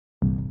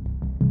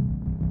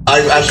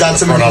I've got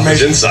some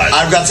information.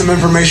 I've got some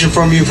information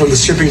from you from the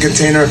shipping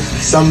container.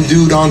 Some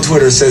dude on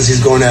Twitter says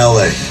he's going to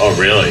LA. Oh,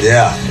 really?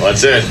 Yeah. Well,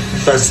 that's it.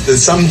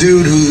 There's some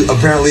dude who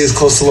apparently is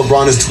close to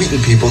LeBron is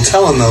tweeting people,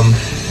 telling them,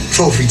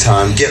 trophy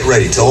time, get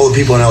ready. To all the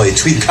people in LA,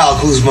 tweet Kyle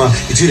Kuzma,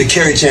 you tweet a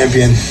Kerry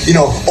champion,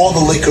 all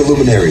the Laker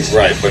luminaries.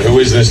 Right, but who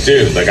is this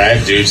dude? Like, I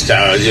have dudes,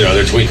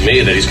 they're tweeting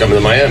me that he's coming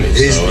to Miami.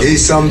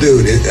 He's some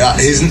dude.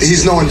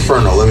 He's no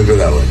Inferno, let me put it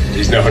that way.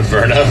 He's no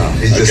Inferno? No,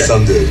 he's just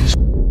some dude.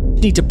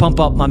 Need to pump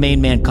up my main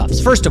man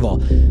Cuffs. First of all,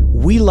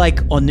 we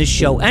like on this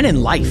show and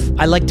in life,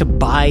 I like to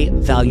buy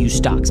value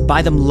stocks.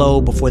 Buy them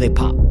low before they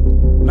pop,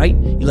 right?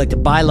 You like to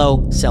buy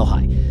low, sell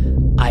high.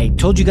 I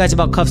told you guys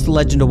about Cuffs the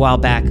Legend a while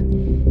back.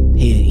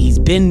 He's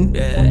been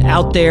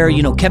out there,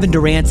 Kevin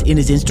Durant's in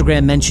his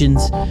Instagram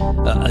mentions.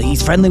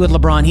 He's friendly with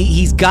LeBron.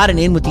 He's got an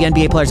in with the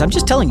NBA players. I'm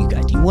just telling you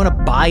guys, you want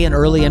to buy an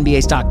early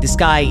NBA stock. This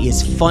guy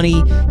is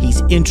funny.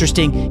 He's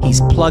interesting. He's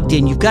plugged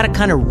in. You've got to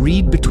kind of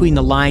read between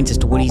the lines as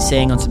to what he's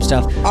saying on some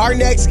stuff. Our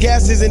next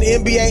guest is an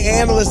NBA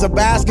analyst, a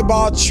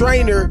basketball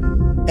trainer,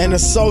 and a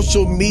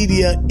social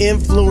media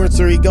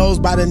influencer. He goes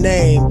by the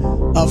name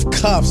of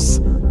Cuffs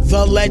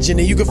the Legend.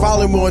 And you can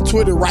follow him on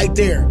Twitter right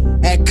there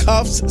at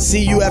Cuffs, Cuffs,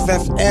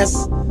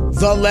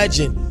 the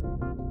Legend.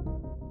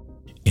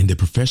 In the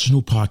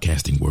professional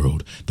podcasting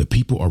world, the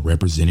people are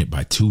represented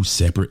by two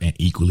separate and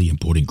equally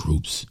important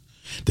groups.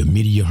 The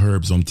media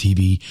herbs on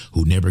TV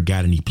who never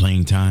got any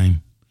playing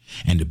time,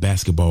 and the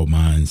basketball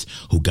minds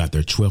who got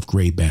their 12th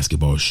grade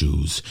basketball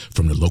shoes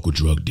from the local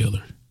drug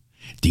dealer.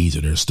 These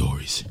are their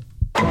stories.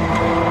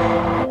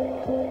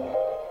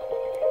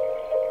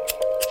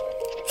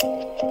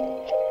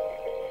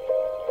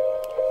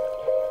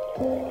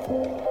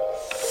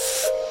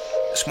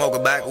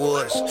 Smoking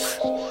backwoods,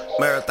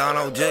 Marathon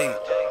OG.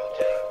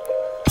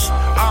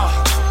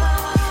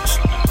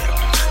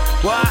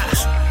 What?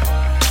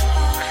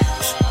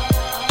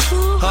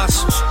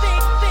 Hustle.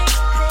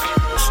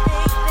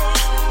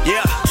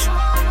 Yeah,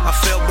 I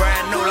feel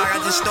brand new like I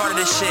just started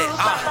this shit.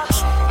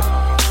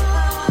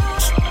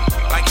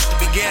 Like it's the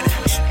beginning.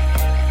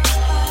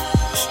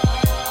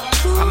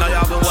 I know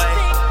y'all been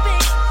waiting.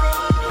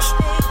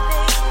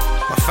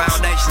 My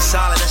foundation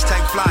solid, let's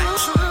take flight.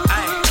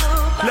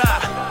 Hey,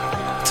 look.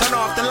 Turn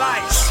off the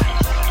lights,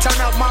 turn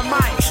up my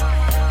mic,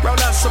 roll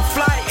up some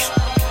flight,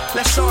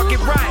 let's all get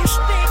right.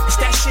 It's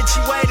that shit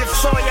you waited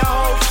for your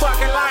whole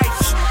fucking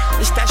life.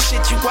 It's that shit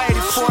you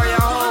waited for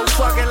your whole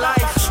fucking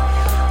life.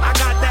 I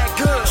got that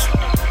good,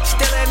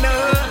 still in the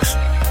hood.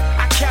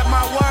 I kept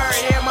my word,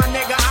 yeah, my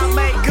nigga, I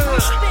made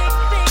good.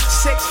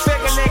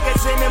 6-figure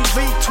niggas in them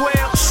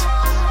V12s.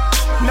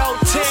 No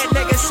 10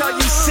 niggas, so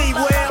you see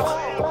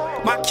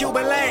well. My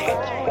Cuban lane,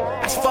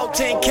 that's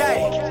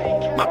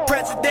 14K. My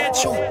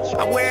presidential,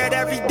 I wear it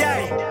every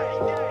day.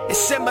 It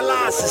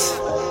symbolizes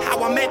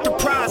how I'm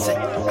enterprising.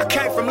 I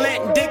came from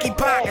Lent and Dickie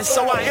pockets,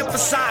 so I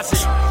emphasize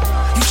it.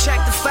 You check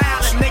the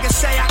file and niggas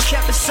say I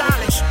kept it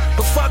silent.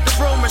 But fuck the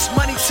rumors,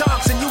 money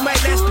talks and you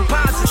made less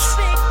deposits.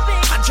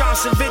 I draw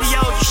some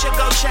videos, you should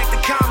go check the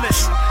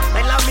comments.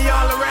 They love me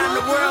all around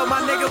the world,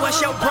 my nigga,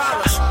 what's your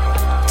problem?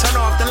 Turn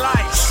off the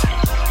lights,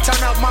 turn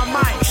up my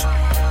mic,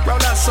 roll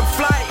up some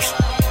flight.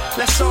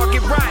 Let's all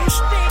get right.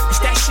 It's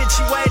that shit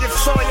you waited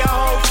for your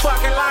whole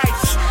fucking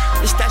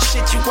life. It's that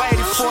shit you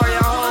waited for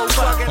your whole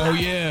fucking life. Oh,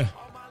 yeah.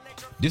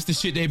 This the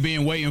shit they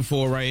been waiting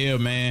for right here,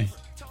 man.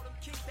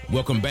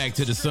 Welcome back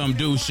to the Some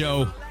Do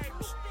Show.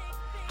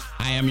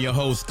 I am your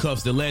host,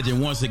 Cuffs the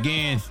Legend. Once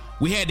again,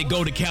 we had to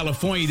go to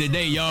California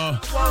today, y'all.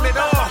 Want it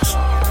all.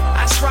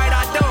 That's right,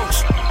 I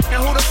don't.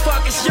 And who the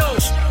fuck is you?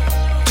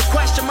 To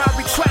question my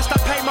request, I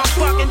pay my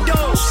fucking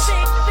dues.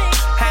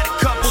 Had a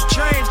couple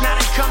dreams, now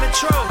they coming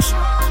true.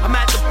 I'm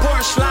at the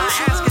Porsche line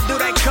asking, do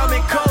they come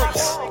in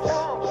coats?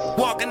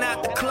 Walking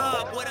out the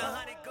club with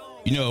 100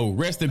 gold.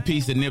 Rest in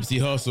peace to Nipsey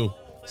Hussle.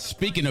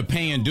 Speaking of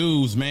paying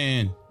dues,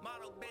 man,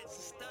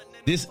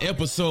 this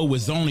episode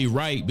was only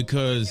right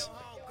because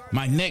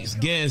my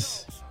next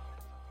guest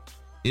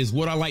is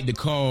what I like to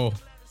call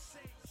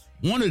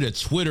one of the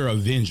Twitter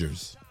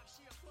Avengers.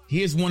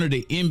 He is one of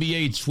the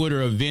NBA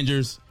Twitter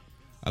Avengers.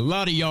 A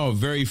lot of y'all are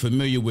very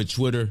familiar with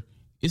Twitter.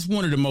 It's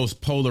one of the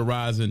most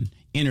polarizing,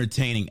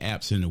 entertaining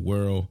apps in the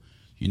world.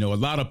 A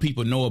lot of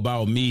people know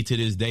about me to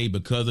this day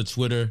because of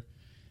Twitter.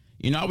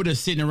 I was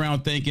just sitting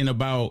around thinking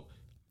about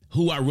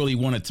who I really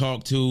want to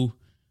talk to,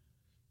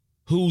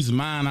 whose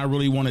mind I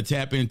really want to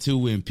tap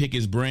into and pick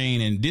his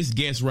brain. And this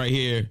guest right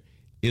here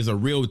is a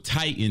real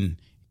titan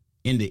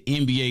in the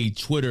NBA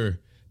Twitter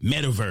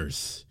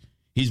metaverse.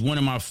 He's one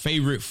of my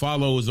favorite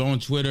follows on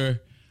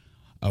Twitter.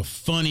 A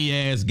funny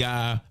ass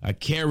guy, a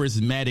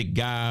charismatic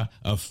guy,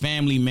 a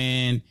family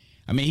man.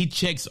 I mean, he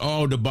checks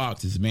all the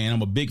boxes, man.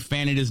 I'm a big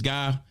fan of this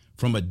guy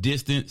from a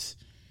distance.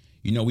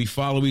 We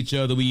follow each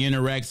other. We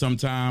interact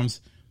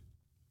sometimes.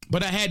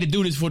 But I had to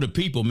do this for the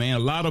people, man. A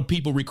lot of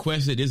people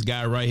requested this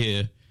guy right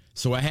here.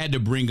 So I had to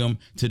bring him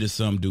to the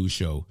Some Do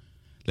Show.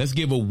 Let's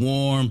give a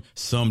warm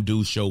Some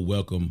Do Show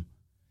welcome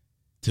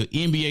to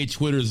NBA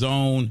Twitter's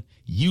own,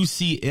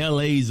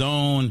 UCLA's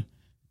own,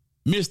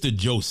 Mr.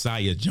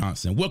 Josiah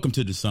Johnson. Welcome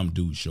to the Some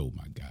Do Show,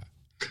 my guy.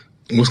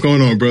 What's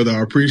going on, brother?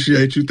 I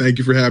appreciate you. Thank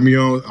you for having me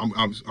on.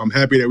 I'm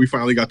happy that we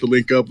finally got to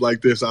link up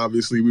like this.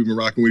 Obviously, we've been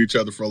rocking with each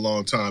other for a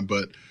long time,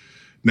 but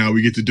now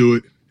we get to do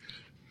it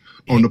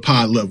on the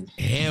pod level.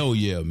 Hell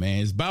yeah,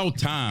 man. It's about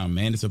time,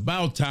 man. It's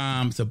about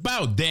time. It's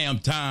about damn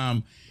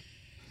time.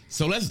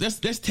 So let's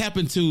tap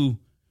into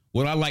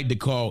what I like to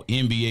call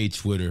NBA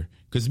Twitter.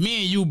 Cause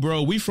me and you,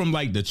 bro, we from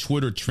like the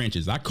Twitter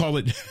trenches. I call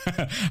it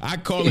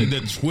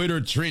the Twitter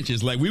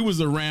trenches. Like we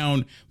was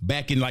around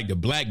back in like the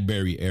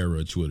BlackBerry era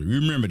of Twitter. You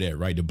remember that,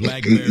 right? The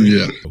BlackBerry.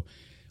 Yeah.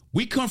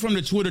 We come from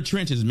the Twitter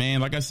trenches, man.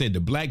 Like I said,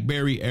 the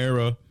BlackBerry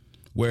era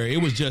where it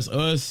was just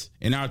us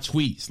and our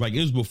tweets. Like it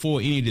was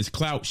before any of this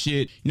clout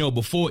shit,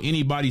 before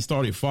anybody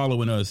started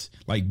following us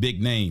like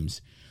big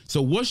names.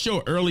 So what's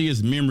your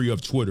earliest memory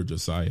of Twitter,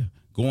 Josiah?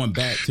 Going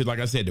back to, like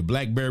I said, the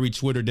BlackBerry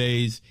Twitter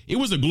days. It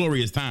was a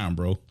glorious time,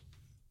 bro.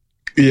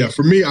 Yeah,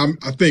 for me,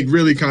 I think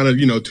really kind of,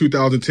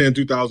 2010,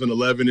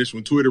 2011-ish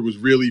when Twitter was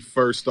really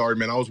first started,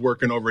 man. I was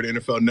working over at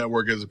NFL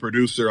Network as a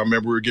producer. I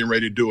remember we were getting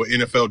ready to do an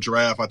NFL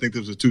draft. I think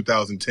this was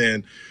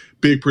 2010.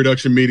 Big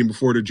production meeting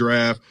before the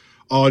draft.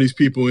 All these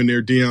people in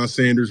there, Deion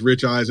Sanders,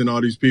 Rich Eisen,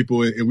 all these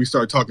people. And we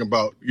started talking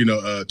about,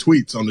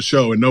 tweets on the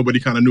show, and nobody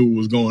kind of knew what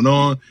was going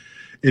on.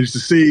 And just to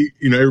see,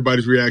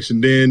 everybody's reaction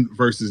then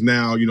versus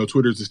now,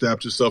 Twitter's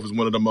established itself as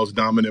one of the most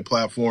dominant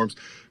platforms.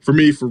 For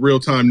me, for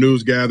real-time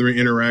news gathering,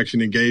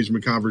 interaction,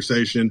 engagement,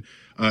 conversation,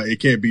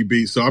 it can't be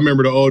beat. So I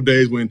remember the old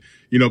days when,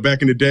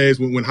 back in the days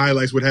when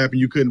highlights would happen,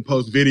 you couldn't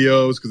post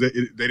videos because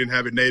they didn't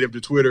have it native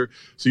to Twitter.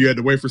 So you had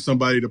to wait for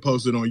somebody to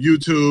post it on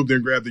YouTube,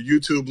 then grab the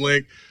YouTube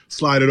link,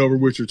 slide it over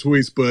with your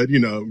tweets. But, we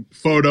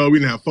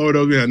didn't have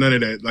photos. We had none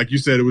of that. Like you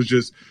said, it was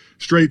just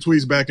straight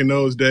tweets back in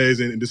those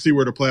days, and to see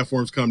where the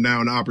platforms come now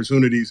and the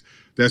opportunities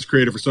that's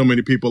created for so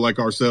many people like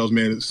ourselves,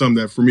 man, it's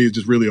something that for me is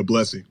just really a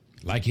blessing.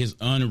 Like it's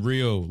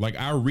unreal. Like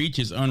our reach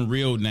is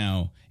unreal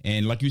now.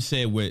 And like you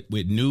said, with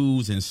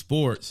news and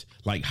sports,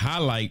 like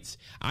highlights,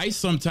 I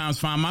sometimes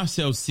find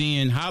myself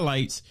seeing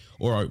highlights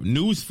or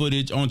news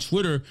footage on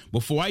Twitter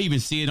before I even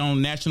see it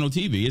on national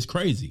TV. It's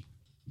crazy.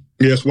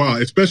 Yes, wow,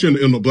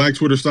 especially in the Black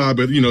Twitter side,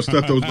 but,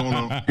 stuff that was going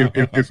on.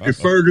 If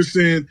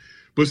Ferguson,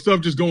 but stuff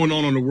just going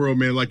on in the world,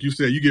 man. Like you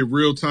said, you get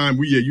real time.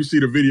 You see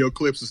the video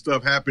clips and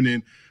stuff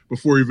happening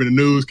before even the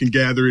news can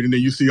gather it, and then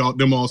you see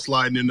them all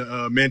sliding in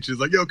the mentions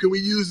like, "Yo, can we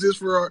use this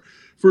for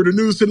the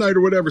news tonight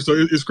or whatever?" So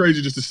it's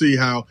crazy just to see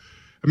how,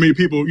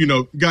 people,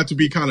 got to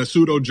be kind of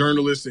pseudo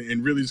journalists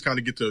and really just kind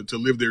of get to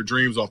live their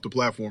dreams off the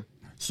platform.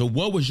 So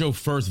what was your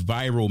first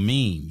viral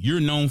meme?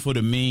 You're known for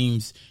the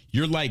memes.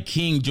 You're like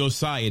King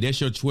Josiah. That's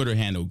your Twitter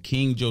handle,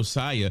 King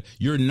Josiah.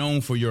 You're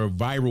known for your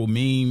viral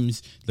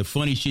memes, the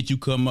funny shit you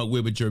come up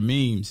with your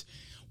memes.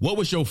 What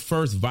was your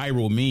first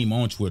viral meme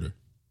on Twitter?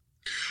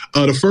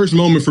 The first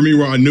moment for me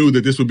where I knew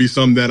that this would be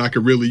something that I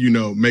could really,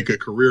 make a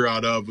career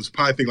out of was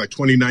probably, I think, like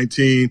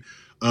 2019.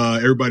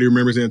 Everybody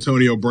remembers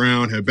Antonio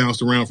Brown had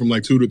bounced around from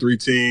like 2 to 3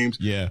 teams.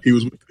 Yeah, he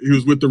was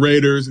with the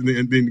Raiders and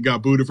then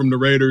got booted from the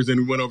Raiders and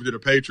he went over to the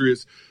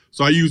Patriots.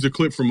 So I used a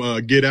clip from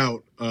Get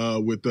Out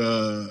with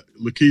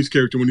Lakeith's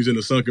character when he's in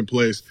the sunken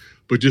place,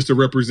 but just to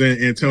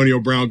represent Antonio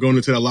Brown going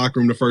into that locker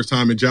room the first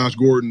time, and Josh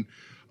Gordon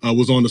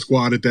was on the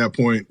squad at that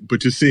point. But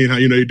just seeing how,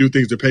 you do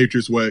things the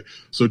Patriots way.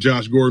 So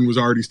Josh Gordon was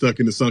already stuck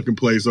in the sunken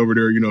place over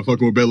there,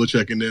 fucking with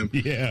Belichick and them.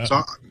 Yeah.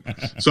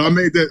 So I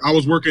made that. I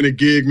was working a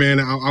gig,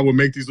 man. I would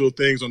make these little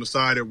things on the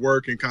side at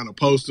work and kind of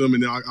post them.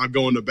 And then I'd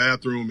go in the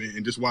bathroom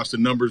and just watch the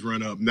numbers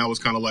run up. And that was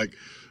kind of like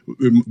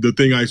the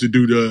thing I used to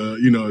do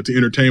to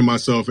entertain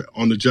myself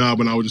on the job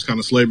when I was just kind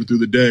of slaving through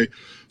the day.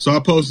 So I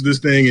posted this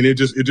thing and it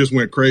just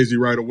went crazy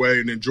right away.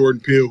 And then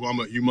Jordan Peele, who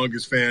I'm a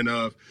humongous fan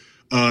of,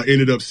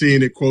 ended up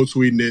seeing it, quote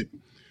tweeting it,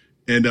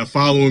 and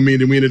following me.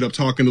 And then we ended up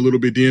talking a little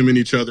bit, DMing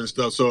each other and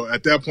stuff. So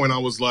at that point, I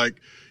was like,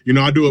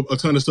 I do a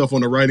ton of stuff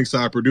on the writing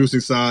side,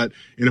 producing side.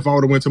 And if I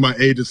would have went to my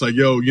agents like,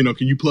 yo,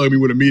 can you plug me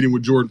with a meeting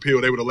with Jordan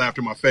Peele? They would have laughed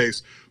in my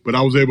face. But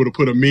I was able to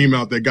put a meme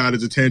out that got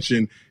his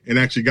attention and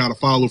actually got a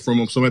follow from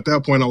him. So at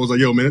that point, I was like,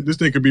 yo, man, this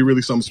thing could be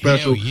really something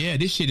special. Hell yeah,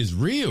 this shit is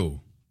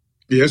real.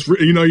 Yeah,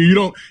 you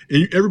don't,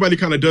 and everybody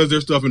kind of does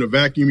their stuff in a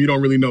vacuum. You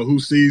don't really know who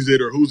sees it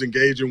or who's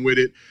engaging with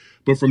it.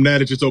 But from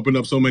that, it just opened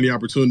up so many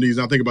opportunities.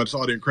 And I think about just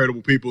all the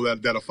incredible people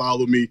that have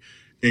followed me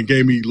and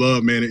gave me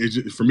love, man.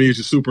 For me, it's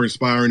just super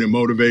inspiring and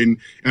motivating.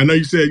 And I know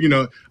you said,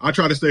 I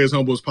try to stay as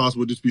humble as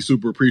possible, just be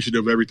super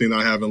appreciative of everything that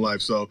I have in life.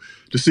 So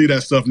to see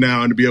that stuff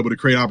now and to be able to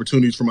create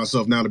opportunities for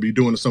myself now to be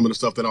doing some of the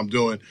stuff that I'm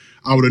doing,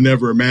 I would have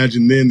never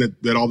imagined then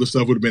that all this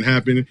stuff would have been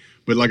happening.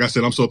 But like I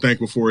said, I'm so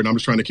thankful for it. And I'm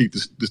just trying to keep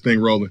this thing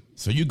rolling.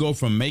 So you go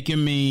from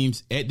making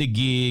memes at the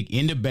gig,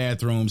 in the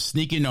bathroom,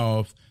 sneaking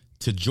off,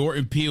 to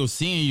Jordan Peele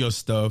seeing your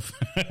stuff,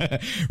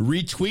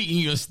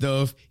 retweeting your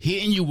stuff,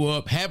 hitting you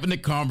up, having a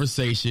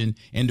conversation,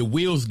 and the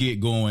wheels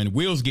get going,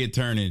 wheels get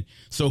turning.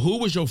 So who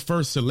was your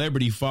first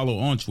celebrity follow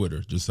on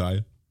Twitter,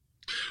 Josiah?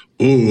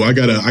 Oh, I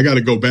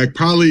gotta go back.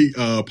 Probably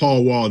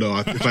Paul Wall, though,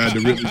 if I had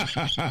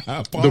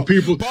to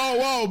really. Paul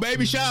Wall,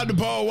 baby. Shout out to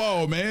Paul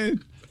Wall,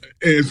 man.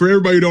 And for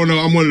everybody who don't know,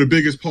 I'm one of the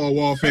biggest Paul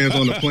Wall fans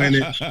on the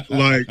planet.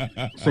 Like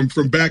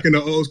from back in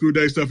the old school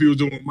day stuff he was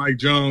doing with Mike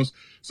Jones.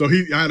 So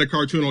I had a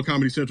cartoon on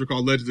Comedy Central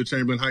called Legends of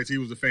Chamberlain Heights. He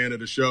was a fan of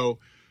the show.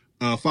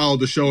 Followed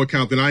the show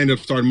account. Then I ended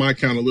up starting my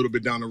account a little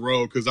bit down the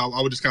road because I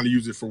would just kind of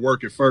use it for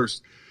work at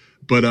first.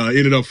 But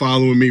ended up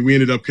following me. We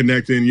ended up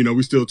connecting. You know,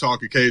 we still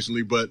talk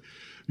occasionally. But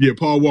yeah,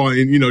 Paul Wall,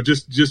 and you know,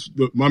 just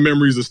my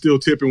memories are still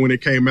tipping when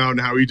it came out and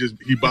how he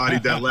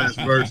bodied that last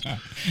verse.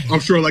 I'm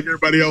sure, like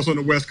everybody else on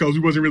the West Coast, we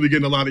wasn't really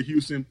getting a lot of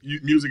Houston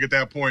music at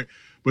that point.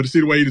 But to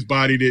see the way he just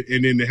bodied it,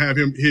 and then to have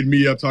him hit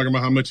me up talking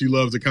about how much he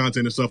loves the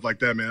content and stuff like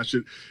that, man,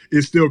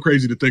 it's still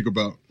crazy to think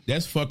about.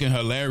 That's fucking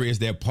hilarious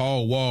that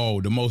Paul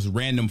Wall, the most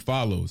random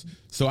follows.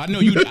 So I know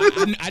you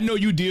I know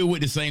you deal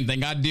with the same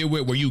thing I deal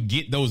with, where you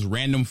get those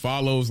random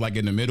follows like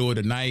in the middle of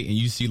the night and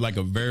you see like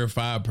a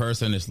verified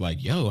person. It's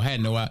like, yo, I had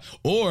no idea.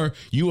 Or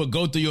you will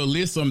go through your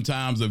list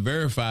sometimes of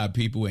verified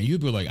people and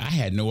you'd be like, I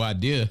had no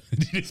idea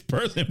this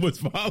person was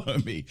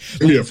following me.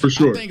 Like, yeah, for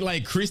sure. I think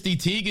like Christy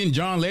Teigen,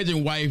 John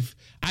Legend wife,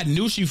 I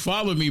knew she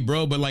followed me,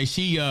 bro, but like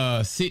she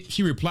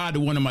replied to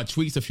one of my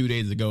tweets a few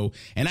days ago,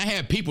 and I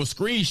had people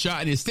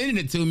screenshotting and sending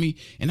it to me,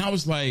 and I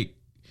was like,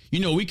 you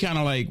know, we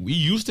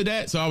used to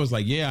that, so I was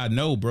like, yeah, I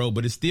know, bro,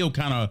 but it's still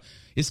kind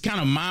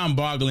of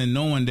mind-boggling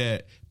knowing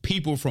that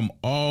people from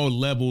all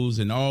levels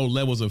and all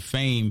levels of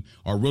fame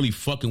are really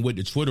fucking with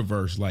the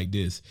Twitterverse like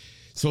this.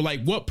 So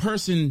like, what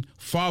person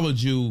followed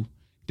you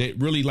that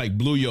really like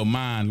blew your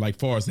mind, like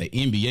far as the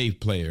NBA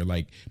player?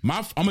 Like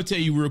I'm gonna tell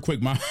you real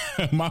quick, my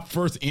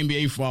first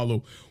NBA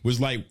follow was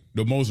like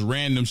the most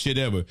random shit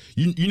ever.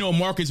 You know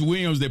Marcus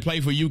Williams, that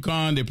played for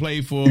UConn, that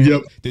played for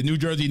the New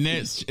Jersey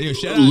Nets.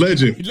 Shout out.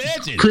 Legend.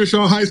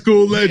 Crenshaw High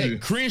School legend. Yeah,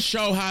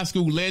 Crenshaw High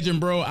School legend,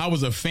 bro. I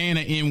was a fan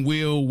of M.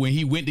 Will when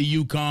he went to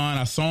UConn.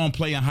 I saw him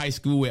play in high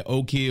school at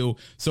Oak Hill.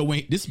 So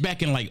this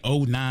back in like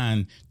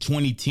 2009,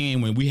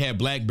 2010, when we had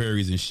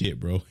Blackberries and shit,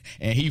 bro.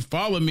 And he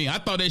followed me. I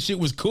thought that shit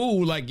was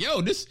cool. Like,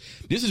 yo, this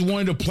is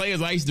one of the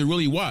players I used to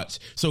really watch.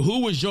 So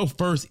who was your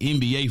first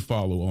NBA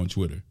follow on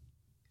Twitter?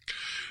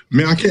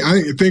 Man, I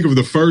didn't think of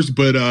the first,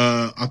 but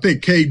I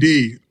think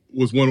KD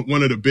was one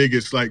of the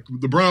biggest. Like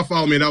LeBron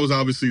followed me, and that was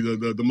obviously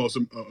the most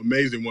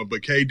amazing one. But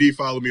KD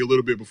followed me a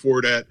little bit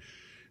before that,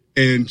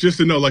 and just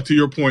to know, like to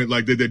your point,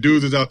 like the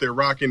dudes is out there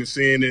rocking and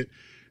seeing it,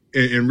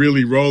 and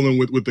really rolling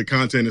with the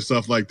content and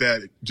stuff like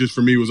that. Just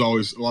for me was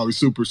always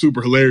super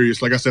super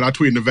hilarious. Like I said, I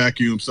tweet in a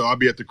vacuum, so I'll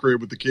be at the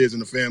crib with the kids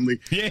and the family.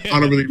 Yeah.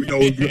 I don't really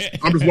know.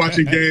 I'm just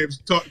watching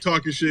games,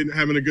 talking shit, and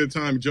having a good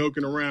time,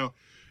 joking around.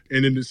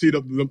 And then to see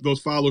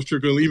those follows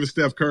trickle, even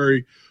Steph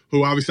Curry,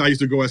 who obviously I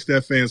used to go at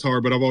Steph fans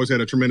hard, but I've always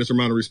had a tremendous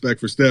amount of respect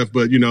for Steph.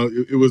 But, you know,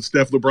 it was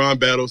Steph-LeBron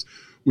battles.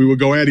 We would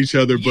go at each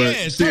other, but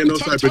seeing those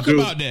type of dudes. Talk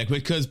about that,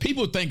 because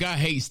people think I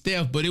hate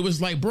Steph, but it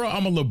was like, bro,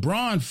 I'm a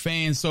LeBron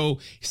fan, so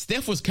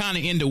Steph was kind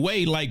of in the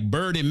way, like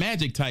Bird and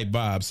Magic type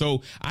vibe.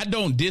 So I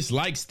don't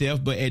dislike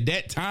Steph, but at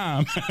that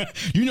time,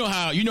 you know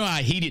how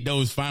heated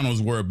those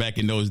finals were back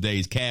in those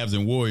days, Cavs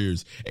and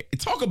Warriors.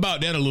 Talk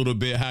about that a little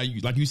bit. How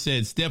like you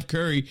said, Steph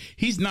Curry,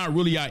 he's not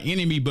really our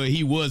enemy, but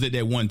he was at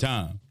that one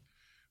time.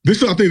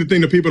 This is, I think, the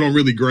thing that people don't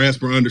really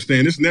grasp or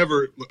understand. It's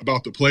never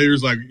about the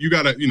players. Like, you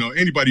got to, you know,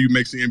 anybody who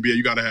makes the NBA,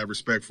 you got to have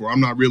respect for.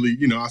 I'm not really,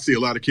 you know, I see a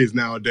lot of kids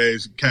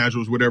nowadays,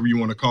 casuals, whatever you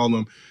want to call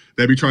them,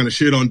 that be trying to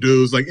shit on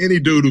dudes. Like, any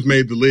dude who's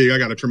made the league, I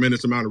got a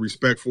tremendous amount of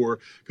respect for,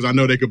 because I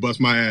know they could bust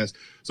my ass.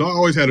 So I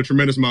always had a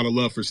tremendous amount of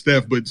love for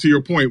Steph. But to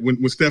your point,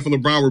 when Steph and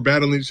LeBron were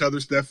battling each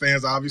other, Steph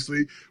fans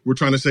obviously were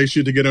trying to say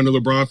shit to get under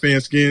LeBron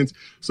fans' skins.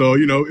 So,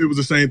 you know, it was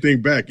the same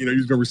thing back. You know,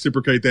 you're going to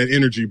reciprocate that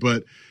energy.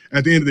 But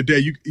at the end of the day,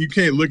 you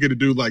can't look at a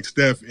dude like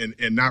Steph and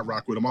not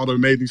rock with him. All the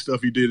amazing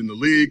stuff he did in the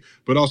league,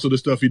 but also the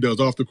stuff he does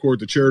off the court,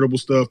 the charitable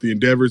stuff, the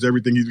endeavors,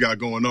 everything he's got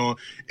going on.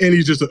 And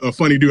he's just a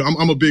funny dude.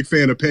 I'm a big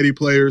fan of petty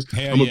players.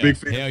 I'm a big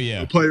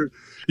fan of players.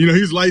 You know,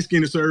 he's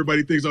light-skinned, so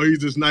everybody thinks, oh, he's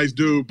this nice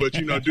dude. But,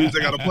 you know, dudes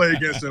that got to play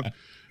against him,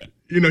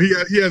 you know,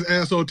 he has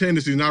asshole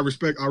tendencies, and I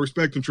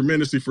respect him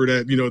tremendously for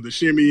that. You know, the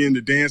shimmy and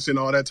the dancing,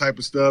 all that type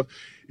of stuff.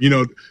 You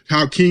know,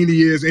 how keen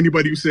he is.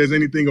 Anybody who says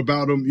anything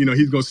about him, you know,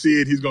 he's going to see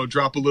it. He's going to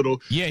drop a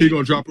little. Yeah, he's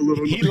going to drop a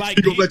little. He's going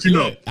to let you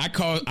know. I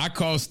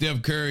call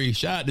Steph Curry.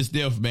 Shout out to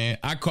Steph, man.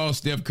 I call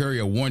Steph Curry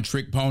a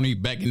one-trick pony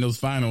back in those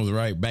finals,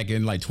 right? Back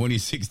in like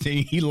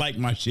 2016. He liked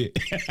my shit.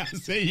 I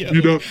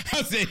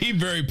said, he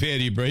very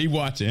petty, bro. He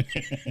watching.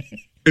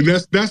 And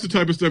that's the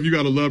type of stuff you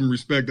got to love and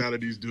respect out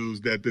of these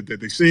dudes that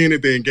they seeing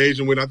it, they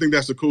engaging with. I think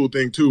that's a cool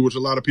thing too, which a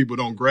lot of people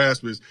don't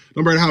grasp, is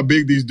no matter how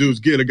big these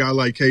dudes get, a guy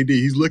like KD,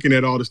 he's looking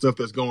at all the stuff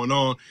that's going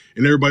on,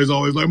 and everybody's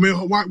always like, man,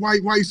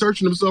 why he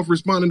searching himself,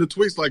 responding to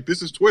tweets? Like,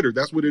 this is Twitter.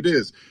 That's what it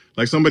is.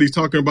 Like, somebody's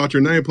talking about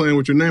your name, playing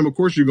with your name, of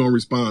course you're going to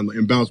respond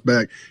and bounce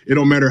back. It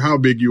don't matter how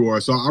big you are.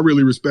 So I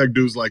really respect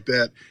dudes like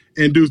that.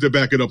 And dudes that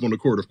back it up on the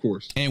court, of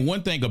course. And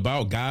one thing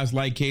about guys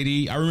like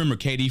KD, I remember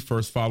KD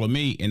first followed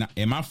me,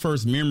 and my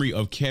first memory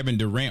of Kevin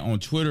Durant on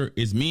Twitter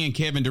is me and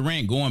Kevin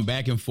Durant going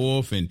back and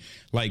forth and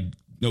like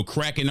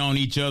cracking on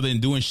each other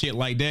and doing shit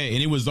like that.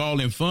 And it was all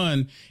in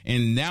fun.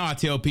 And now I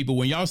tell people,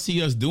 when y'all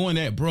see us doing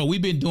that, bro,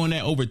 we've been doing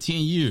that over 10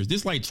 years.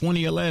 This like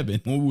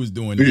 2011 when we was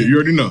doing that. Yeah, you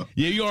already know.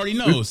 Yeah, you already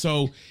know.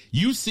 So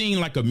you've seen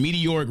like a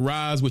meteoric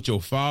rise with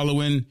your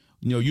following.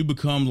 You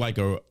become like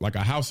a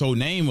household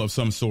name of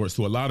some sorts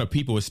to a lot of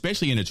people,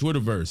 especially in the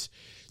Twitterverse.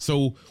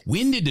 So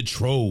when did the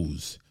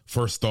trolls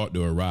first start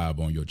to arrive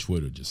on your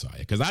Twitter, Josiah?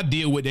 Because I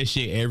deal with that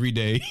shit every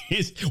day.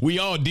 We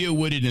all deal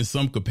with it in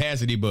some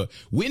capacity, but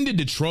when did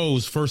the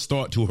trolls first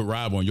start to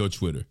arrive on your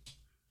Twitter?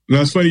 No,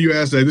 it's funny you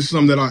asked that. This is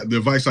something the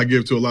advice I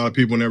give to a lot of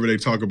people whenever they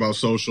talk about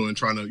social and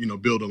trying to,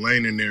 build a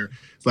lane in there.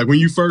 It's like when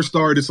you first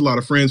start, it's a lot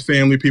of friends,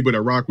 family, people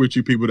that rock with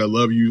you, people that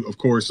love you, of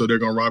course, so they're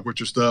going to rock with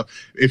your stuff.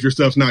 If your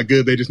stuff's not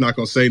good, they're just not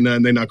going to say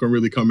nothing. They're not going to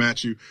really come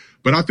at you.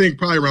 But I think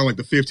probably around like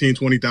the 15,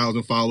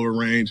 20,000 follower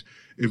range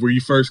is where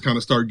you first kind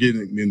of start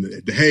getting in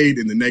the hate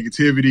and the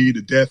negativity,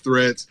 the death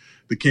threats,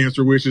 the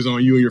cancer wishes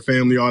on you and your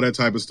family, all that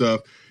type of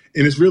stuff.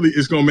 And it's going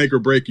to make or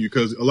break you,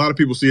 because a lot of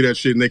people see that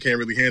shit and they can't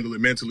really handle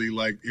it mentally.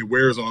 Like, it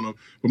wears on them.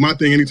 But my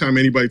thing, anytime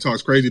anybody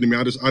talks crazy to me,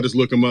 I just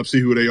look them up, see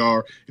who they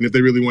are. And if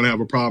they really want to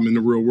have a problem in the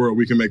real world,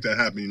 we can make that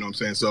happen. You know what I'm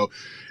saying? So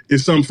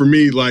it's something for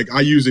me, like,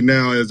 I use it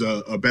now as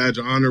a badge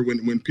of honor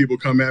when people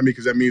come at me,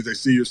 because that means they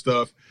see your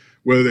stuff,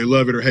 whether they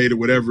love it or hate it,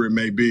 whatever it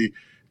may be.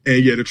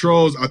 And yeah, the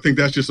trolls, I think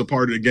that's just a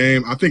part of the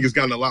game. I think it's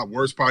gotten a lot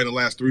worse probably in the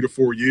last 3 to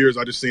 4 years.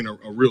 I just seen a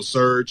real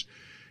surge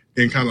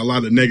and kind of a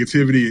lot of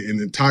negativity and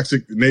the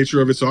toxic nature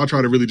of it. So I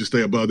try to really just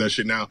stay above that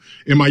shit now.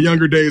 In my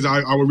younger days,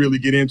 I would really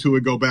get into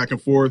it, go back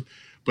and forth.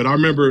 But I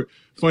remember,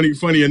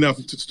 funny enough,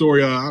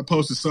 story, I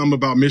posted something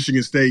about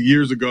Michigan State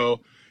years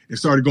ago and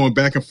started going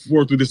back and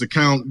forth with this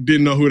account,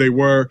 didn't know who they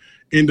were,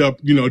 end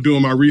up,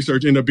 doing my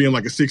research, end up being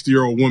like a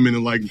 60-year-old woman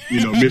in like,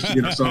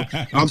 Michigan or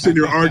something. I'm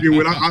sitting here arguing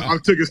with, I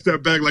took a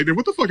step back like,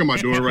 what the fuck am I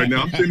doing right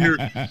now? I'm sitting here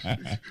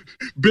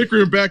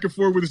bickering back and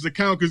forth with this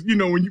account, because,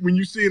 when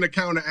you see an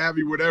account of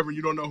Abby, whatever,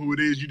 you don't know who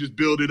it is, you just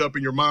build it up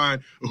in your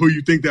mind of who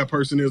you think that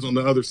person is on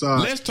the other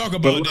side. Let's talk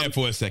about that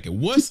for a second.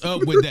 What's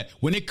up with that?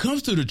 When it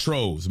comes to the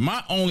trolls,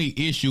 my only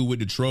issue with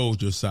the trolls,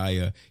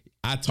 Josiah,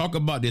 I talk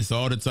about this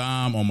all the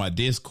time on my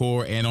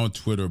Discord and on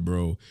Twitter,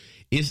 bro.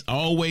 It's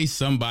always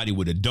somebody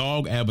with a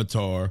dog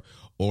avatar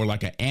or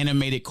like an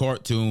animated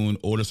cartoon,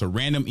 or just a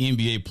random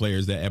NBA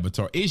player's that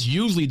avatar. It's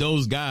usually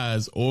those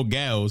guys or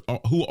gals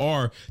who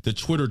are the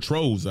Twitter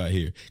trolls out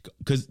here.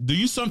 Because do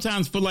you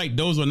sometimes feel like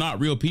those are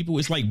not real people?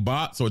 It's like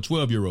bots or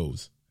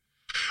 12-year-olds.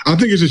 I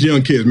think it's just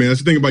young kids, man.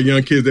 That's the thing about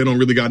young kids. They don't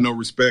really got no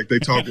respect. They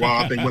talk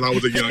wild. I think when I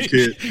was a young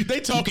kid. They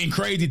talking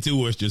crazy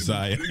to us,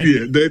 Josiah.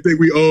 Yeah, they think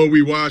we owe,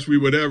 we watch, we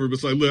whatever. But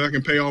it's like, look, I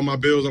can pay all my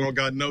bills. I don't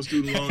got no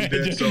student loan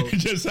debt. So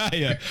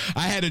Josiah,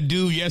 I had a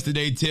dude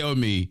yesterday tell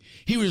me,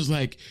 he was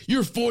like,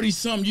 you're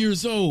 40-something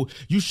years old.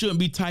 You shouldn't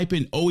be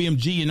typing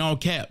OMG in all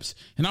caps.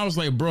 And I was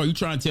like, bro, you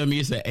trying to tell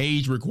me it's an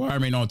age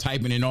requirement on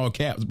typing in all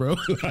caps, bro?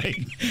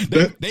 Like,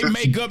 they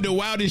make up the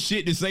wildest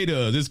shit to say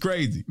to us. It's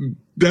crazy.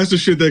 That's the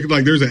shit that,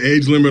 like, there's an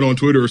age limit on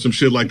Twitter or some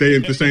shit. Like, they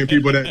the same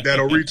people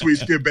that'll retweet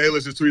Skip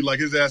Bayless's tweet like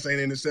his ass ain't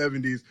in the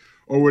 70s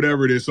or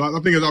whatever it is. So I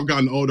think as I've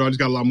gotten older, I just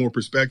got a lot more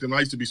perspective. I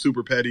used to be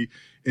super petty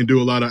and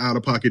do a lot of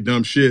out-of-pocket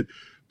dumb shit.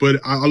 But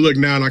I look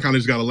now and I kind of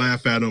just got to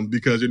laugh at them,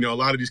 because, a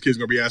lot of these kids are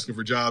going to be asking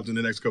for jobs in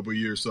the next couple of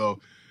years.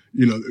 So,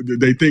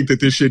 they think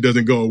that this shit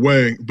doesn't go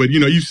away. But,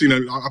 you've seen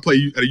it. I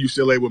play at a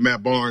UCLA with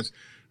Matt Barnes.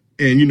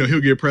 And, he'll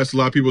get pressed. A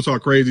lot of people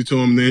talk crazy to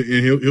him, and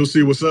he'll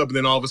see what's up. And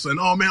then all of a sudden,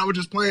 oh, man, I was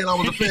just playing. I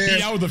was a fan.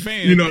 Yeah, I was a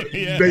fan.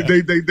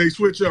 Yeah. They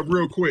switch up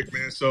real quick,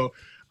 man. So,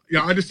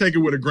 yeah, I just take it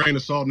with a grain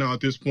of salt now at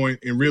this point.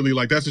 And really,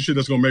 like, that's the shit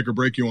that's going to make or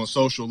break you on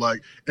social.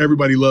 Like,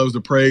 everybody loves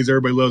the praise.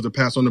 Everybody loves to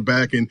pass on the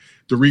back and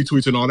the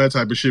retweets and all that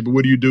type of shit. But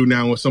what do you do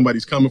now when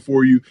somebody's coming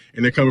for you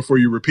and they're coming for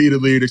you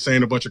repeatedly? They're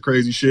saying a bunch of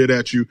crazy shit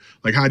at you.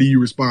 Like, how do you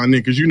respond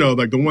then? Because,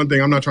 like, the one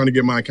thing, I'm not trying to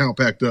get my account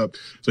packed up.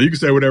 So you can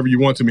say whatever you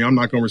want to me. I'm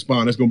not going to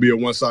respond. It's going to be a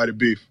one-sided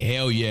beef.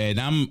 Hell yeah.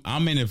 And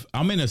I'm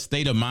in a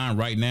state of mind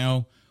right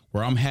now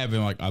where I'm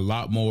having like a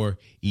lot more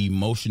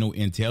emotional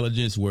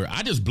intelligence, where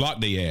I just block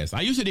their ass.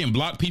 I used to didn't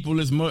block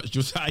people as much,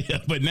 Josiah,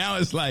 but now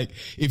it's like,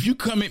 if you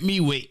come at me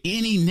with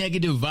any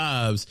negative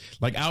vibes,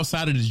 like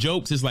outside of the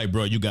jokes, it's like,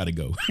 bro, you gotta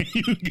go.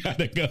 You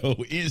gotta go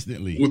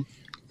instantly. Well,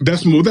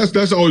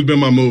 that's always been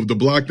my move. The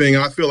block thing,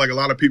 I feel like a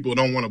lot of people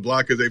don't want to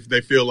block because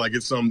they feel like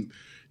it's some,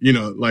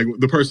 like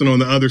the person on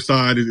the other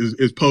side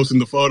is posting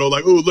the photo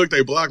like, oh, look,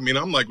 they blocked me. And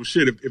I'm like, well,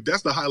 shit, if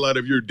that's the highlight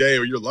of your day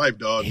or your life,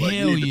 dog, like,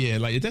 hell yeah.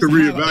 Like, that's to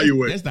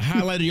reevaluate. That's the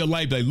highlight of your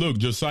life. Like, look,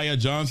 Josiah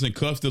Johnson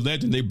cuffs the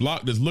legend. They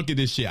blocked us. Look at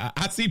this shit.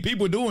 I see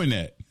people doing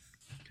that.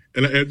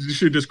 And this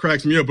shit just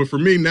cracks me up. But for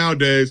me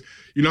nowadays,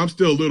 I'm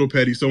still a little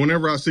petty. So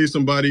whenever I see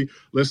somebody,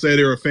 let's say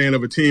they're a fan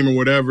of a team or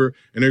whatever,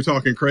 and they're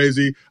talking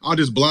crazy, I'll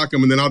just block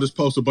them, and then I'll just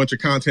post a bunch of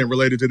content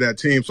related to that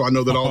team, so I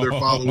know that all their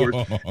followers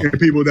and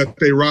people that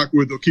they rock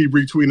with will keep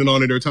retweeting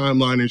on their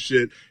timeline and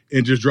shit,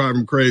 and just drive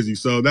them crazy.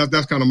 So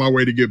that's kind of my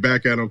way to get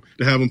back at them,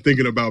 to have them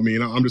thinking about me,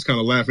 and I'm just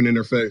kind of laughing in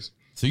their face.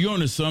 So you're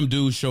on the Some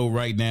Dude show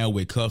right now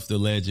with Cuff the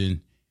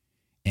Legend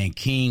and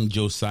King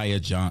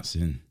Josiah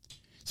Johnson.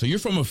 So you're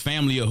from a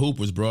family of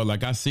hoopers, bro.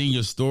 Like, I seen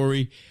your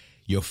story.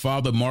 Your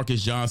father,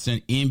 Marcus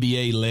Johnson,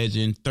 NBA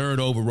legend, 3rd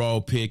overall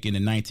pick in the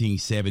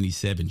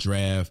 1977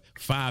 draft,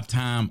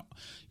 5-time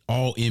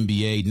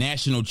All-NBA,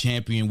 national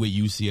champion with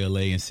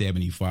UCLA in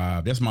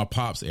 75. That's my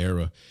pops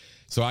era.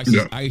 So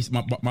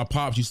my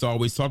pops used to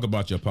always talk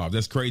about your pops.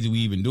 That's crazy we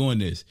even doing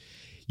this.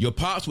 Your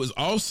pops was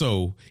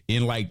also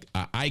in like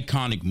an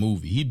iconic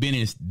movie. He'd been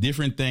in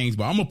different things,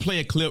 but I'm going to play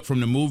a clip from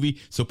the movie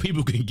so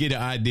people can get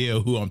an idea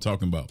of who I'm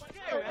talking about.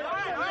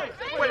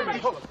 Wait a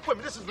minute, hold on. Wait a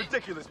minute, this is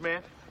ridiculous,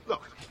 man.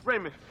 Look,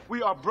 Raymond,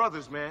 we are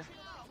brothers, man.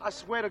 I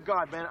swear to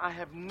God, man, I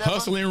have never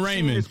Hustling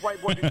Raymond. seen this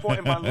white boy before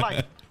in my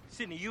life.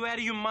 Sidney, you out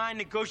of your mind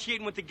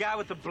negotiating with the guy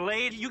with the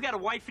blade? You got a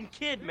wife and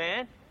kid,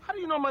 man. How do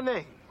you know my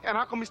name? And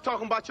how come he's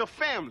talking about your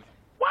family?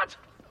 What?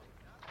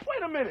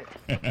 Wait a minute.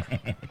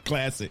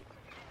 Classic.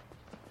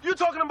 You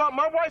talking about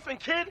my wife and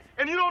kid,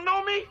 and you don't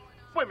know me?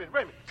 Wait a minute,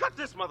 Raymond, cut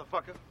this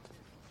motherfucker.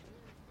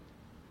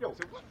 Yo,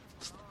 what?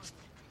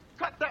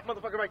 Cut that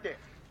motherfucker right there.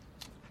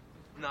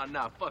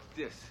 Nah, fuck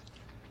this.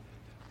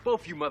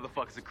 Both you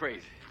motherfuckers are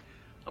crazy.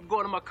 I'm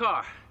going to my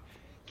car,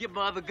 get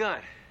my other gun,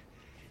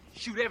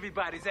 shoot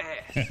everybody's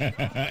ass.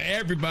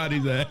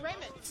 Everybody's ass.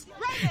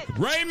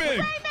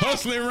 Raymond!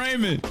 Hustling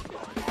Raymond.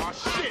 Oh,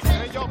 shit,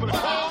 man. Y'all better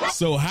call.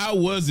 So how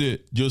was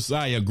it,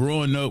 Josiah,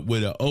 growing up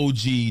with an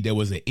OG that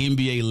was an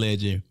NBA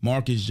legend,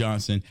 Marcus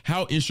Johnson?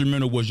 How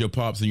instrumental was your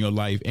pops in your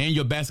life and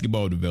your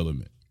basketball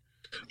development?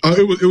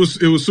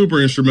 It was super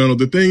instrumental.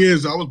 The thing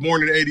is, I was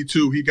born in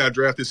 82. He got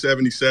drafted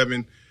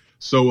 77.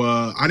 So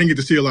I didn't get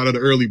to see a lot of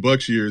the early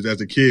Bucks years as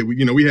a kid. We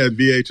had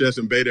VHS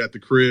and Beta at the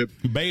crib.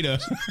 Beta.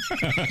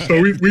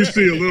 So we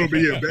see a little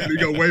bit. Yeah, Beta, we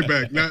go way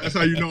back. Now, that's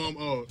how you know I'm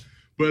old.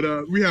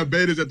 But we have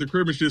Betas at the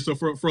crib and shit. So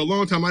for a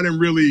long time, I didn't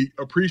really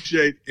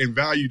appreciate and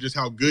value just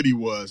how good he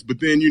was. But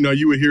then,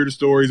 you would hear the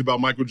stories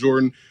about Michael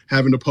Jordan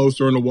having a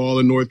poster on the wall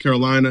in North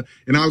Carolina.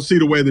 And I would see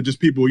the way that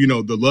just people,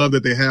 the love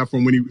that they have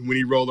from when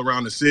he rolled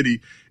around the city.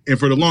 And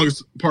for the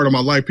longest part of my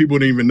life, people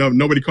didn't even know.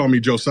 Nobody called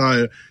me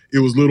Josiah. It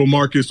was Little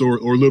Marcus or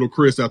Little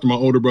Chris after my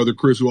older brother,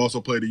 Chris, who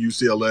also played at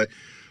UCLA.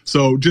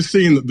 So just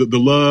seeing the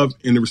love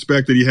and the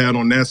respect that he had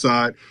on that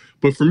side.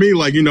 But for me,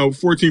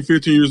 14,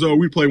 15 years old,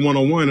 we played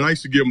one-on-one, and I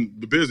used to give him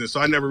the business. So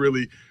I never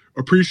really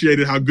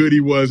appreciated how good he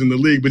was in the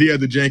league. But he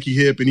had the janky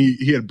hip, and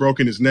he had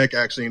broken his neck,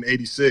 actually, in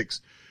 86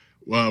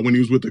 when he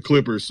was with the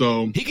Clippers.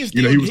 So, he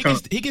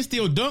can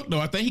still dunk, though.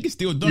 I think he can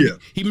still dunk. Yeah.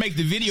 He makes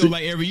the video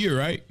every year,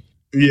 right?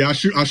 Yeah, I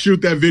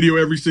shoot that video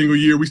every single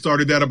year. We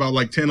started that about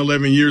 10,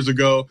 11 years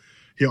ago.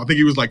 I think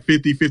he was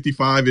 50,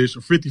 55-ish,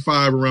 or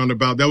 55 around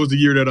about. That was the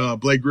year that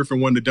Blake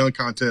Griffin won the dunk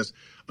contest,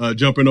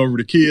 jumping over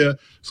to Kia.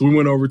 So we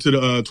went over to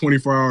the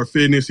 24-hour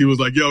fitness. He was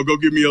like, yo, go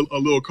give me a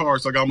little car.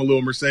 So I got him a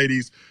little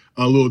Mercedes,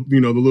 the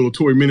little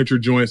toy miniature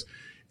joints.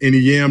 And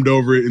he yammed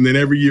over it. And then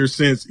every year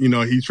since,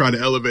 he tried to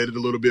elevate it a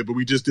little bit. But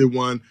we just did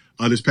one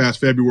this past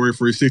February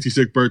for his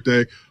 66th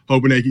birthday,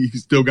 hoping that he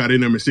still got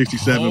in there at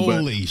 67.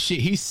 Holy shit,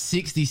 he's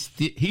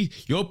 60.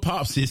 Your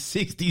pops is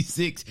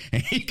 66,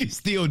 and he can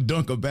still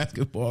dunk a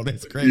basketball.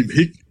 That's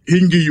crazy. He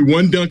can give you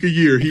one dunk a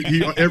year.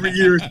 He every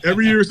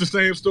year is the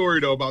same story,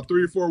 though. About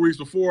 3 or 4 weeks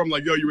before, I'm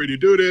like, yo, you ready to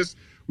do this?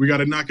 We got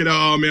to knock it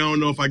out. Man, I don't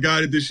know if I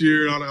got it this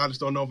year. I just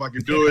don't know if I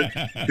can do it.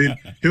 Then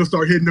he'll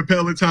start hitting the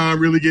Peloton,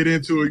 really get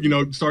into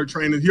it, start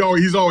training.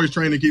 He's always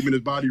training, keeping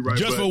his body right.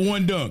 Just for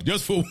one dunk.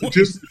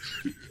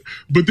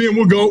 But then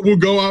we'll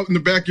go out in the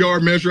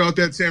backyard, measure out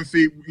that 10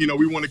 feet.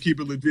 We want to keep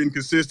it legit and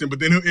consistent. But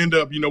then he'll end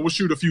up, we'll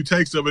shoot a few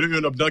takes of it. He'll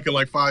end up dunking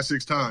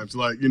 5-6 times.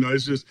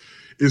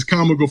 It's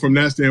comical from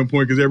that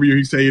standpoint because every year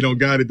he say he don't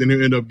got it, then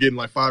he'll end up getting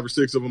 5 or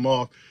 6 of them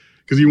off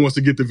because he wants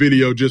to get the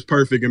video just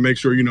perfect and make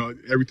sure,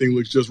 everything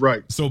looks just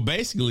right. So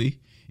basically,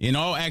 in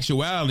all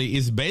actuality,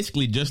 it's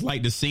basically just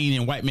like the scene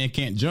in White Man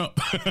Can't Jump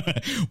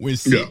when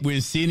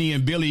Sidney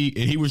and Billy,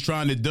 and he was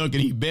trying to dunk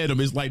and he bet him.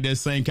 It's like that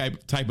same type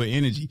of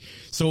energy.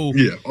 So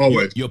yeah,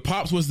 always. Your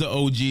pops was the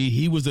OG.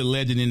 He was a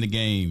legend in the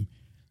game.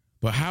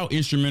 But how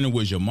instrumental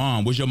was your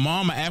mom? Was your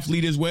mom an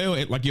athlete as well,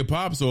 like your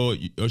pops, or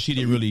she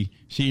didn't really?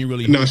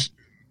 No,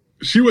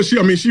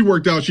 she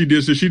worked out. She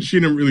did. So she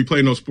didn't really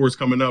play no sports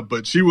coming up,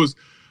 but she was.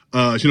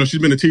 She's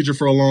been a teacher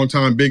for a long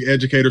time, big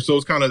educator. So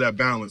it's kind of that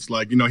balance.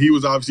 He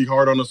was obviously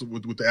hard on us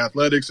with the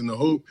athletics and the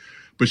hoop,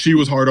 but she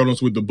was hard on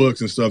us with the books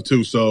and stuff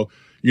too. So,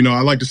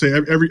 I like to say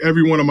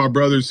every one of my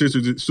brothers and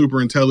sisters is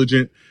super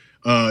intelligent,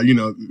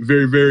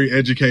 very, very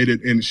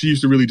educated. And she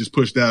used to really just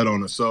push that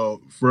on us.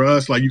 So for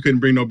us, you couldn't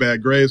bring no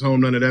bad grades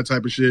home, none of that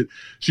type of shit.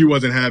 She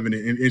wasn't having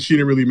it. And she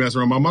didn't really mess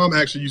around. My mom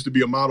actually used to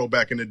be a model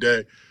back in the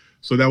day.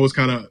 So that was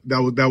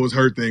that was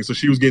her thing. So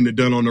she was getting it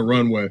done on the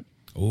runway.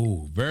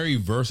 Oh, very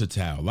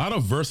versatile. A lot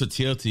of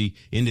versatility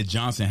in the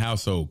Johnson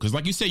household. Because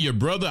like you said, your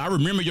brother, I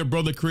remember your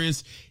brother,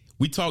 Chris.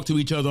 We talk to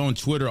each other on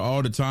Twitter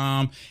all the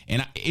time.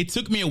 And it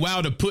took me a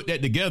while to put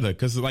that together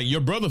because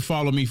your brother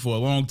followed me for a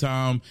long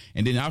time.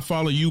 And then I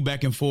follow you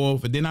back and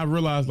forth. And then I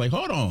realized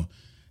hold on,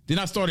 Then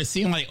I started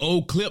seeing like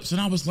old clips,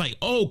 and I was like,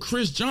 oh,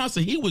 Chris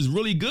Johnson, he was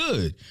really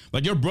good.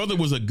 Like, your brother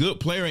was a good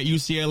player at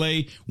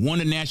UCLA, won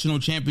the national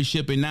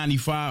championship in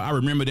 95. I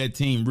remember that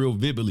team real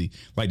vividly.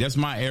 Like, that's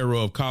my era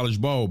of college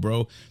ball,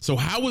 bro. So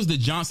how was the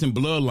Johnson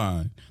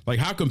bloodline? Like,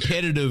 how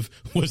competitive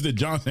was the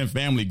Johnson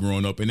family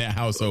growing up in that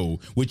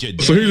household with your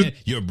dad,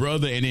 your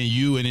brother, and then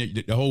you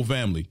and the whole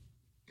family?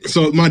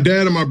 So my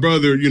dad and my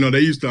brother, they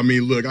used to,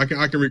 look, I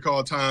can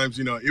recall times,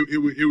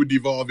 it would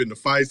devolve into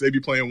fights. They'd be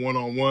playing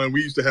one-on-one.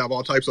 We used to have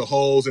all types of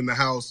holes in the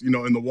house, in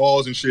the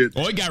walls and shit.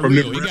 Oh, it got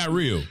real. It got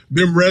real.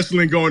 Them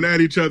wrestling, going at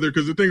each other.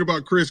 Because the thing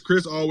about Chris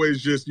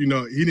always just, he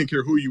didn't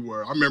care who you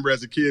were. I remember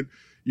as a kid,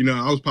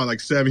 I was probably like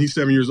 7. He's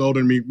 7 years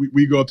older than me.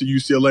 We go up to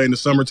UCLA in the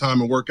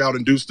summertime and work out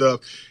and do stuff.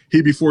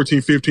 He'd be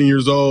 14, 15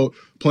 years old,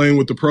 playing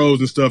with the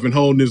pros and stuff and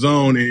holding his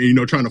own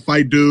and, trying to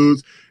fight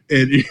dudes.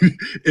 And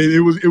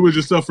it was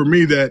just stuff for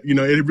me that,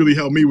 it really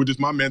helped me with just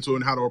my mental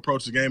and how to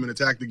approach the game and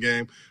attack the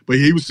game. But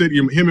him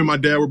and my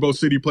dad were both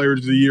city players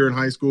of the year in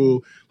high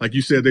school. Like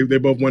you said, they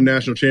both won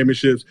national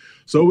championships.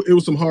 So it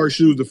was some hard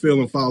shoes to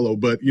fill and follow.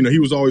 But, he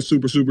was always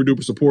super, super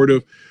duper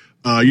supportive.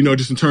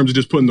 Just in terms of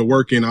just putting the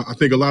work in. I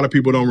think a lot of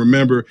people don't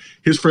remember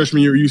his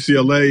freshman year at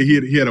UCLA.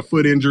 He had a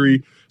foot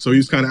injury, so he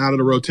was kind of out of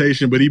the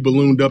rotation, but he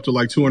ballooned up to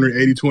like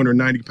 280,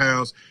 290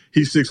 pounds.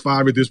 He's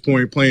 6'5" at this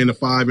point, playing the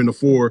 5 and the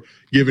 4,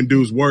 giving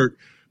dudes work.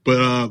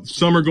 But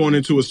summer going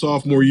into his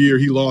sophomore year,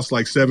 he lost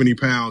like 70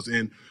 pounds.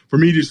 And for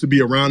me just to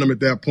be around him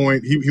at that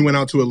point, he went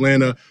out to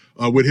Atlanta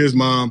with his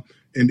mom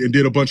and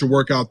did a bunch of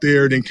work out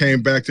there, then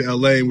came back to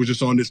LA and was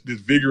just on this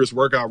vigorous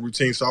workout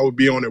routine. So I would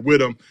be on it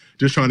with him,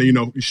 just trying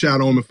to,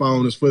 shadow him and follow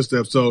in his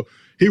footsteps. So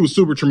he was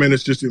super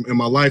tremendous just in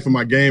my life and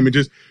my game and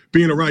just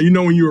being around.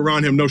 When you were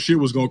around him, no shit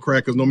was going to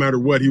crack because no matter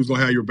what, he was going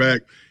to have your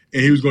back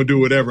and he was going to do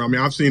whatever.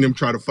 I've seen him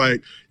try to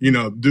fight,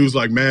 dudes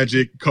like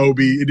Magic,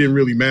 Kobe. It didn't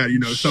really matter.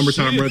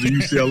 Summertime runs at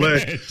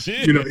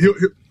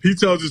UCLA. He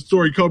tells his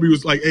story. Kobe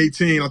was like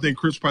 18. I think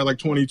Chris probably like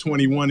 20,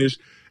 21-ish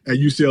at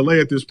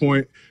UCLA at this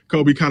point.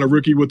 Kobe kind of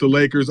rookie with the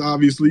Lakers,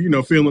 obviously,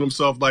 feeling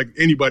himself like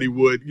anybody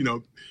would,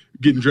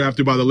 getting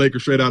drafted by the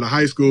Lakers straight out of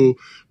high school,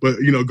 but,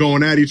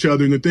 going at each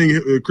other. And the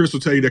thing, Chris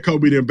will tell you that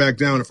Kobe didn't back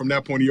down. And from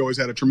that point, he always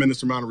had a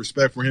tremendous amount of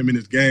respect for him in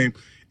his game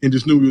and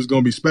just knew he was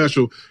going to be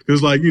special.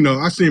 Because, like,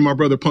 I seen my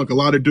brother punk a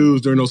lot of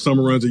dudes during those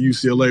summer runs at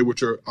UCLA,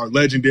 which are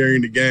legendary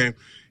in the game.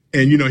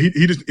 And, he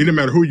just, it didn't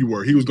matter who you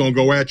were. He was going to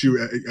go at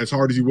you as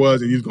hard as he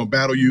was, and he was going to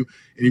battle you,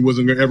 and he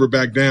wasn't going to ever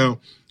back down.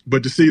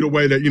 But to see the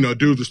way that,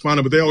 dudes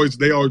responded, but they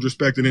always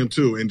respected him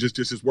too. And just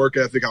his work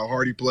ethic, how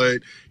hard he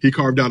played. He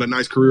carved out a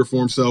nice career for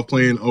himself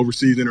playing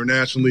overseas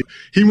internationally.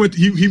 He went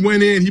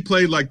in, he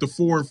played like the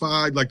 4 and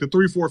 5, like the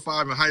 3, 4,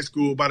 5 in high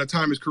school. By the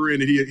time his career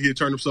ended, he had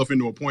turned himself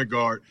into a point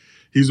guard.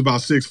 He's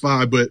about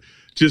 6'5", but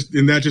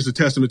that's just a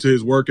testament to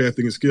his work ethic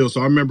and skill. So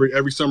I remember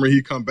every summer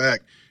he'd come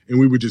back and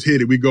we would just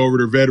hit it. We'd go over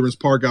to Veterans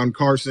Park out in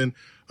Carson,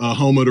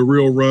 home of the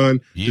Real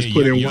Run. Just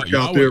put in work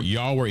out there.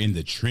 Y'all were in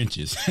the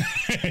trenches.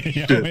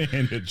 Y'all were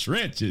in the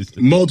trenches.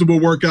 Multiple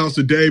workouts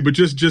a day, but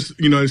just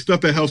and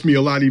stuff that helps me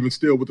a lot even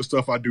still with the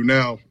stuff I do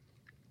now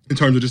in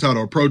terms of just how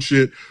to approach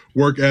it,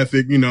 work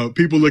ethic.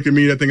 People look at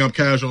me, they think I'm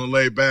casual and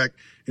laid back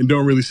and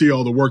don't really see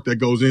all the work that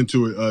goes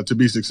into it to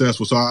be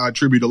successful. So I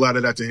attribute a lot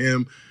of that to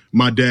him,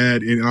 my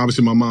dad, and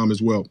obviously my mom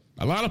as well.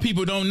 A lot of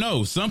people don't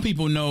know. Some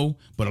people know,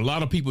 but a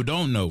lot of people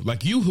don't know.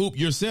 Like, you hoop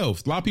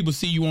yourself. A lot of people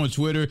see you on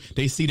Twitter.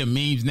 They see the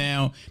memes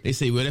now. They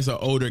say, well, that's an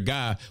older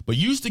guy. But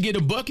you used to get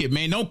a bucket,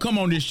 man. Don't come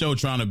on this show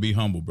trying to be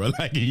humble, bro.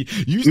 Like, you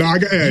used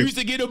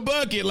to get a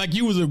bucket. Like,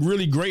 you was a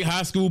really great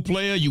high school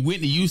player. You went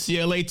to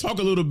UCLA. Talk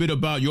a little bit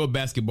about your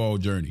basketball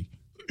journey.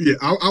 Yeah,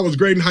 I was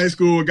great in high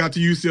school. Got to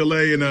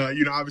UCLA,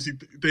 and obviously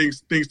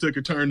things took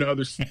a turn the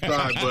other side.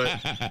 But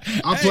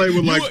I played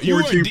with like 14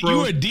 pros. You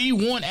were a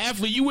D1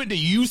 athlete. You went to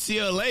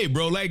UCLA,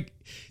 bro. Like,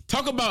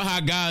 talk about how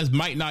guys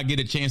might not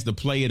get a chance to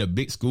play at a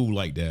big school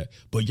like that,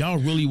 but y'all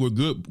really were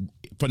good,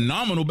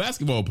 phenomenal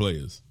basketball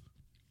players.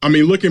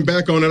 Looking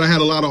back on it, I had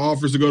a lot of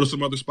offers to go to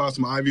some other spots,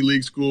 some Ivy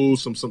League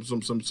schools, some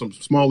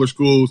smaller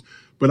schools.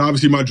 But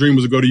obviously my dream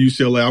was to go to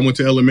UCLA. I went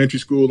to elementary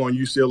school on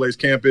UCLA's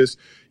campus,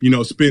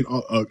 spent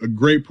a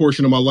great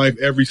portion of my life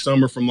every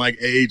summer from like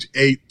age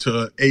 8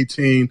 to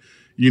 18,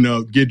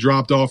 get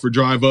dropped off or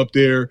drive up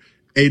there.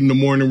 8 in the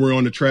morning, we're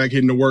on the track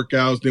hitting the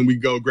workouts. Then we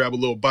go grab a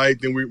little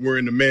bite. Then we're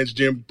in the men's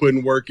gym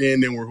putting work in.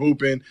 Then we're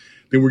hooping.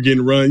 Then we're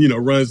getting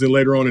runs then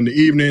later on in the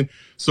evening.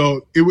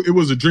 So it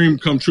was a dream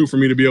come true for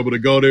me to be able to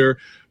go there.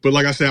 But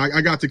like I said,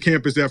 I got to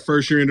campus that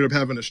first year, ended up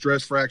having a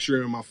stress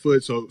fracture in my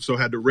foot. So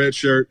had the red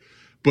shirt.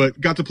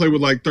 But got to play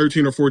with like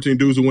 13 or 14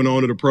 dudes who went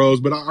on to the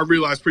pros. But I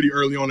realized pretty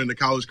early on in the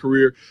college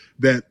career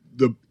that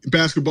the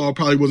basketball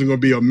probably wasn't going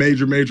to be a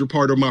major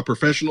part of my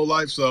professional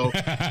life. So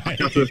I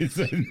got to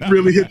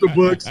really hit the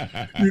books.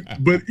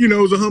 But,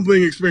 it was a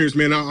humbling experience,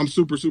 man. I'm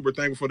super, super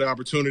thankful for the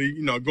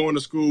opportunity. Going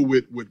to school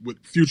with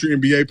future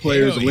NBA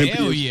players, Olympians.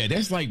 Hell yeah.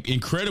 That's like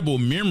incredible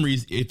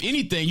memories. If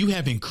anything, you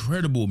have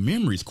incredible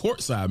memories,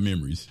 courtside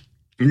memories.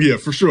 Yeah,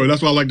 for sure.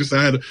 That's why I like to say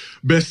I had the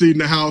best seat in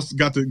the house,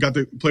 got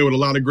to play with a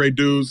lot of great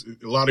dudes,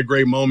 a lot of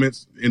great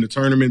moments in the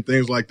tournament,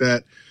 things like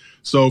that.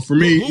 So for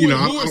me, who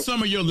are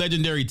some of your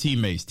legendary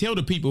teammates? Tell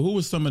the people, who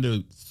were some of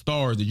the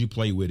stars that you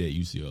played with at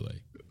UCLA?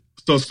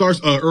 So starts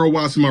Earl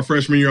Watson, my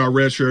freshman year, I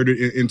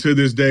redshirted, and to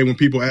this day, when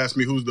people ask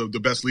me who's the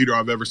best leader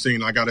I've ever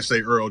seen, I got to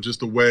say Earl. Just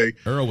the way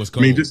Earl was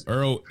cold.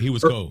 He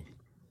was cold.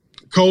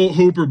 Cold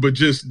hooper, but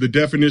just the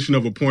definition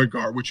of a point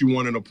guard, what you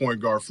want in a point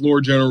guard.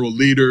 Floor general,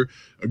 leader,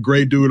 a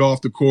great dude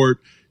off the court.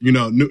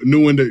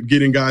 Knew when to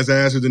get in guys'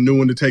 asses and knew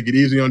when to take it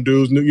easy on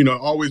dudes.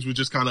 Always was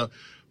just kind of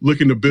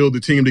looking to build the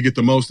team to get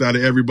the most out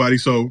of everybody.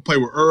 So play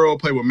with Earl,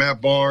 play with Matt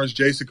Barnes,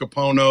 Jason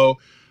Capono,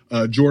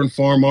 Jordan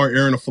Farmar,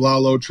 Aaron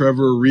Aflalo,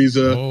 Trevor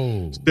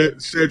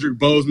Ariza, Cedric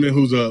Bozeman,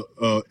 who's a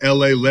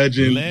LA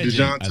legend,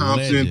 DeJounte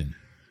Thompson,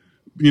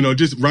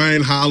 just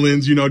Ryan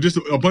Hollins, just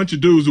a bunch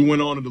of dudes who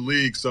went on to the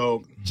league.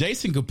 So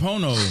Jason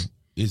Capono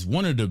is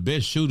one of the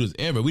best shooters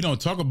ever. We don't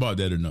talk about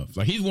that enough.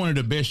 Like, he's one of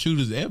the best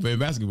shooters ever in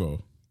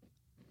basketball.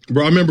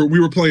 Bro, I remember we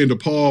were playing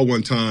DePaul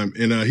one time,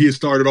 and he had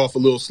started off a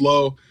little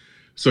slow.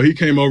 So he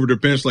came over to the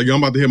bench like, yo,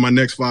 I'm about to hit my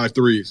next 5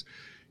 threes.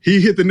 He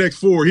hit the next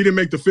 4. He didn't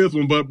make the 5th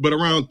one, but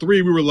around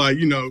 3, we were like,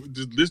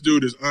 this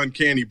dude is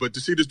uncanny. But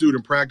to see this dude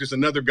in practice,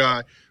 another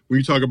guy, when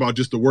you talk about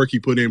just the work he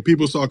put in,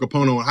 people saw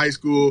Capono in high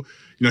school.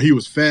 He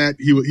was fat.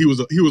 He was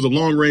a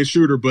long range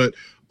shooter, but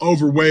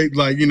overweight.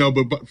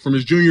 But from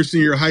his junior,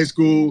 senior high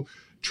school,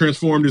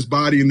 transformed his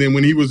body. And then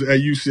when he was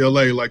at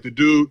UCLA, like the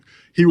dude,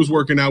 he was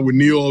working out with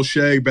Neil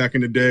O'Shea back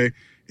in the day.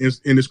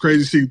 And it's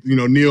crazy to see,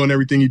 Neil and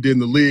everything he did in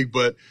the league.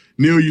 But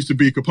Neil used to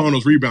be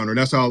Capono's rebounder.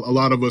 That's how a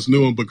lot of us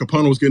knew him. But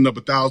Capono was getting up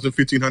 1,000,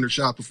 1,500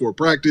 shots before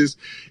practice.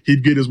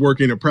 He'd get his work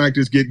in at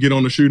practice, get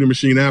on the shooting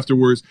machine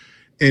afterwards.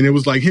 And it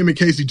was like him and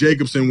Casey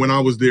Jacobson, when I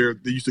was there,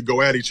 they used to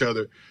go at each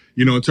other,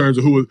 in terms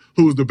of who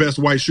was the best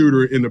white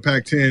shooter in the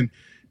Pac-10.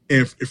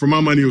 And for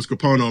my money, it was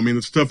Capono. I mean,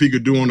 the stuff he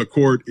could do on the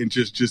court and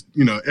just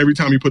every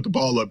time he put the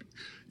ball up,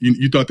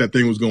 you thought that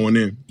thing was going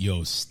in.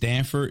 Yo,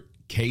 Stanford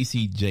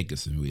Casey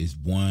Jacobson is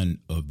one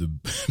of the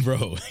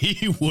bro.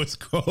 He was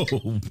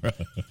cold, bro.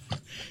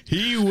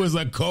 He was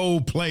a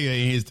cold player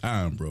in his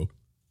time, bro.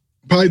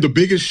 Probably the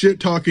biggest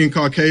shit talking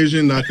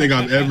Caucasian I think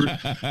I've ever,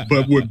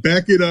 but would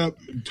back it up,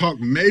 talk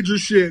major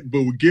shit,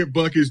 but would get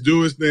buckets,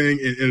 do his thing,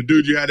 and a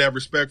dude you had to have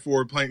respect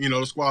for playing.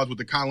 The squads with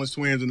the Collins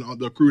twins and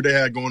the crew they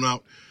had going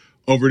out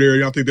over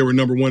there. I think they were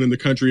number 1 in the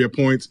country at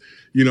points.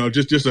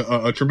 Just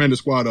a tremendous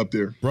squad up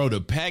there. Bro,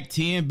 the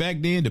Pac-10 back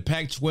then, the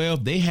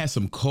Pac-12, they had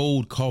some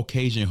cold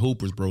Caucasian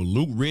hoopers, bro.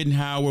 Luke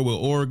Rittenhauer with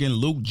Oregon,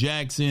 Luke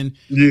Jackson.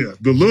 Yeah,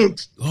 the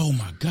looks. Oh,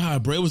 my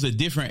God, bro. It was a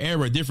different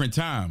era, a different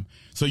time.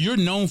 So you're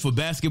known for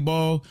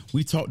basketball.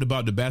 We talked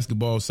about the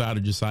basketball side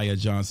of Josiah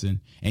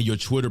Johnson, and your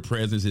Twitter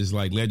presence is,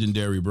 like,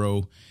 legendary,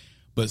 bro.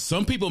 But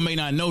some people may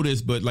not know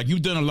this, but like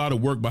you've done a lot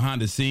of work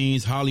behind the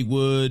scenes,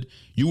 Hollywood.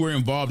 You were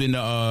involved in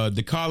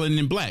the Colin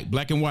in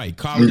Black and White,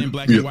 Colin in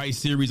Black and White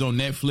series on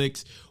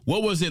Netflix.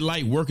 What was it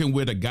like working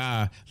with a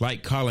guy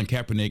like Colin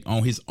Kaepernick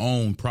on his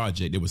own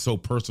project that was so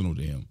personal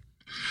to him?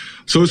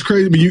 So it's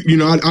crazy.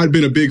 I'd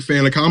been a big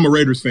fan. Like, I'm a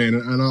Raiders fan,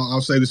 and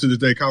I'll say this to this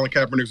day. Colin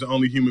Kaepernick's the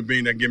only human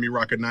being that can get me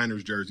rock a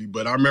Niners jersey.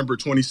 But I remember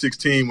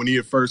 2016 when he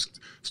had first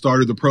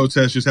started the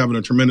protest, just having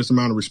a tremendous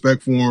amount of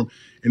respect for him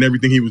and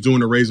everything he was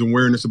doing to raise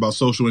awareness about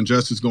social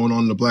injustice going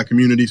on in the Black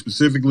community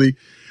specifically.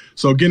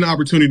 So getting the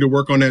opportunity to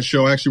work on that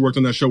show, I actually worked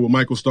on that show with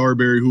Michael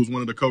Starberry, who's one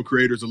of the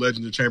co-creators of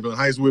Legends of Chamberlain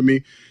Heights with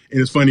me. And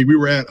it's funny, we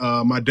were at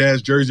my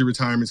dad's jersey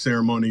retirement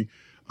ceremony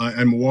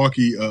in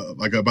Milwaukee,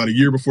 like about a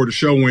year before the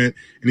show went.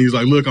 And he's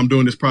like, look, I'm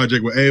doing this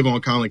project with Ava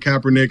on Colin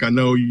Kaepernick. I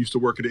know you used to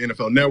work at the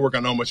NFL Network. I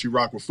know how much you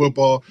rock with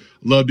football.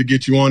 Love to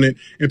get you on it.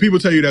 And people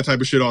tell you that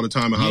type of shit all the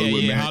time in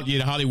Hollywood, man. Yeah,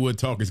 the Hollywood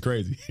talk is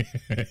crazy.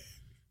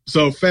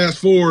 So fast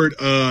forward,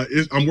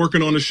 I'm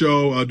working on the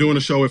show, doing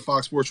a show at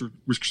Fox Sports.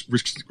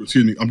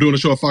 I'm doing a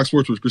show at Fox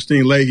Sports with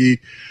Christine Leahy.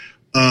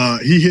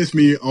 He hits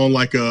me on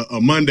like a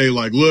Monday,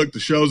 like, look, the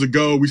show's a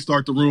go. We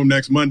start the room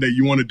next Monday.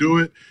 You want to do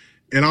it?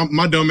 And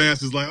my dumb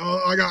ass is like,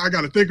 oh, I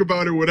got to think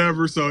about it,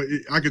 whatever. So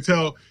I could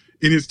tell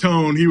in his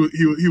tone, he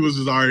was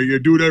just, all right, yeah,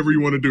 do whatever you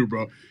want to do,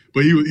 bro.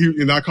 But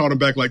and I called him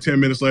back like 10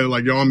 minutes later,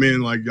 like, yo, I'm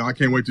in, like, I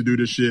can't wait to do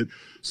this shit.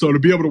 So to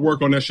be able to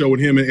work on that show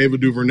with him and Ava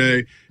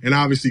DuVernay and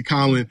obviously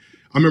Colin,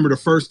 I remember the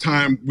first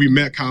time we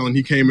met Colin,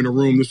 he came in the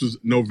room. This was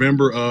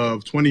November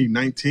of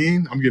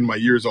 2019. I'm getting my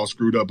years all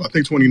screwed up. I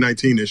think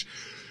 2019-ish.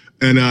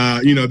 And,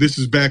 this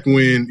is back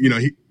when,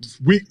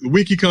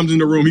 week he comes in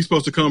the room, he's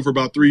supposed to come for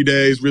about 3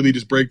 days, really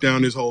just break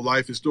down his whole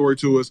life, his story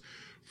to us.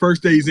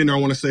 First day he's in there, I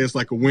want to say it's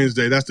like a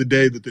Wednesday. That's the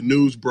day that the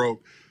news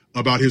broke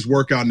about his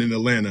workout in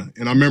Atlanta.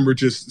 And I remember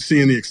just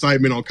seeing the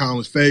excitement on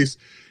Colin's face.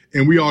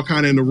 And we all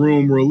kind of in the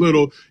room were a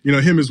little,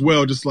 him as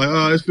well, just like,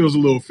 oh, this feels a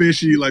little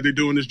fishy. Like they're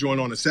doing this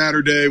joint on a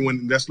Saturday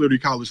when that's literally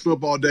college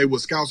football day.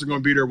 What scouts are going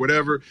to be there,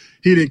 whatever.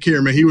 He didn't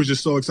care, man. He was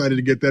just so excited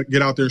to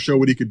get out there and show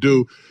what he could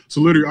do.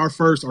 So literally our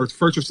first or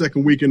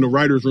second week in the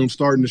writer's room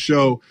starting the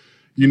show,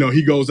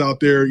 he goes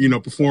out there,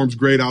 performs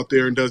great out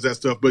there and does that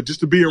stuff. But just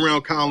to be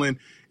around Colin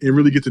and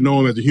really get to know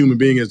him as a human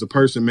being, as a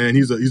person, man,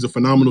 he's a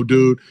phenomenal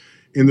dude.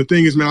 And the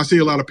thing is, man, I see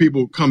a lot of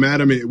people come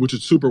at him, which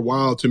is super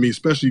wild to me,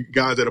 especially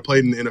guys that have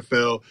played in the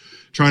NFL,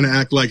 trying to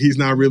act like he's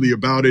not really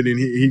about it and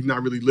he's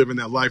not really living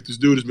that life. This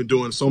dude has been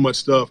doing so much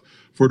stuff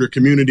for their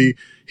community.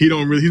 He's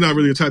not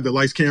really the type that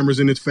likes cameras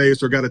in his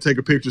face or got to take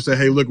a picture, say,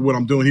 hey, look at what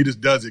I'm doing. He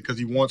just does it because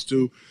he wants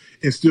to,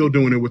 and still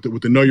doing it with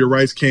the Know Your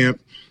Rights camp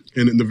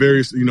and the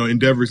various,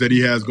 endeavors that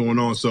he has going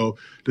on. So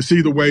to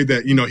see the way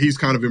that, he's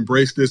kind of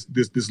embraced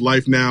this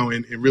life now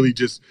and really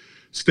just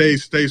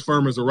stays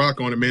firm as a rock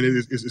on it, man,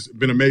 it's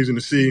been amazing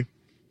to see.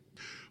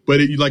 But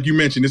like you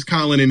mentioned, it's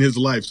Colin in his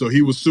life. So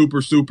he was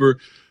super, super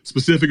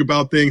specific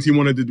about things. He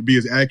wanted it to be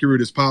as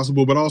accurate as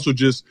possible, but also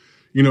just,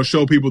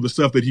 show people the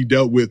stuff that he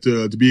dealt with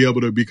to be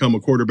able to become a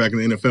quarterback in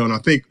the NFL. And I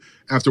think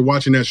after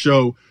watching that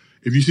show,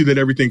 if you see that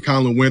everything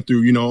Colin went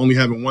through, only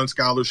having one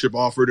scholarship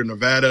offered in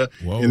Nevada,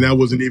 and it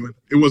wasn't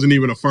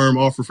even a firm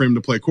offer for him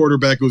to play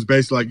quarterback. It was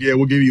basically like, yeah,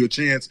 we'll give you a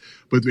chance,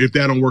 but if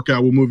that don't work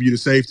out, we'll move you to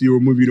safety or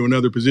move you to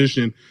another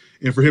position.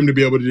 And for him to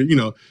be able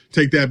to,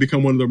 take that,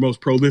 become one of the most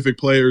prolific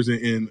players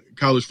in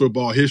college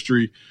football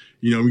history,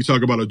 we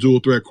talk about a dual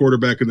threat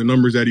quarterback and the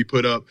numbers that he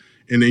put up,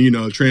 and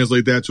then,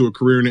 translate that to a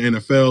career in the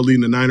NFL,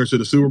 leading the Niners to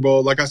the Super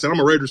Bowl. Like I said, I'm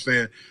a Raiders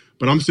fan,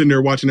 but I'm sitting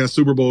there watching that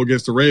Super Bowl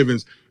against the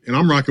Ravens, and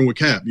I'm rocking with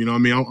Cap. I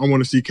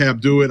want to see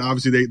Cap do it.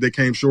 Obviously, they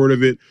came short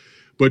of it.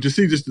 But to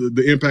see just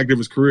the impact of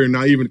his career, and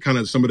not even kind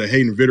of some of the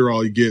hate and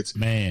vitriol he gets,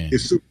 man,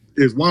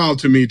 it's wild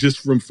to me just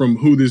from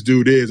who this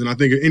dude is. And I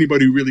think if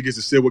anybody who really gets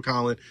to sit with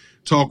Colin,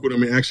 talk with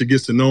him, and actually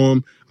gets to know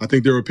him, I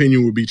think their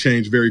opinion would be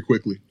changed very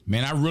quickly.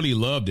 Man, I really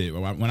loved it.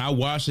 When I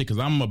watched it, because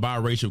I'm a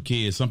biracial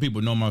kid. Some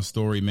people know my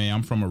story, man.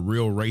 I'm from a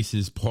real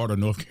racist part of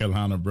North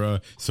Carolina, bro.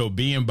 So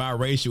being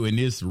biracial in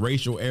this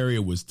racial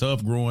area was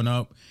tough growing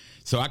up.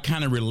 So I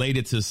kind of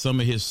related to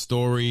some of his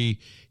story,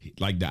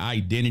 like the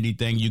identity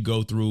thing you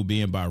go through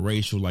being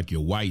biracial, like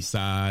your white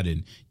side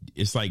and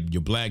it's like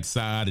your black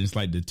side, and it's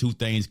like the two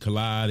things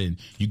collide, and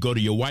you go to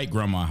your white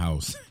grandma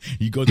house,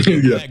 you go to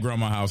your black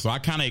grandma house. So I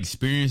kind of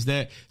experienced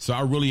that. So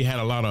I really had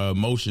a lot of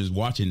emotions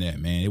watching that,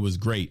 man. It was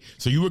great.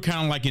 So you were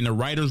kind of like in the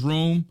writer's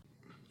room.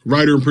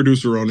 Writer and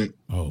producer on it.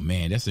 Oh,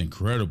 man, that's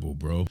incredible,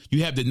 bro.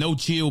 You have the No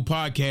Chill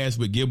podcast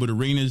with Gilbert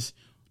Arenas.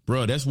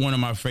 Bro, that's one of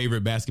my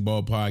favorite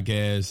basketball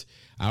podcasts.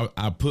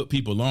 I put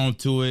people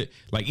onto it.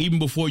 Like, even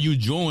before you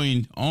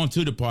joined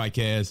onto the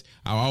podcast,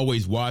 I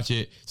always watch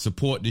it,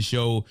 support the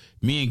show.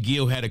 Me and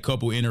Gil had a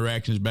couple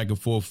interactions back and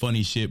forth,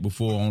 funny shit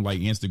before on, like,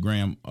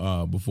 Instagram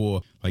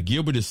before. Like,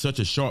 Gilbert is such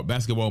a sharp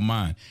basketball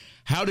mind.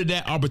 How did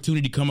that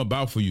opportunity come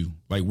about for you?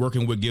 Like,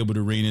 working with Gilbert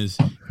Arenas,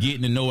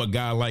 getting to know a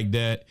guy like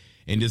that,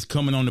 and just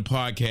coming on the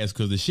podcast,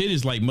 because the shit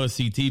is like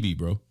must-see TV,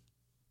 bro.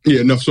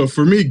 Yeah, no, so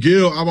for me,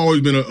 Gil, I've always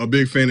been a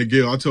big fan of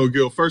Gil. I told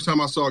Gil, first time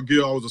I saw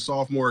Gil, I was a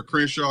sophomore at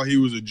Crenshaw. He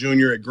was a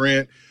junior at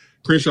Grant.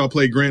 Crenshaw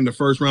played Grant in the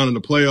first round of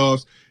the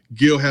playoffs.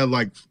 Gil had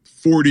like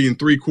 40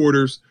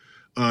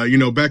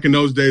 3/4. Back in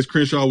those days,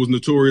 Crenshaw was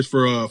notorious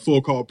for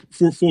full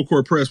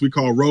court press we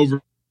call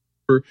Rover.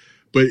 But,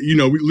 we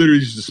literally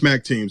used to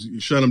smack teams. You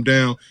shut them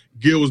down.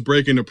 Gil was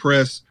breaking the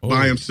press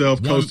by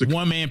himself.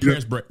 One man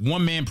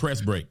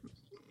press break.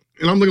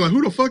 And I'm looking like,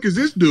 who the fuck is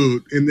this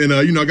dude? And then,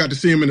 I got to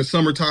see him in the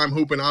summertime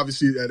hooping,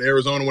 obviously, at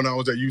Arizona when I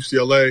was at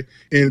UCLA.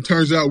 And it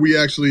turns out we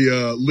actually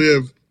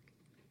live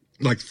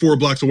like 4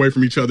 blocks away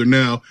from each other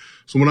now.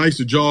 So when I used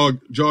to jog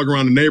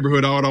around the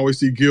neighborhood, I would always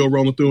see Gil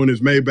rolling through in his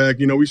Maybach.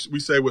 We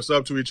say what's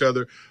up to each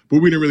other, but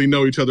we didn't really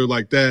know each other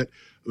like that.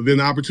 Then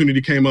the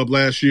opportunity came up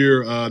last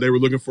year. They were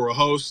looking for a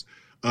host.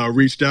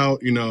 Reached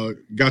out,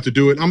 got to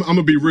do it. I'm going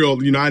to be real.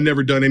 I'd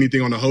never done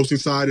anything on the hosting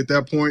side at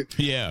that point.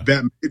 Yeah.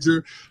 That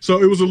major.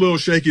 So it was a little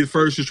shaky at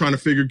first, just trying to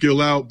figure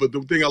Gil out. But the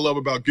thing I love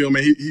about Gil,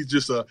 man,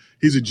 he's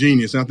a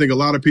genius. And I think a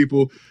lot of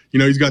people,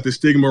 he's got the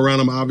stigma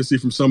around him, obviously,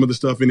 from some of the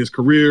stuff in his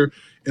career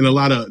and a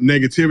lot of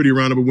negativity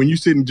around him. But when you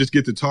sit and just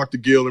get to talk to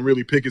Gil and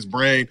really pick his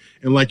brain,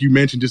 and like you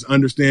mentioned, just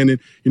understanding,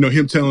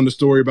 him telling the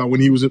story about when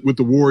he was with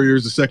the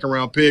Warriors, the second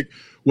round pick,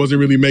 wasn't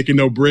really making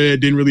no bread,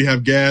 didn't really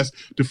have gas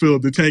to fill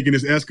up the tank in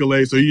his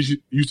Escalade. So he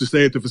used to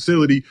stay at the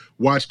facility,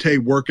 watch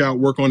tape, work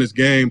on his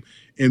game.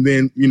 And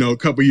then, a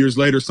couple years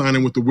later,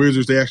 signing with the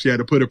Wizards, they actually had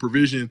to put a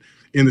provision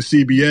in the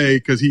CBA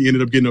because he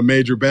ended up getting a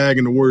major bag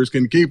and the Warriors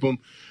couldn't keep him.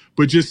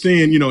 But just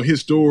seeing,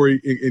 his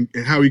story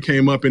and how he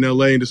came up in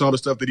LA and just all the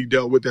stuff that he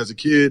dealt with as a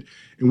kid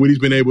and what he's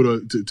been able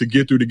to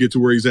get through to get to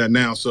where he's at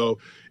now. So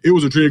it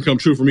was a dream come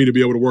true for me to be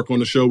able to work on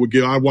the show with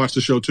Gil. I watched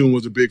the show too and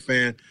was a big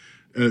fan.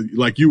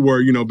 Like you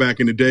were, back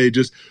in the day,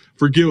 just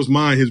for Gil's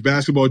mind, his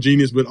basketball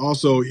genius, but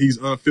also he's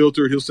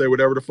unfiltered. He'll say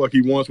whatever the fuck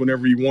he wants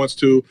whenever he wants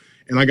to.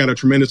 And I got a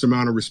tremendous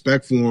amount of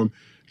respect for him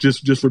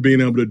just for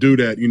being able to do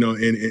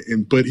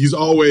that, but he's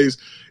always,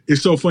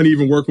 it's so funny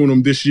even working with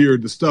him this year,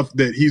 the stuff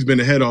that he's been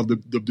ahead of,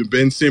 the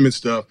Ben Simmons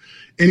stuff.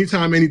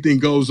 Anytime anything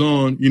goes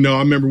on, I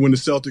remember when the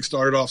Celtics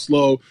started off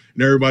slow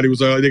and everybody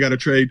was like, they got to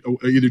trade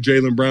either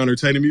Jaylen Brown or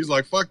Tatum. He's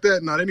like, fuck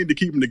that. No, they need to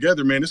keep them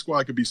together, man. This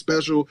squad could be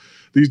special.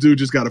 These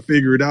dudes just got to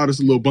figure it out. It's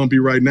a little bumpy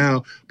right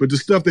now. But the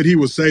stuff that he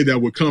would say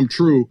that would come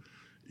true,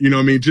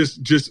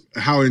 just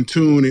how in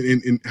tune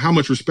and how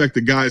much respect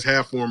the guys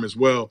have for him as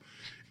well.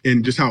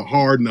 and just how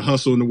hard and the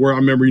hustle and the work. I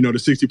remember, the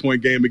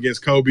 60-point game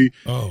against Kobe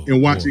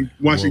and watching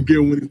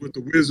Gil when he was with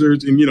the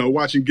Wizards and,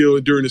 watching Gil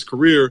during his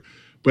career,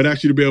 but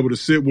actually to be able to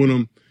sit with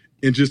him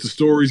and just the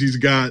stories he's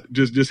got,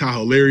 just how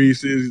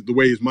hilarious he is, the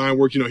way his mind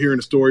works, hearing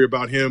a story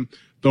about him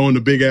throwing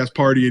the big ass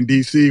party in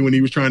DC when he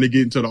was trying to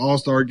get into the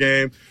All-Star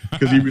game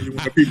because he really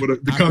wanted people to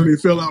come in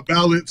and fill out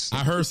ballots. I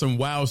heard some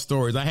wild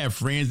stories. I have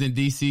friends in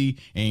DC,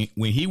 and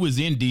when he was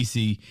in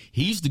DC,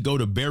 he used to go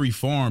to Berry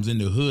Farms in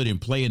the hood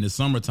and play in the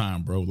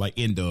summertime, bro, like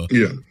in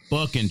the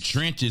fucking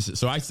trenches.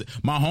 So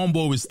my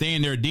homeboy was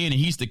staying there then, and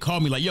he used to call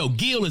me like, yo,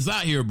 Gil is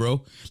out here,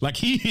 bro. Like,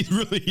 he's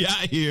really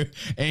out here,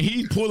 and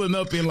he pulling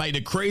up in like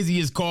the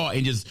craziest car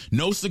and just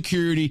no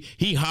security.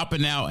 He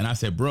hopping out, and I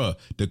said, bro,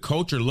 the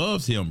culture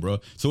loves him, bro.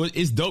 So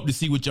it's dope to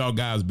see what y'all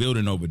guys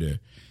building over there.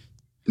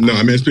 No,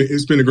 I mean,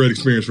 it's been a great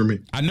experience for me.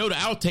 I know the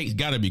outtakes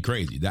got to be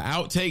crazy. The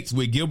outtakes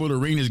with Gilbert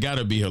Arenas got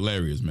to be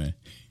hilarious, man.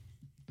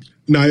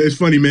 No, it's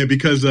funny, man,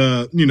 because,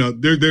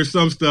 there's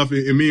some stuff,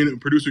 and me and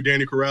producer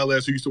Danny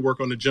Corrales, who used to work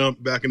on The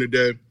Jump back in the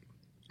day,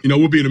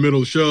 we'll be in the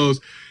middle of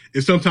shows,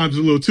 and sometimes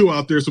it's a little too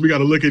out there, so we got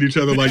to look at each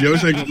other like, yo,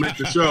 this ain't going to make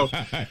the show.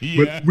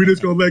 But we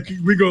just going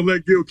to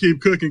let Gil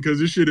keep cooking because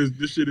this shit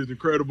is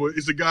incredible.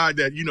 It's a guy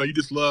that, you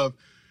just love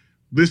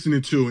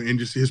listening to and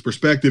just his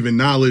perspective and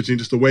knowledge and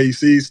just the way he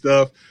sees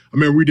stuff. I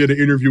remember we did an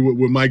interview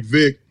with Mike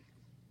Vick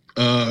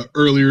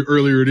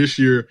earlier this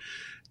year,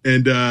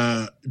 and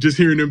just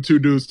hearing them two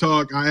dudes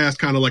talk, I asked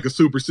kind of like a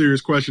super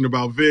serious question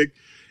about Vic,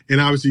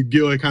 and obviously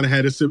Gil had kind of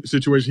had a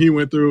situation he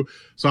went through,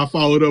 so I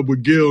followed up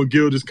with Gil, and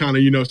Gil just kind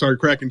of started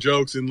cracking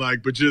jokes and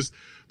but just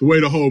the way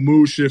the whole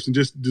mood shifts, and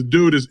just the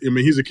dude is,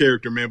 he's a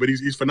character, man, but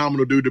he's a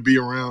phenomenal dude to be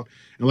around.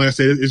 And like I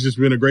said, it's just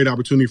been a great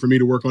opportunity for me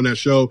to work on that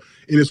show.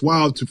 And it's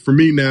wild for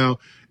me now,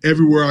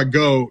 everywhere I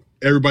go,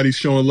 everybody's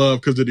showing love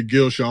because of the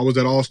Gil show. I was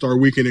at All-Star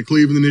Weekend in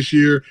Cleveland this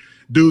year.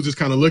 Dudes just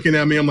kind of looking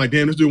at me. I'm like,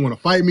 damn, this dude want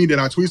to fight me. Did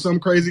I tweet something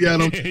crazy at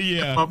him?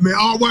 Yeah.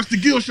 Man, watch the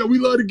Gil show. We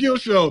love the Gil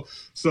show.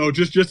 So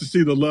just to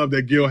see the love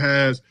that Gil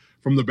has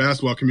from the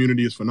basketball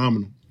community is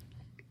phenomenal.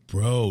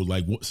 Bro,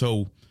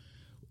 so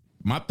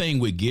my thing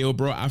with Gil,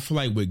 bro, I feel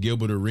like with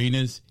Gilbert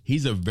Arenas,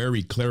 he's a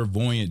very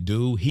clairvoyant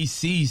dude. He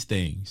sees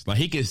things. Like,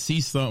 he can see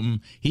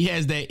something. He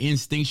has that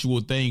instinctual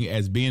thing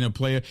as being a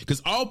player.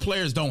 Because all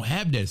players don't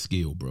have that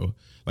skill, bro.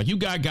 Like, you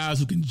got guys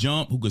who can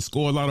jump, who can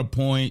score a lot of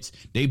points.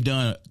 They've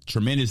done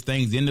tremendous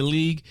things in the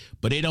league,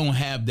 but they don't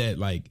have that,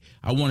 like,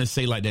 I want to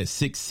say, like, that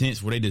sixth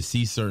sense where they just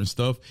see certain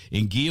stuff.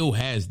 And Gil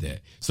has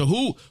that. So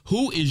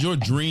who is your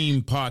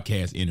dream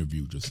podcast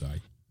interview, Josiah?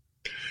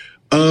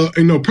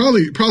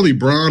 Probably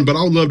Bron, but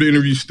I would love to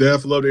interview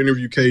Steph, love to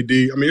interview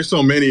KD. I mean, there's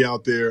so many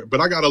out there, but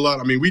I got a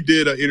lot. I mean, we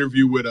did an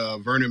interview with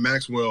Vernon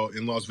Maxwell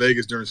in Las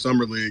Vegas during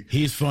Summer League.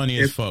 He's funny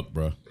as fuck,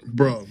 bro.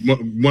 Bro,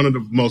 one of the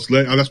most,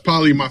 that's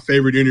probably my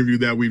favorite interview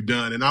that we've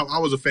done. And I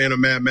was a fan of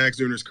Mad Max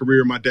during his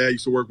career. My dad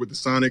used to work with the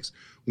Sonics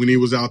when he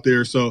was out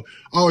there. So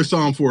I always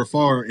saw him from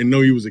afar and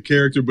know he was a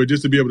character, but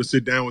just to be able to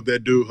sit down with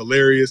that dude,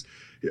 hilarious.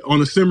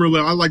 On a similar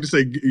level, I like to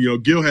say,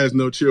 Gil has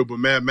no chill, but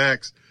Mad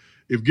Max,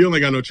 if Gil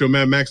ain't got no chill,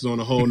 Mad Max is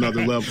on a whole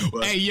nother level.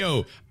 But. Hey,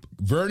 yo,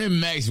 Vernon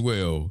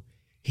Maxwell,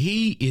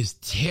 he is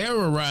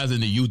terrorizing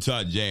the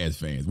Utah Jazz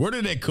fans. Where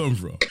did that come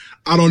from?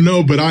 I don't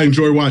know, but I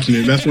enjoy watching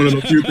it. That's one of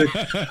the few things.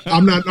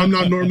 I'm not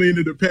normally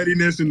into the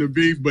pettiness and the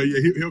beef, but yeah,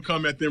 he'll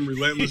come at them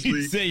relentlessly.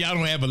 He said y'all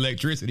don't have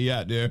electricity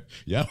out there.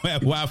 Y'all don't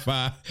have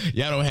Wi-Fi.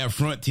 Y'all don't have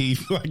front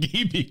teeth. Like,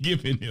 he be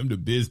giving him the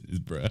business,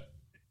 bro.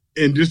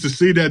 And just to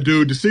see that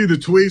dude, to see the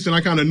tweets, and I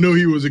kind of knew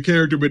he was a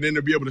character, but then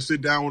to be able to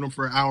sit down with him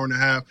for an hour and a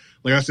half,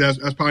 like I said,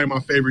 that's probably my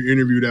favorite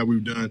interview that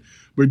we've done.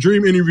 But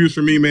dream interviews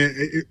for me, man,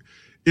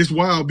 it's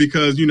wild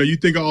because, you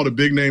think of all the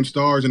big name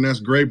stars, and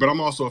that's great, but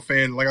I'm also a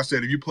fan. Like I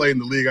said, if you play in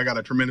the league, I got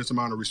a tremendous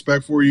amount of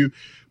respect for you.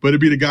 But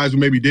it'd be the guys who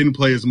maybe didn't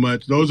play as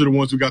much. Those are the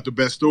ones who got the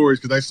best stories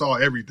because they saw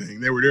everything.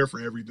 They were there for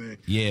everything.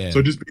 Yeah.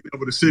 So just being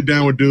able to sit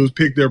down with dudes,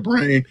 pick their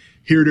brain,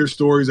 hear their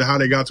stories of how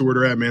they got to where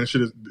they're at, man,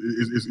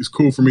 it's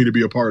cool for me to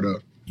be a part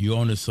of. You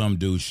on the Some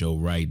Dude show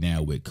right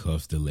now with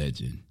Cuffs the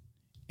Legend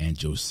and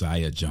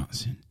Josiah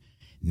Johnson.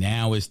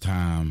 Now it's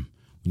time.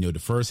 The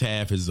first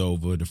half is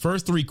over. The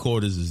first 3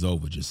 quarters is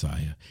over,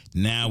 Josiah.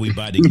 Now we're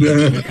about to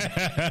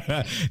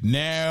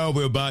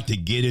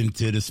get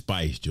into the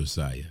spice,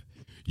 Josiah.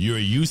 You're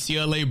a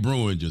UCLA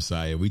Bruin,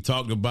 Josiah. We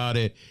talked about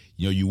it.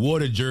 You wore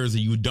the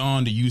jersey. You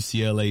donned the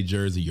UCLA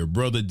jersey. Your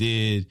brother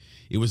did.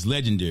 It was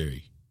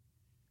legendary.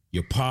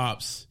 Your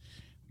pops.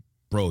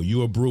 Bro,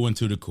 you a Bruin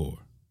to the core.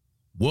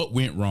 What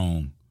went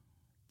wrong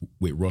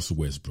with Russell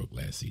Westbrook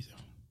last season?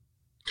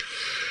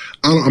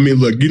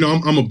 Look,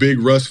 I'm a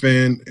big Russ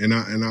fan, and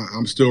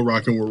I'm still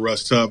rocking with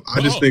Russ tough. I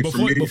just think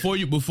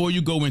before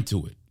you go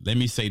into it, let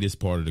me say this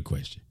part of the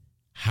question: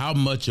 how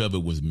much of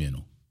it was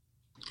mental?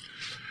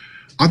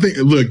 I think,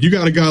 look, you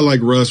got a guy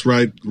like Russ,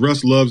 right?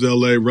 Russ loves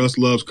LA. Russ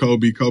loves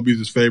Kobe. Kobe's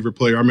his favorite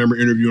player. I remember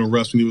interviewing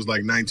Russ when he was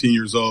like 19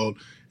 years old,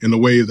 and the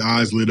way his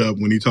eyes lit up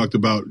when he talked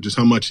about just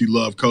how much he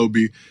loved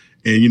Kobe.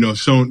 And,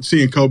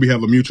 seeing Kobe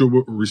have a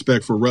mutual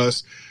respect for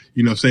Russ,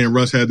 saying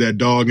Russ had that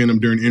dog in him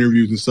during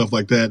interviews and stuff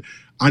like that.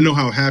 I know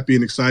how happy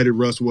and excited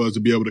Russ was to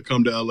be able to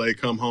come to LA,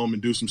 come home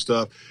and do some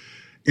stuff.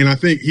 And I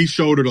think he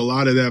shouldered a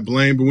lot of that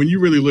blame. But when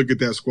you really look at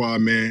that squad,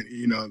 man,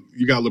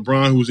 you got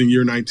LeBron, who's in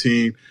year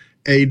 19,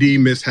 AD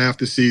missed half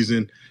the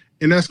season,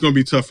 and that's going to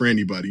be tough for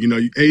anybody.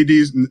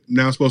 AD's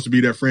now supposed to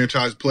be that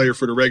franchise player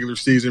for the regular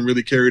season,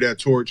 really carry that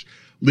torch,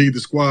 lead the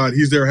squad.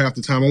 He's there half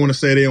the time. I want to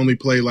say they only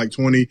played like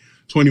 20,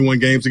 21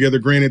 games together.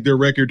 Granted, their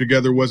record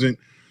together wasn't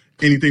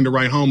anything to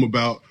write home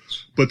about,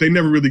 but they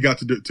never really got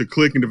to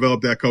click and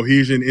develop that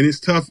cohesion. And it's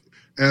tough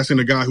asking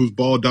a guy who's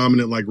ball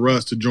dominant like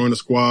Russ to join a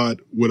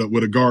squad with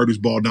a guard who's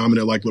ball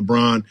dominant like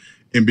LeBron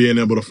and being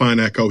able to find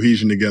that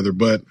cohesion together.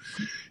 But,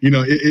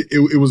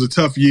 it was a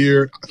tough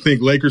year. I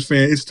think Lakers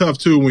fans, it's tough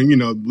too when,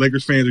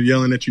 Lakers fans are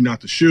yelling at you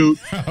not to shoot.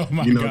 Oh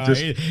my God.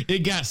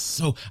 It got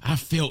I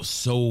felt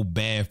so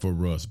bad for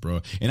Russ,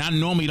 bro. And I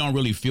normally don't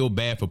really feel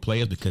bad for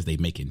players because they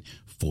making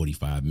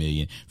 45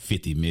 million,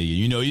 50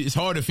 million. It's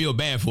hard to feel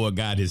bad for a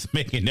guy that's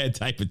making that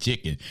type of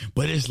chicken.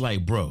 But it's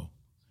like, bro,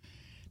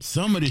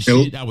 some of the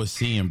shit I was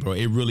seeing, bro,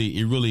 it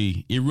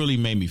really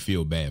made me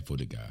feel bad for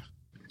the guy.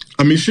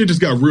 I mean, shit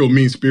just got real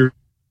mean-spirited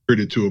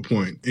to a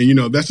point.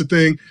 And, that's the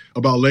thing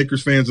about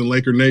Lakers fans and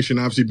Laker Nation,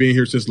 obviously being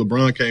here since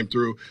LeBron came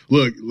through.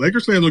 Look,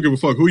 Lakers fans don't give a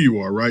fuck who you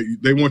are, right?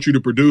 They want you to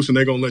produce, and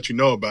they're going to let you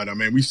know about it. I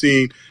mean, we've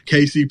seen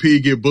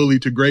KCP get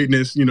bullied to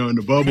greatness, in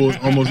the bubble,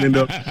 almost end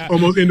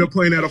up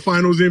playing at a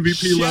finals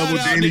MVP level.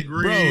 Danny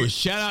Green. Bro,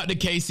 shout out to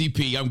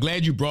KCP. I'm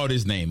glad you brought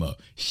his name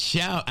up.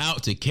 Shout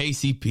out to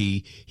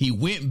KCP. He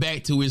went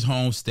back to his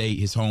home state,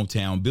 his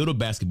hometown, built a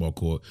basketball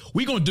court.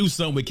 We're going to do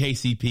something with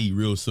KCP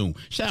real soon.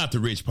 Shout out to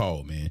Rich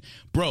Paul, man.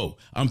 Bro,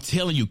 I'm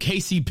telling you,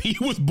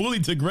 KCP was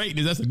bullied to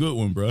greatness. That's a good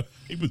one, bro.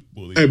 He was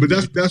bullied. Hey, but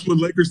that's what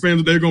Lakers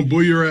fans are. They're going to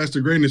bully your ass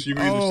to greatness. You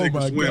can either sink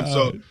or swim. God.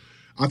 So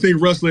I think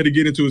Russ let it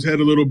get into his head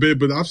a little bit,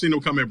 but I've seen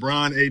him come at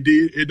Bron, AD.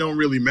 It don't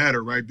really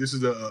matter, right? This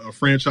is a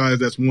franchise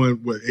that's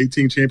won,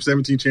 17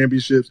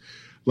 championships.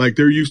 Like,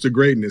 they're used to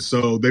greatness,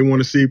 so they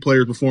want to see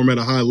players perform at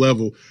a high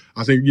level.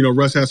 I think,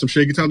 Russ has some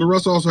shaky times, but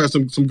Russ also has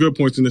some good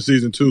points in the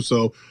season, too,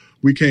 so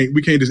we can't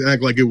just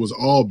act like it was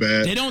all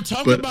bad. They don't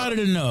talk about it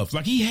enough.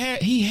 Like, he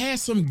had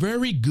some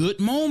very good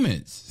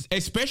moments,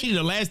 especially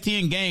the last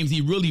 10 games.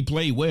 He really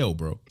played well,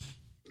 bro.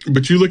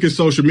 But you look at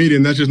social media,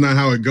 and that's just not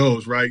how it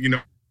goes, right?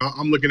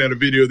 I'm looking at a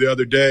video the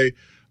other day,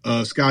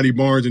 Scotty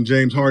Barnes and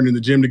James Harden in the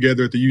gym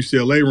together at the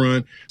UCLA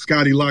run.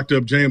 Scotty locked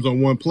up James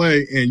on one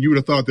play, and you would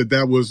have thought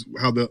that was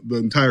how the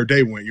entire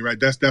day went. You're right.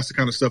 That's the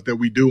kind of stuff that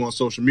we do on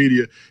social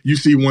media. You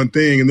see one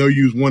thing, and they'll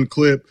use one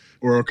clip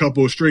or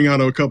a string out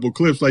of a couple of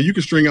clips. Like, you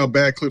can string out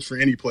bad clips for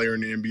any player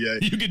in the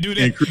NBA. You can do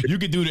that. You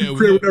can do that.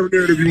 Create whatever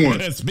narrative you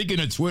want. Speaking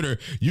of Twitter,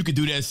 you can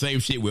do that same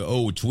shit with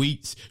old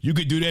tweets. You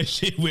can do that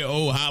shit with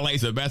old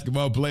highlights of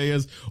basketball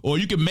players, or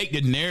you can make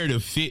the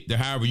narrative fit to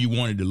however you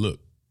want it to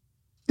look.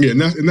 Yeah, and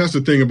that's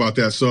the thing about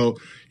that. So,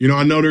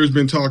 I know there's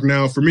been talk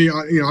now. For me,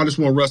 I just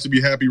want Russ to be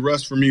happy.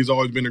 Russ, for me, has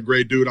always been a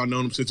great dude. I've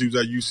known him since he was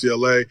at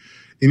UCLA.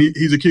 And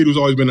he's a kid who's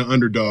always been an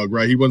underdog,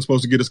 right? He wasn't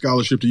supposed to get a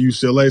scholarship to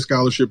UCLA.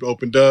 Scholarship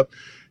opened up.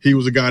 He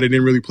was a guy that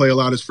didn't really play a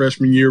lot his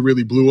freshman year,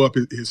 really blew up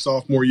his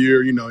sophomore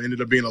year, ended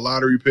up being a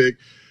lottery pick.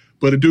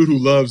 But a dude who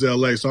loves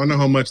LA. So I know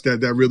how much that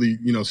really,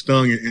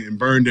 stung and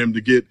burned him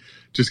to get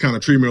just kind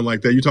of treatment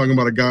like that. You're talking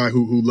about a guy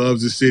who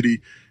loves the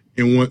city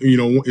and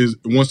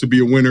wants to be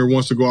a winner,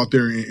 wants to go out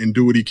there and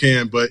do what he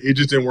can, but it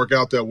just didn't work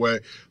out that way.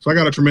 So I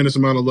got a tremendous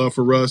amount of love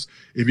for Russ.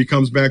 If he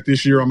comes back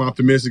this year, I'm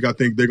optimistic. I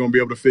think they're going to be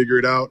able to figure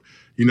it out.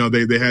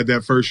 They had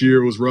that first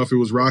year. It was rough. It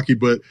was rocky,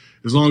 but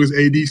as long as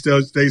AD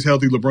stays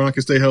healthy, LeBron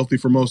can stay healthy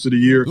for most of the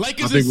year.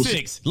 Lakers in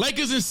six.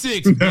 Lakers in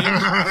six.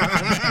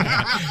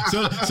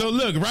 So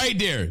look, right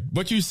there,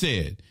 what you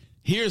said.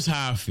 Here's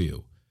how I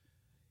feel.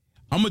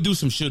 I'm going to do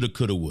some shoulda,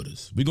 coulda,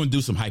 wouldas. We're going to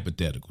do some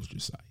hypotheticals,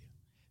 Josiah.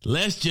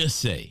 Let's just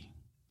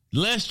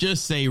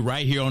say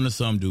right here on the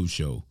Some Dude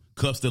Show,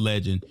 Cuffs the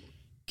legend,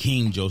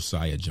 King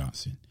Josiah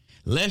Johnson.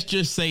 Let's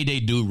just say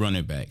they do run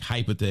it back,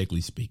 hypothetically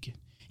speaking,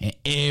 and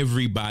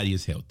everybody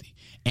is healthy.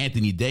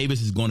 Anthony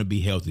Davis is going to be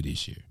healthy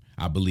this year.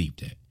 I believe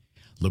that.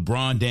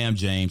 LeBron damn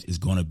James is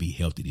going to be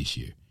healthy this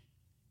year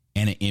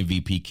and an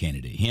MVP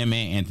candidate. Him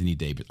and Anthony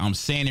Davis. I'm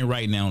saying it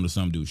right now on the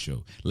Some Dude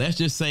Show. Let's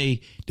just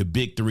say the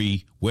big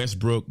three,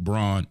 Westbrook,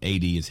 Bron,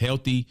 AD is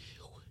healthy.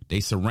 They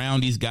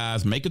surround these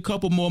guys, make a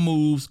couple more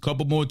moves,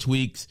 couple more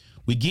tweaks.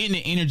 We getting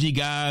the energy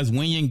guys,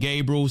 Wenyen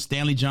Gabriel,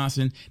 Stanley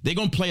Johnson. They're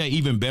going to play an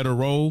even better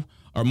role,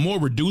 or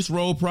more reduced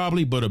role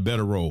probably, but a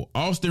better role.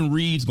 Austin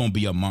Reeves going to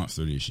be a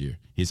monster this year.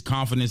 His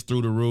confidence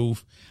through the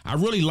roof. I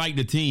really like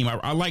the team.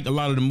 I like a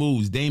lot of the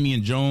moves.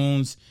 Damian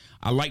Jones.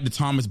 I like the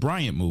Thomas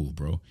Bryant move,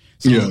 bro.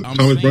 So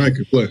Thomas Bryant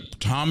can play.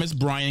 Thomas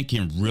Bryant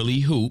can really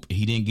hoop.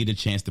 He didn't get a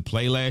chance to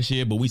play last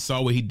year, but we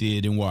saw what he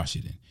did in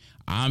Washington.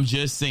 I'm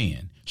just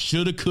saying,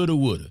 shoulda, coulda,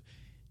 woulda.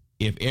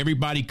 If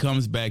everybody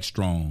comes back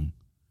strong,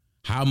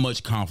 how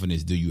much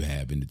confidence do you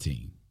have in the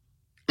team?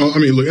 Oh, I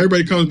mean, look,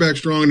 everybody comes back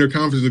strong and their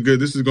confidence is good.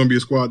 This is going to be a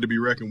squad to be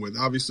reckoned with.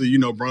 Obviously,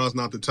 Bron's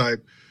not the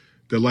type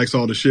that likes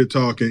all the shit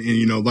talk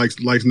and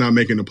likes not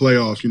making the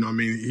playoffs. I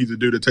mean, he's a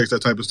dude that takes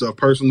that type of stuff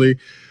personally.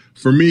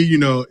 For me,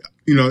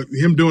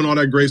 him doing all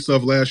that great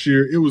stuff last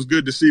year, it was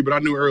good to see. But I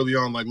knew early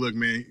on, like, look,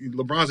 man,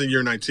 LeBron's in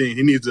year 19.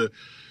 He needs to,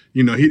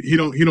 he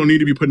don't need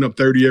to be putting up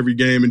 30 every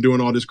game and doing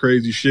all this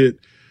crazy shit.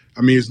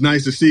 I mean, it's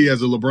nice to see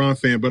as a LeBron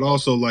fan, but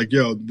also like,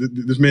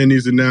 this man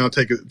needs to now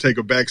take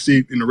a back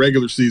seat in the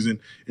regular season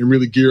and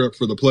really gear up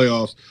for the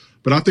playoffs.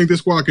 But I think this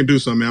squad can do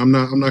something, man.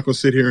 I'm not going to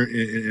sit here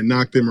and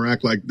knock them or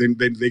act like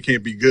they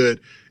can't be good.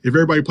 If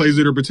everybody plays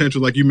to their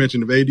potential, like you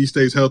mentioned, if AD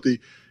stays healthy,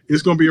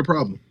 it's going to be a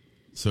problem.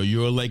 So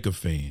you're a Laker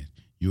fan.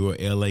 You're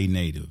a LA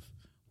native.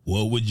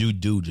 What would you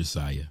do,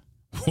 Josiah?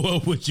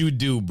 What would you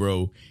do,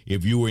 bro,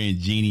 if you were in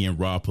Jeannie and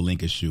Rob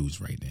Pelinka's shoes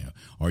right now?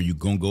 Are you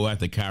going to go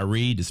after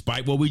Kyrie,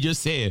 despite what we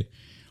just said?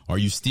 Are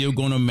you still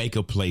going to make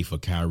a play for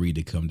Kyrie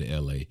to come to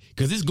L.A.?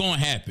 Because it's going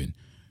to happen.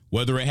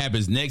 Whether it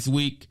happens next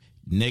week,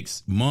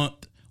 next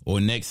month, or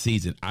next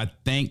season, I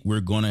think we're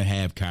going to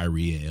have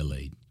Kyrie in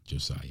L.A.,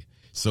 Josiah.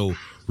 So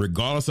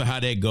regardless of how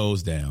that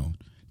goes down,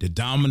 the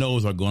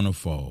dominoes are going to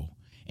fall.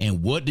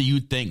 And what do you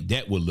think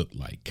that would look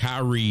like?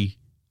 Kyrie,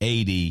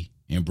 AD,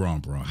 and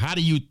Bron.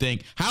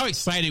 How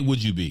excited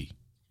would you be?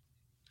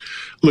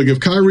 Look, if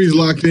Kyrie's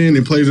locked in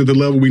and plays at the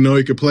level we know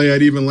he could play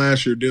at, even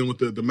last year, dealing with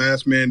the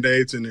mask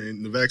mandates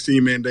and the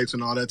vaccine mandates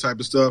and all that type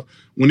of stuff,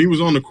 when he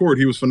was on the court,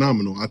 he was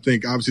phenomenal. I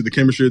think, obviously, the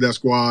chemistry of that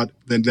squad,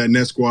 that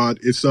net squad,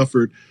 it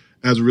suffered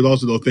as a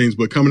result of those things.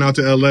 But coming out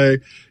to L.A.,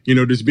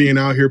 just being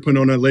out here,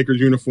 putting on that Lakers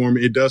uniform,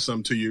 it does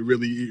something to you.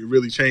 It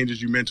really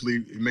changes you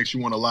mentally. It makes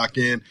you want to lock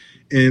in.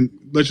 And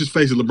let's just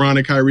face it, LeBron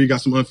and Kyrie got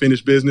some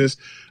unfinished business.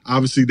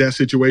 Obviously, that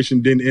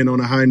situation didn't end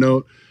on a high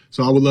note.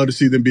 So I would love to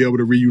see them be able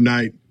to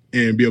reunite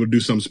and be able to do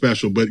something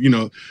special. But,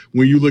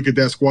 when you look at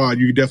that squad,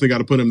 you definitely got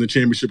to put them in the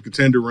championship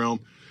contender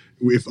realm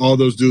if all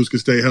those dudes can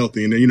stay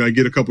healthy. And then,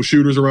 get a couple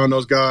shooters around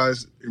those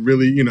guys. It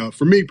really,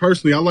 for me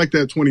personally, I like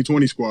that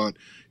 2020 squad,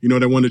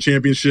 that won the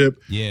championship.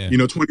 Yeah.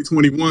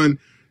 2021,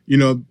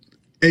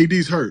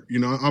 AD's hurt.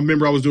 I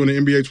remember I was doing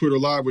an NBA Twitter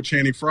Live with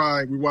Channing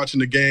Frye. We were watching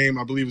the game.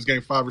 I believe it was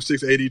game 5 or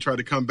 6. AD tried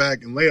to come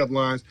back in layup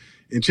lines.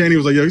 And Channing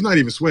was like, yo, he's not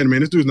even sweating,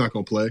 man. This dude's not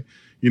going to play.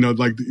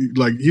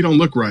 Like he don't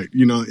look right,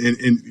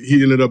 and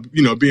he ended up,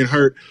 being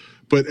hurt.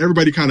 But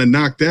everybody kind of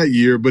knocked that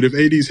year. But if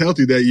AD's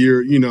healthy that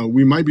year,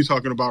 we might be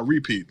talking about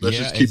repeat. Let's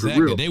just keep it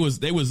real. They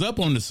was up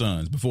on the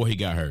Suns before he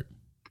got hurt.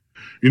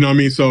 You know what I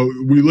mean? So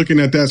we're looking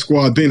at that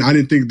squad then. I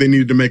didn't think they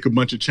needed to make a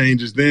bunch of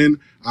changes then.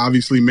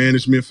 Obviously,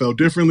 management felt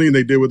differently, and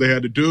they did what they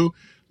had to do.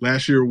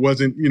 Last year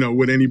wasn't,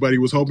 what anybody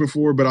was hoping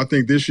for. But I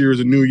think this year is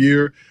a new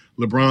year.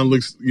 LeBron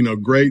looks,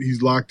 great.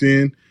 He's locked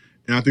in.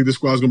 And I think the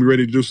squad's going to be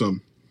ready to do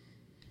something.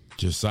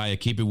 Josiah,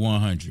 keep it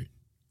 100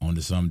 on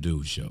the Some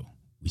Dude Show.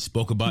 We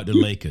spoke about the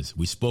Lakers.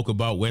 We spoke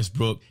about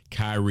Westbrook,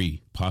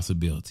 Kyrie,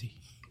 possibility.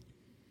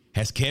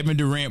 Has Kevin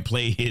Durant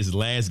played his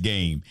last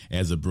game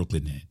as a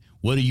Brooklyn Net?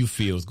 What do you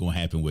feel is going to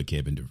happen with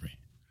Kevin Durant?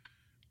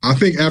 I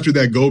think after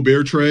that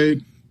Gobert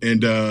trade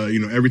and,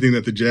 everything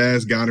that the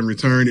Jazz got in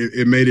return,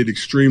 it made it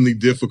extremely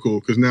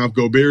difficult because now if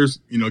Gobert's,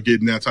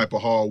 getting that type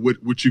of haul,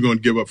 what you going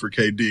to give up for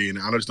KD? And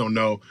I just don't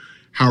know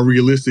how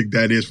realistic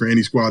that is for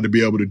any squad to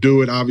be able to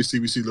do it. Obviously,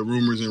 we see the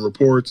rumors and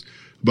reports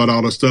about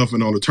all the stuff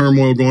and all the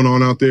turmoil going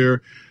on out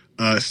there.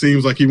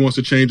 Seems like he wants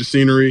to change the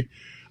scenery.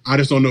 I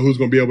just don't know who's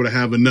going to be able to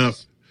have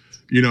enough,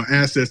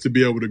 assets to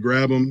be able to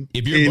grab him.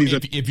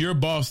 If you're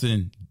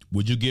Boston,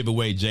 would you give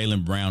away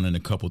Jaylen Brown and a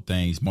couple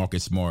things,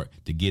 Marcus Smart,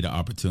 to get an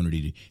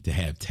opportunity to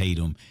have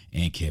Tatum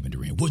and Kevin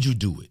Durant? Would you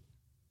do it?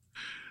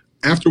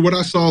 After what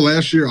I saw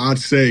last year, I'd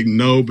say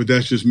no, but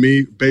that's just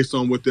me based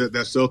on what that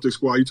Celtics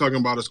squad. You're talking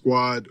about a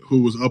squad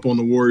who was up on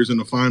the Warriors in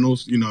the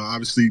finals,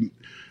 obviously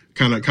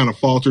kind of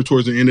faltered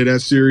towards the end of that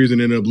series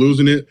and ended up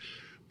losing it.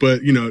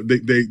 But,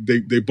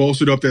 they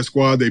bolstered up that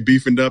squad. They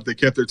beefed up. They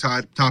kept their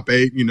top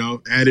 8,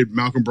 added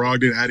Malcolm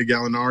Brogdon, added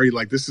Gallinari.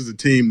 Like, this is a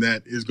team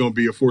that is going to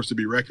be a force to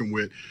be reckoned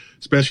with,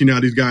 especially now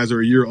these guys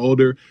are a year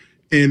older.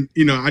 And,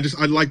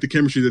 I like the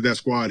chemistry that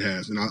squad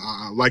has. And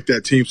I like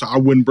that team. So I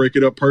wouldn't break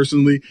it up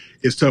personally.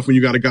 It's tough when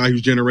you got a guy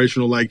who's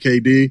generational like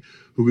KD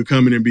who could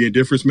come in and be a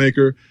difference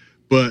maker.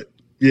 But,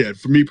 yeah,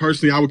 for me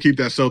personally, I would keep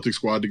that Celtics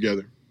squad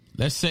together.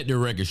 Let's set the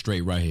record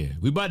straight right here.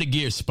 We about to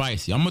get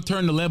spicy. I'm going to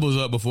turn the levels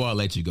up before I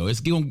let you go. It's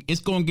going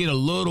to get a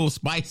little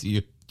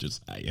spicier,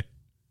 Josiah.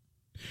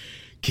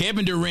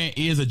 Kevin Durant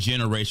is a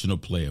generational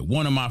player.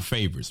 One of my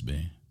favorites,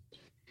 man.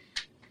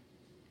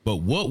 But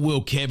what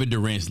will Kevin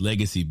Durant's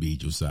legacy be,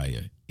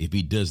 Josiah, if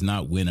he does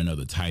not win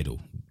another title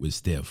with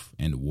Steph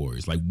and the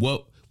Warriors? Like,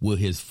 what will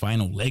his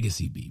final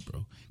legacy be,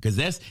 bro? Because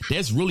that's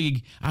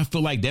really, I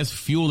feel like that's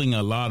fueling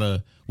a lot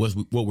of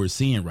what we're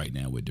seeing right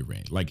now with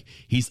Durant. Like,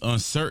 he's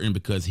uncertain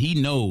because he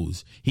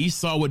knows, he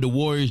saw what the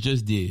Warriors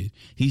just did.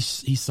 He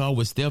saw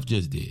what Steph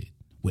just did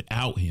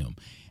without him.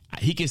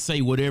 He can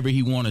say whatever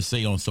he want to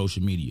say on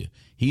social media.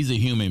 He's a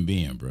human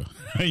being, bro.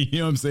 You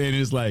know what I'm saying?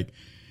 It's like,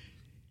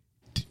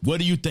 what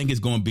do you think is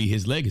going to be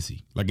his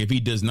legacy? Like, if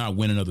he does not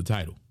win another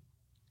title?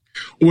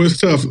 Well, it's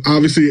tough.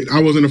 Obviously,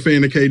 I wasn't a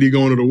fan of KD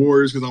going to the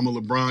Warriors because I'm a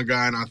LeBron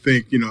guy, and I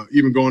think,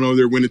 even going over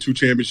there, winning 2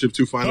 championships,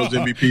 2 Finals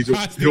MVPs.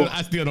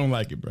 I still don't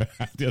like it, bro.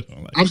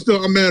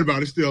 I'm mad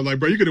about it still. Like,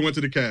 bro, you could have went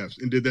to the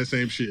Cavs and did that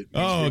same shit.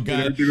 Oh,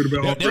 God.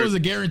 That was a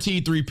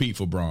guaranteed 3-peat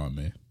for Braun,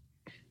 man.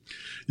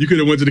 You could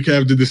have went to the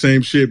Cavs, did the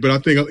same shit. But I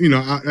think,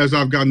 as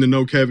I've gotten to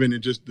know Kevin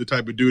and just the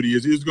type of dude he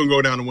is, he's going to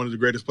go down to one of the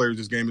greatest players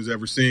this game has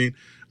ever seen.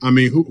 I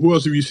mean, who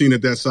else have you seen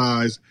at that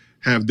size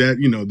have that,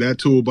 that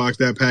toolbox,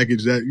 that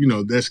package,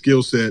 that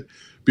skill set,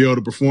 be able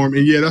to perform?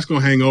 And, yeah, that's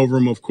going to hang over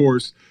him, of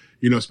course,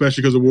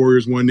 especially because the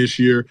Warriors won this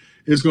year.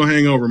 It's going to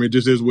hang over him. It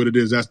just is what it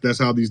is. That's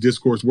how these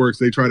discourse works.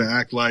 They try to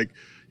act like,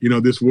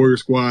 this Warrior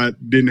squad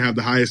didn't have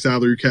the highest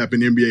salary cap in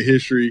NBA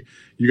history.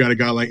 You got a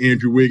guy like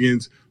Andrew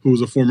Wiggins, who was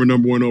a former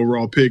number 1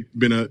 overall pick,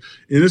 and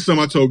this is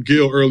something I told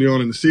Gil early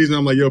on in the season.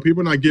 I'm like, yo,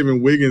 people are not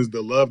giving Wiggins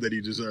the love that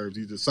he deserves.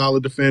 He's a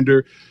solid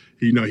defender.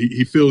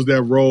 He fills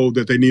that role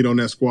that they need on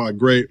that squad.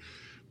 Great.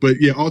 But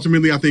yeah,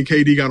 ultimately, I think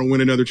KD got to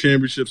win another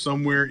championship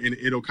somewhere, and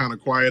it'll kind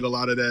of quiet a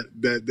lot of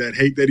that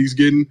hate that he's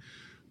getting.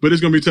 But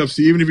it's going to be tough to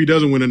see, even if he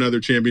doesn't win another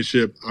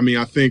championship. I mean,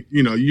 I think,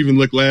 you even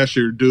look last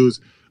year,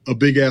 dude's a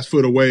big ass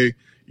foot away,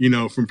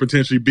 from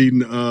potentially beating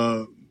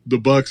the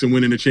Bucks and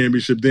winning the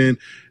championship. Then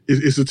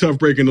it's a tough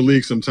break in the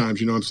league sometimes.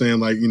 You know what I'm saying?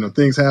 Like,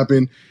 things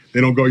happen.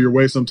 They don't go your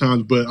way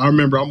sometimes. But I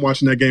remember I'm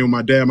watching that game with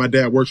my dad. My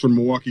dad works for the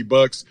Milwaukee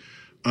Bucks.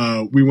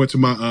 We went to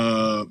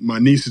my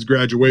niece's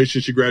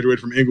graduation. She graduated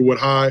from Inglewood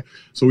High.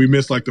 So we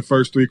missed like the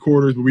first 3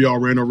 quarters, but we all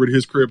ran over to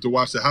his crib to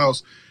watch the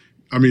house.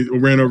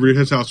 Ran over to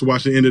his house to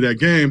watch the end of that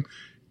game.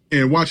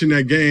 And watching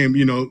that game,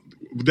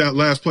 that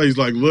last play is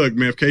like, look,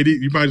 man, if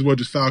KD, you might as well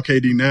just foul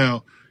KD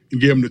now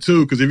and give him the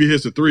 2, because if he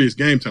hits the 3, it's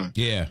game time.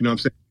 Yeah. You know what I'm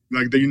saying?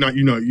 Like,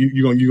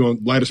 you're gonna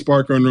light a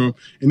spark under him.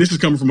 And this is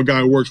coming from a guy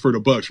who works for the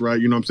Bucks, right?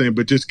 You know what I'm saying?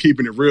 But just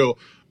keeping it real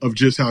of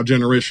just how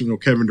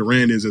generational Kevin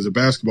Durant is as a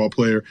basketball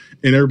player,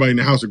 and everybody in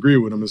the house agree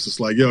with him. It's just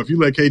like, yo, if you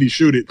let KD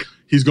shoot it,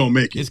 he's gonna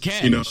make it. It's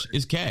cash.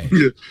 It's cash.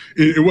 Yeah.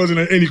 It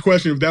wasn't any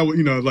question if that was,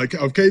 like,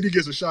 if KD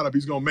gets a shot up,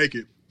 he's gonna make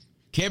it.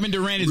 Kevin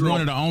Durant is one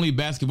of the only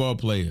basketball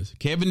players.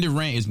 Kevin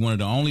Durant is one of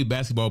the only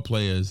basketball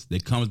players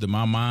that comes to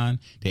my mind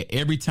that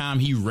every time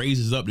he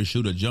raises up to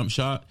shoot a jump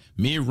shot,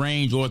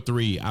 mid-range or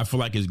 3, I feel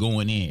like it's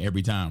going in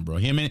every time, bro.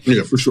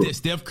 Yeah, for sure.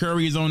 Steph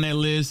Curry is on that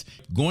list.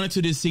 Going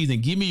into this season,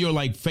 give me your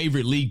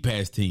favorite league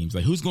pass teams.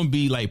 Like, who's going to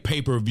be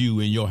pay-per-view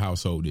in your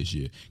household this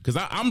year? Because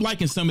I'm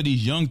liking some of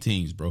these young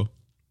teams, bro.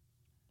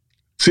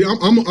 See,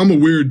 I'm a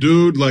weird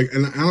dude,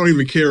 and I don't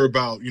even care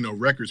about,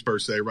 records per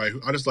se, right?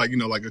 I just like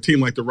a team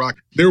like the Rock.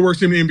 They were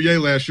worse team in the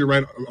NBA last year,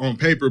 right, on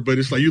paper, but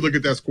it's like you look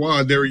at that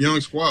squad, they're a young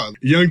squad.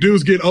 Young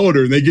dudes get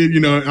older, and they get,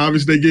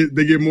 obviously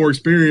they get more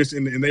experience,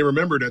 and they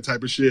remember that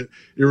type of shit.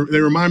 They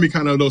remind me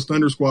kind of those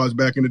Thunder squads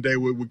back in the day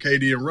with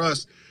KD and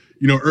Russ,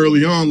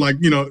 early on,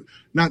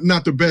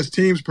 not the best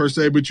teams per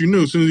se, but as soon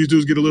as these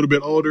dudes get a little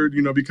bit older,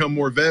 become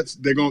more vets,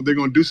 they're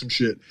gonna do some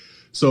shit.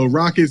 So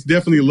Rockets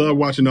definitely love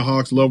watching the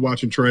Hawks, love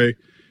watching Trey.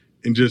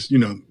 And just,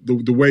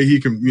 the way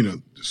he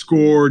can,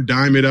 score,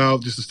 dime it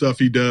out, just the stuff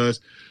he does.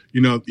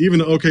 Even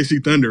the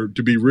OKC Thunder,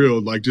 to be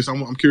real,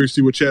 I'm curious to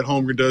see what Chet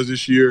Holmgren does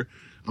this year.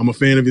 I'm a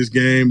fan of his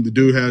game. The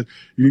dude has,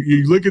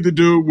 you look at the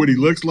dude, what he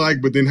looks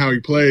like, but then how he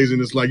plays,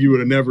 and it's like you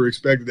would have never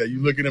expected that.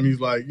 You look at him, he's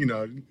like,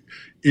 in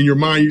your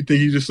mind, you think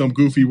he's just some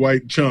goofy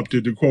white chump,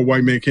 to quote,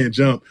 white man can't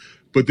jump.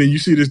 But then you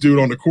see this dude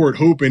on the court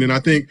hooping, and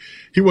I think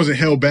he wasn't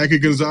held back at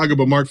Gonzaga,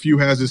 but Mark Few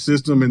has his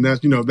system, and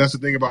that's that's the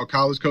thing about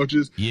college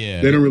coaches.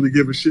 Yeah, they don't really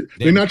give a shit.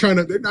 They're not trying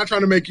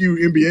to make you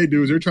NBA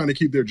dudes. They're trying to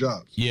keep their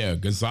jobs. Yeah,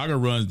 Gonzaga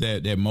runs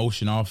that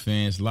motion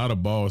offense, a lot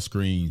of ball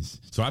screens.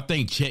 So I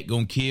think Chet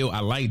gonna kill. I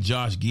like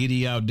Josh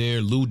Giddey out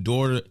there, Lou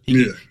Dort.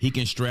 He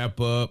can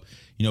strap up.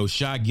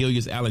 Shai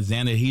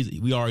Gilgeous-Alexander.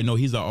 We already know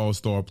he's an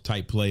all-star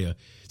type player.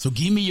 So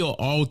give me your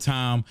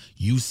all-time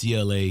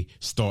UCLA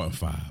starting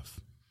 5.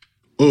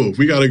 Oh,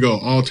 we got to go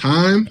all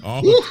time?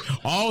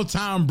 All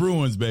time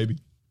Bruins, baby.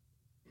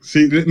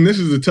 See, and this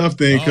is a tough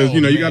thing because,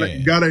 you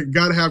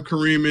gotta have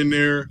Kareem in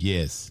there.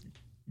 Yes.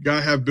 Got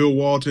to have Bill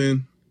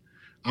Walton.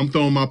 I'm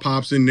throwing my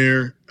pops in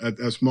there at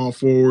small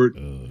forward.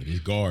 These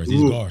guards,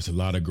 a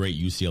lot of great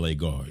UCLA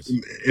guards.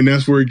 And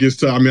that's where it gets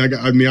tough.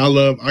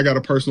 I got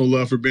a personal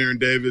love for Baron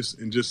Davis,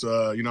 and just,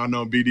 I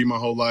know BD my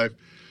whole life.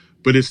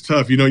 But it's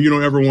tough. You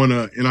don't ever want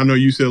to, and I know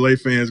UCLA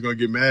fans going to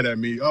get mad at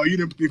me. Oh, you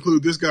didn't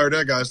include this guy or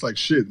that guy. It's like,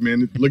 shit,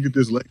 man, look at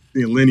this legacy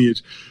and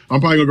lineage. I'm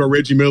probably going to go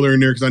Reggie Miller in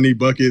there because I need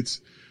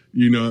buckets,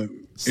 and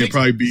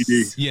probably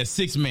BD. Yeah,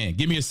 6 man.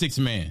 Give me a 6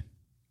 man.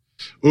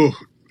 Oh,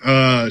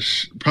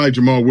 probably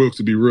Jamal Wilkes,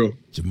 to be real.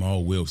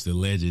 Jamal Wilkes, the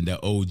legend, the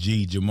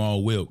OG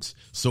Jamal Wilkes.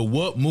 So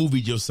what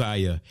movie,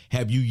 Josiah,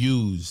 have you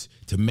used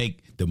to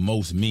make the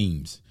most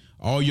memes?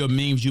 All your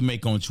memes you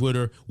make on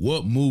Twitter,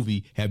 what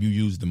movie have you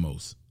used the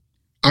most?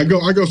 I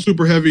go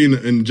super heavy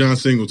in John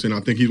Singleton.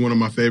 I think he's one of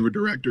my favorite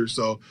directors.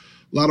 So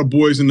a lot of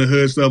Boys in the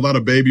Hood stuff, a lot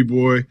of Baby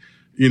Boy,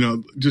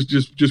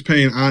 just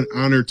paying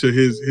honor to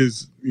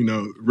his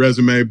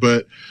resume.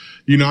 But,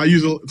 I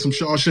use some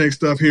Shawshank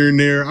stuff here and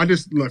there. I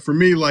just, for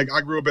me, I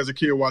grew up as a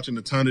kid watching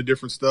a ton of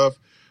different stuff.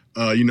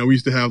 We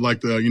used to have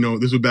like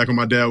this was back when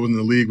my dad was in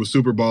the league with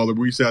Super Baller.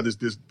 We used to have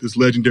this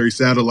legendary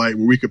satellite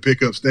where we could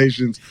pick up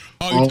stations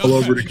all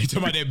over the. You talking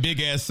about that big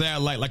ass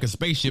satellite like a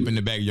spaceship in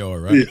the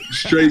backyard, right? Yeah,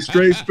 straight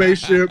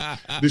spaceship.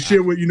 The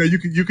shit with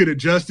you could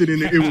adjust it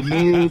and it would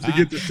move to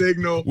get the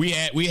signal. We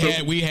had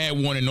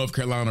one in North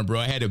Carolina, bro.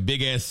 I had a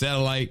big ass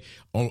satellite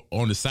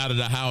on the side of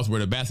the house where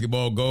the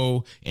basketball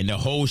go, and the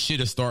whole shit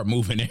will start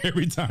moving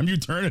every time you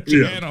turn a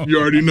channel. You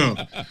already know.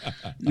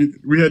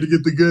 We had to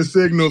get the good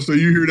signal, so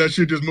you hear that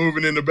shit just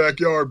moving in the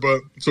backyard. But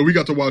so we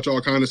got to watch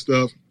all kind of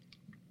stuff.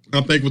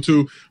 I'm thankful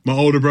too. My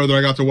older brother,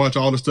 I got to watch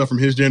all the stuff from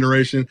his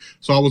generation.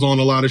 So I was on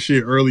a lot of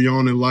shit early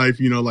on in life,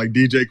 like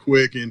DJ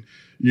Quick and,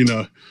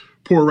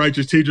 Poor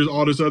Righteous Teachers,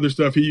 all this other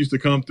stuff he used to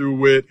come through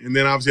with. And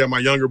then obviously I had my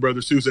younger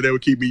brothers too, so they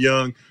would keep me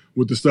young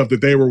with the stuff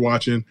that they were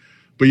watching.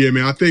 But yeah,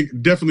 man, I think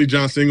definitely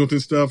John Singleton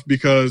stuff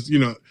because,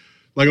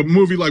 like a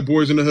movie like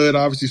Boys in the Hood,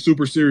 obviously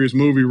super serious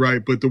movie,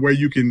 right? But the way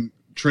you can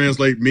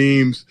translate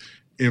memes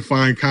and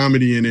find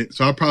comedy in it.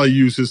 So I probably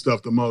use his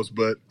stuff the most,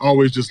 but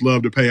always just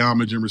love to pay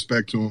homage and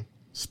respect to him.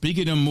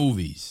 Speaking of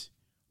movies,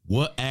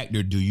 what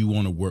actor do you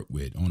want to work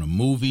with on a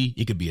movie?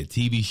 It could be a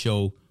TV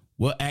show.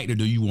 What actor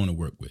do you want to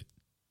work with?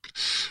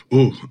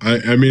 Oh,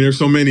 I mean, there's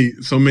so many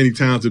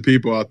talented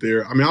people out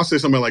there. I mean, I'll say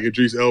somebody like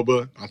Idris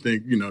Elba. I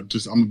think,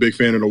 I'm a big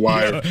fan of The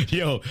Wire.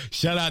 Yo,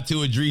 shout out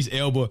to Idris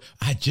Elba.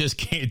 I just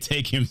can't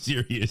take him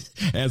serious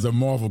as a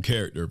Marvel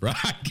character, bro.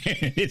 I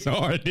can't. It's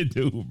hard to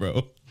do,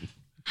 bro.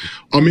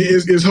 I mean,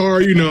 it's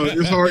hard,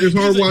 it's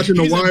hard watching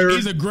The Wire.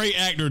 He's a great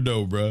actor,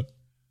 though, bro.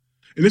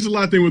 And there's a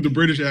lot of things with the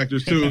British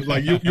actors, too.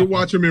 Like, you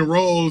watch him in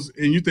roles,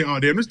 and you think, oh,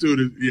 damn, this dude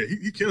is,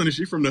 he killing it.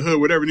 She from the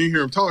hood, whatever. And you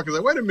hear him talking,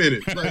 like, wait a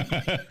minute. Like,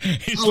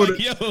 he's like,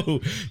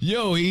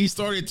 he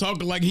started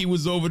talking like he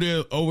was over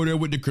there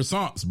with the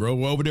croissants,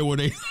 bro. Over there where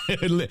they...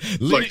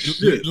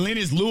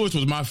 Lennox Lewis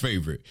was my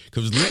favorite.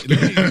 Because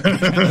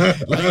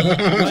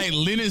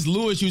Lennox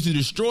Lewis used to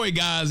destroy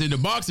guys in the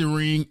boxing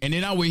ring, and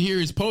then I would hear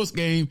his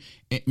post-game,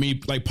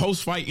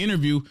 post-fight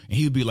interview, and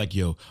he would be like,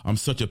 yo, I'm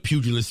such a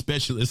pugilist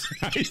specialist.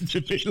 I used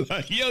to be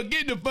like, yo,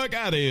 get the fuck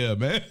out of here,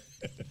 man.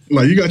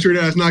 Like, you got your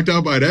ass knocked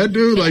out by that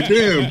dude? Like,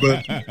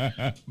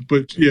 damn.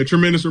 But yeah,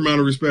 tremendous amount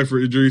of respect for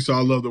Idris. So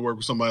I love to work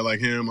with somebody like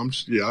him.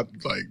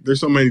 There's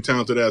so many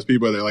talented ass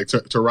people there. Like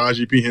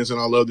Taraji P. Henson,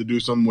 I love to do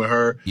something with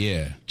her.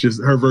 Yeah.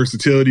 Just her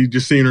versatility,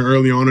 just seeing her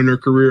early on in her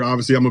career.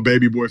 Obviously, I'm a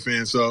Baby Boy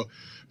fan, so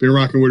been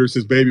rocking with her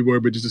since Baby Boy.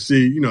 But just to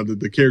see,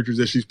 the characters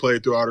that she's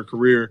played throughout her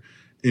career,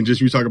 and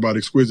just you talk about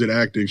exquisite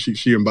acting,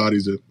 she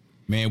embodies it.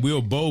 Man, we're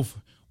both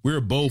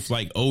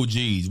like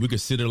OGs. We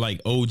consider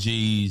like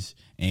OGs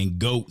and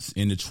GOATs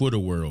in the Twitter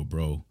world,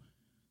 bro.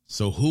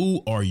 So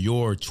who are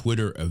your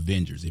Twitter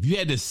Avengers? If you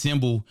had to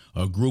assemble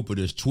a group of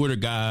those Twitter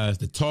guys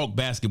that talk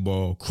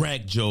basketball,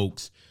 crack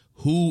jokes,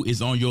 who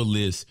is on your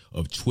list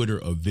of Twitter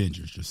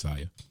Avengers,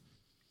 Josiah?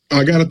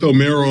 I got to throw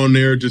Mero on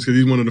there just because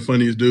he's one of the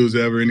funniest dudes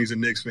ever, and he's a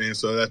Knicks fan,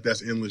 so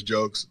that's endless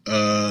jokes.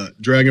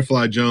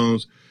 Dragonfly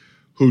Jones,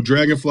 who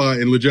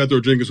Dragonfly and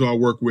LeJethro Jenkins, who I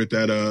work with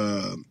at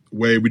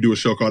Way, we do a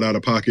show called Out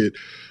of Pocket.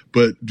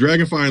 But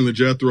Dragonfly and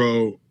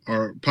LeJethro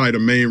are probably the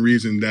main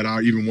reason that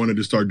I even wanted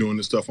to start doing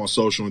this stuff on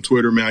social and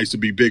Twitter. Man, I used to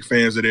be big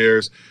fans of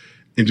theirs,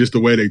 and just the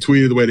way they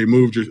tweeted, the way they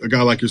moved. A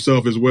guy like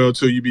yourself as well,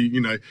 too. You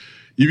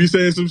be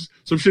saying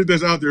some shit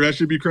that's out there that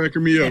should be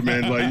cracking me up,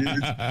 man.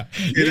 Like,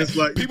 it's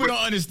like people don't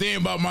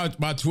understand about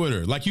my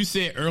Twitter. Like you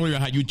said earlier,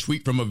 how you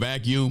tweet from a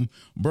vacuum,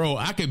 bro.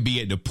 I could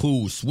be at the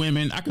pool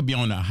swimming. I could be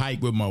on a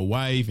hike with my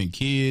wife and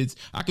kids.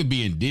 I could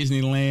be in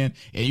Disneyland,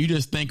 and you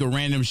just think of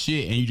random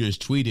shit and you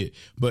just tweet it.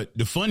 But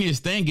the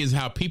funniest thing is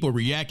how people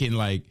reacting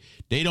like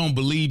they don't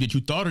believe that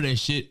you thought of that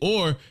shit,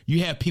 or you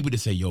have people that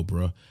say, "Yo,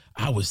 bro,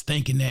 I was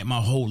thinking that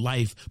my whole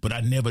life, but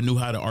I never knew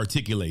how to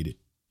articulate it."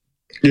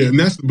 Yeah, and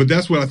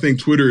that's what I think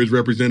Twitter is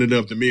representative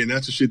of to me, and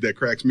that's the shit that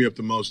cracks me up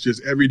the most.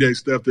 Just everyday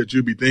stuff that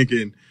you be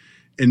thinking,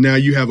 and now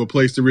you have a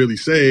place to really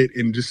say it,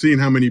 and just seeing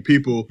how many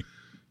people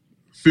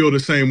feel the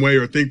same way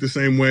or think the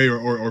same way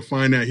or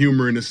find that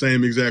humor in the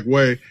same exact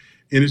way.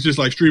 And it's just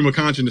like stream of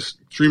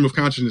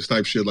consciousness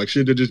type shit, like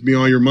shit that just be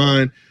on your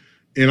mind.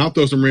 And I'll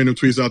throw some random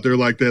tweets out there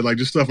like that, like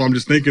just stuff I'm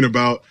just thinking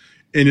about.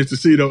 And it's to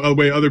see the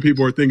way other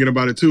people are thinking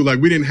about it too. Like,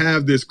 we didn't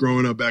have this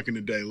growing up back in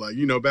the day. Like,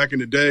 back in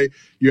the day,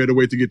 you had to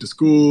wait to get to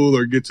school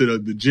or get to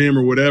the gym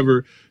or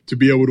whatever to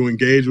be able to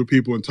engage with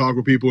people and talk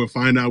with people and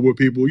find out what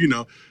people,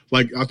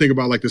 like I think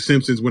about like The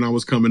Simpsons when I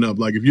was coming up.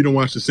 Like, if you didn't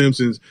watch The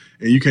Simpsons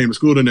and you came to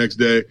school the next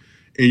day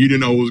and you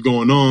didn't know what was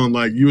going on,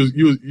 like you was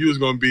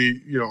going to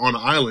be, on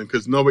an island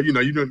because nobody,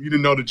 you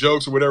didn't know the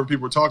jokes or whatever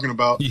people were talking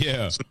about.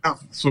 Yeah.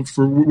 So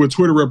for what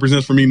Twitter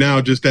represents for me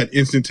now, just that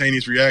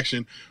instantaneous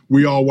reaction.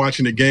 We all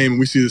watching the game and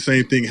we see the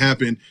same thing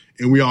happen,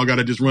 and we all got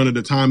to just run to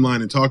the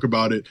timeline and talk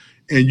about it.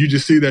 And you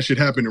just see that shit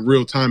happen in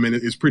real time, and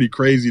it's pretty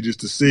crazy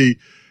just to see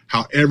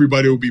how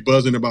everybody will be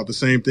buzzing about the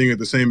same thing at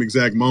the same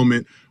exact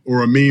moment,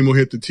 or a meme will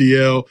hit the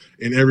TL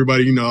and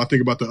everybody, I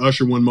think about the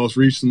Usher one most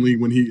recently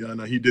when he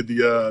did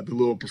the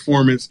little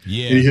performance.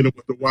 Yeah. And he hit him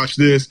with the watch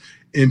this,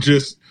 and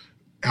just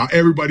how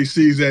everybody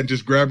sees that and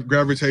just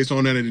gravitates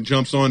on that and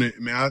jumps on it.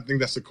 Man, I think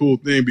that's a cool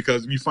thing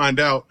because you find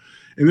out,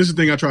 and this is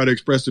the thing I try to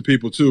express to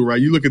people too, right?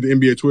 You look at the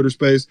NBA Twitter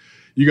space,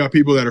 you got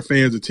people that are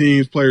fans of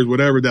teams, players,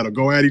 whatever, that'll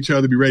go at each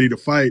other, be ready to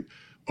fight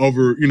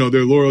over,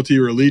 their loyalty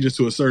or allegiance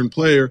to a certain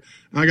player.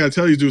 And I got to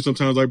tell these dudes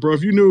sometimes, like, bro,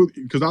 if you knew,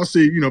 because I'll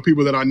see,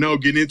 people that I know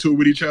getting into it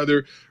with each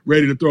other,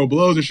 ready to throw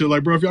blows and shit.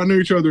 Like, bro, if y'all knew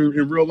each other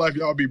in real life,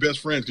 y'all would be best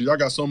friends because y'all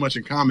got so much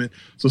in common.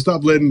 So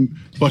stop letting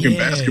fucking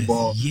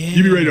basketball.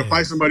 You be ready to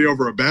fight somebody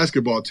over a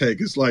basketball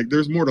take. It's like,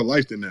 there's more to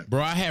life than that.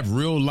 Bro, I have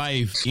real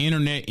life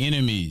internet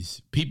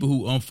enemies, people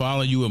who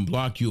unfollow you and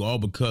block you all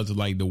because of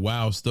like the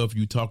wild stuff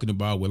you talking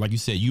about. Where, like you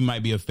said, you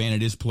might be a fan of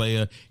this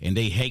player and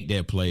they hate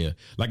that player.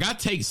 Like, I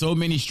take so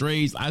many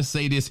strays. I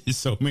say this in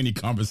so many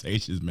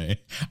conversations, man.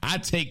 I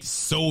take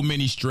so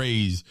many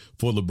strays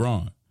for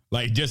LeBron.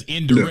 Like, just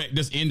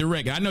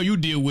indirect. I know you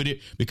deal with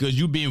it because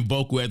you being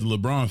vocal as a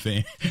LeBron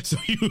fan. So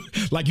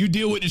you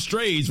deal with the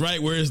strays,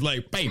 right? Where it's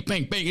like, bang,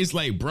 bang, bang. It's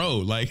like, bro,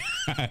 like,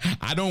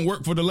 I don't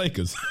work for the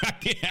Lakers. I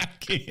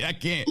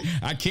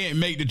can't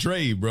make the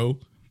trade, bro.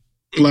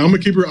 Like, I'm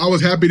gonna keep her. I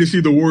was happy to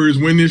see the Warriors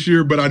win this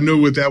year, but I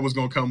knew what that was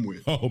gonna come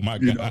with. Oh my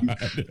god!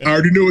 I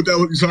already knew what that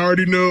was. So I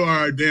already knew. All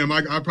right, damn.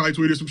 I probably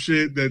tweeted some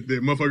shit that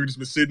motherfucker just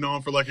been sitting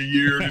on for like a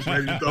year, just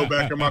ready to throw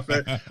back in my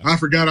face. I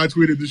forgot I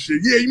tweeted this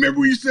shit. Yeah, you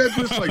remember when you said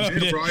this? Like,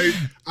 damn, bro.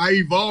 I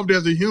evolved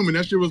as a human.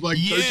 That shit was like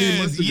 13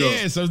 months ago.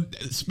 Yeah. So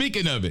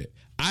speaking of it,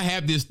 I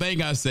have this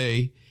thing I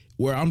say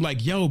where I'm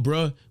like, yo,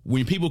 bro,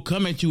 when people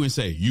come at you and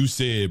say, you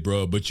said,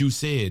 bro, but you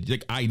said,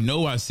 like, I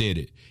know I said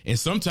it. And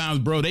sometimes,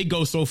 bro, they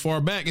go so far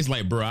back, it's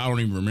like, bro, I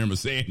don't even remember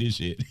saying this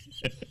shit.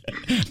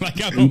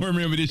 Like, I don't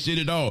remember this shit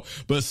at all.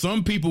 But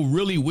some people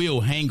really will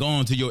hang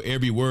on to your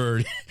every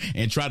word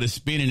and try to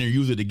spin it and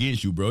use it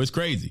against you, bro. It's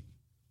crazy.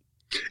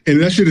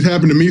 And that shit has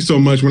happened to me so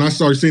much when I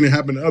started seeing it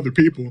happen to other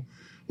people.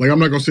 Like, I'm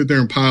not going to sit there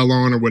and pile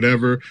on or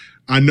whatever.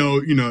 I know,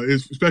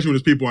 especially when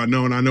it's people I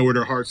know and I know where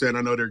their heart's at and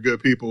I know they're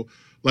good people.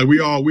 Like,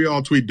 we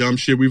all tweet dumb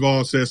shit. We've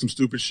all said some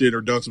stupid shit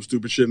or done some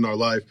stupid shit in our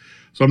life.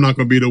 So I'm not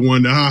going to be the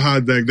one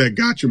that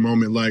gotcha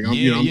moment. Like, I'm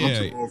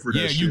too old for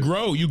that shit.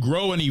 You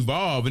grow and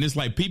evolve. And it's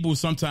like people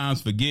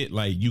sometimes forget,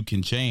 like, you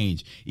can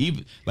change.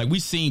 Even like we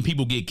seen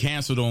people get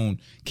canceled on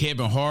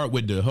Kevin Hart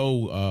with the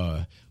whole,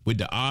 with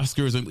the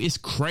Oscars. And it's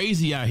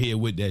crazy out here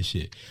with that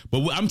shit.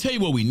 But I'm telling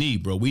you what we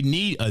need, bro. We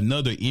need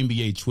another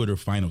NBA Twitter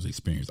finals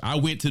experience. I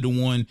went to the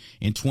one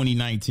in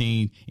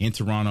 2019 in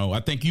Toronto.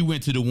 I think you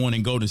went to the one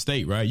in Golden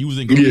State, right? You was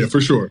in Golden State.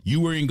 For sure.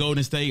 You were in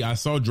Golden State. I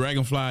saw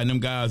Dragonfly and them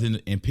guys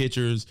in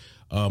pictures.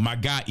 My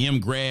guy M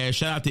Grass,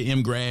 shout out to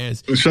M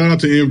Grass. Shout out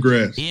to M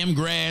Grass. M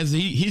Grass,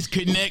 he's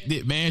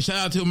connected, man. Shout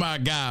out to my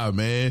guy,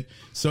 man.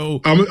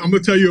 So I'm gonna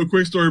tell you a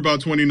quick story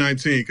about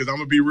 2019 because I'm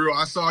gonna be real.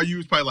 I saw you, it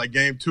was probably like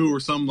game 2 or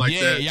something like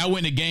that. Yeah, I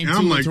went to game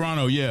 2 in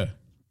Toronto. Yeah.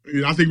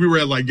 I think we were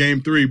at like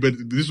game 3, but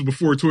this was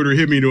before Twitter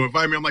hit me to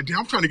invite me. I'm like, damn,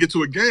 I'm trying to get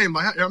to a game.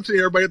 Like, I'm seeing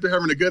everybody out there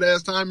having a good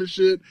ass time and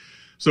shit.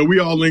 So we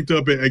all linked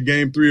up at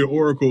game 3 at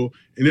Oracle,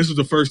 and this was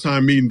the first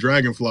time meeting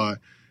Dragonfly.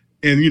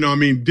 And,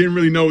 didn't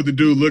really know what the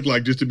dude looked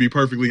like, just to be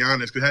perfectly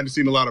honest, because I hadn't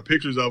seen a lot of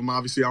pictures of him.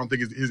 Obviously, I don't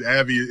think his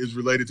Avi is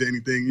related to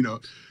anything,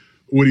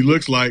 what he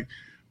looks like.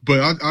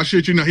 But I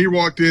shit you, he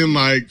walked in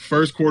like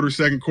first quarter,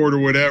 second quarter,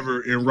 whatever,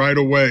 and right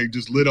away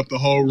just lit up the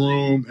whole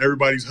room.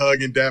 Everybody's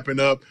hugging, dapping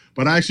up.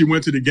 But I actually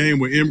went to the game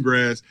with M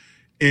Grass,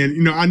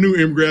 and, I knew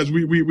M Grass.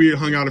 We had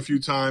hung out a few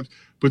times.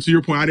 But to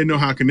your point, I didn't know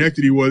how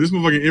connected he was. This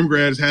motherfucking M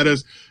Grass had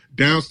us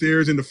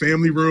downstairs in the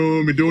family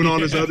room and doing all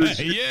this other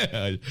shit.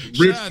 Yeah.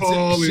 Rich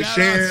Paul and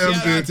Shams.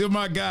 Shout out to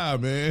my guy,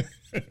 man.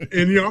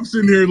 And, I'm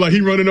sitting here like he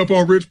running up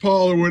on Rich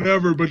Paul or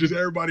whatever, but just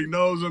everybody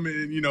knows him.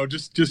 And,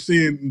 just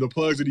seeing the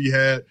plugs that he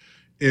had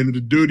and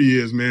the dude he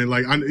is, man.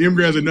 Like, M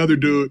Grass another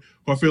dude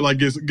who I feel like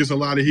gets a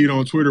lot of heat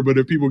on Twitter, but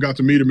if people got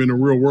to meet him in the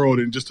real world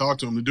and just talk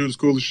to him, the dude is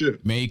cool as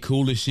shit. Man,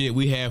 cool as shit.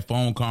 We have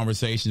phone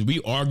conversations.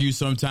 We argue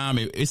sometime.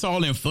 It's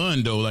all in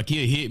fun, though. Like,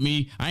 he'll hit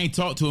me. I ain't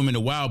talked to him in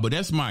a while, but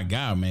that's my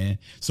guy, man.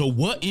 So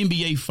what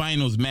NBA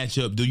Finals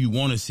matchup do you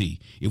want to see?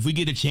 If we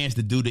get a chance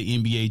to do the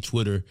NBA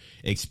Twitter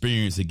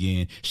experience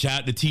again,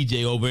 shout out to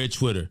TJ over at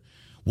Twitter.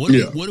 What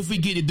if we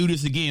get to do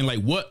this again? Like,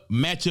 what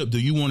matchup do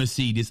you want to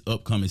see this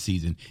upcoming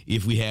season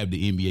if we have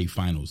the NBA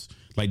Finals?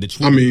 Like the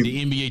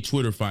NBA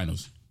Twitter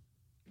Finals.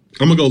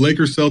 I'm going to go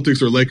Lakers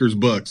Celtics or Lakers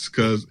Bucks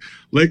because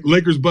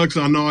Lakers Bucks,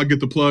 I know I get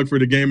the plug for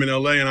the game in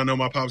LA, and I know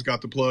my pops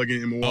got the plug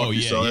in Milwaukee. Oh,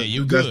 yeah, so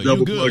you that's good. double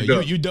You plugged good.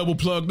 up. You double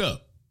plugged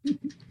up.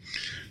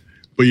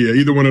 But yeah,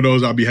 either one of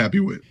those I'll be happy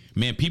with.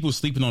 Man, people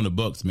sleeping on the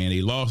Bucks, man.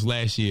 They lost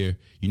last year.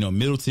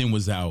 Middleton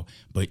was out,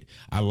 but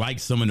I like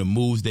some of the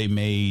moves they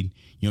made.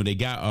 They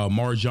got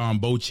Marjon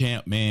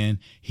Beauchamp, man.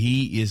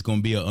 He is going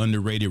to be an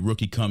underrated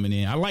rookie coming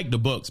in. I like the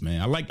Bucks, man.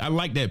 I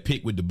like that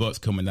pick with the Bucks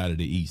coming out of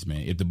the East,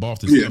 man. If the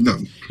Boston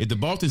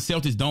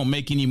Celtics don't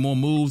make any more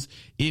moves,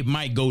 it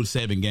might go to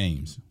 7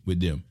 games with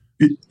them.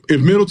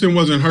 If Middleton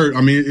wasn't hurt,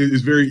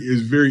 it's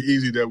very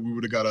easy that we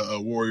would have got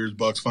a Warriors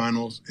Bucks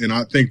finals, and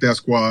I think that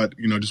squad,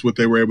 just what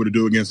they were able to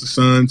do against the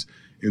Suns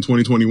in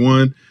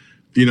 2021,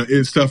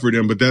 it's tough for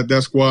them. But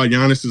that squad,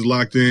 Giannis is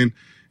locked in.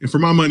 And for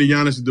my money,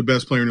 Giannis is the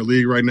best player in the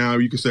league right now.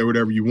 You can say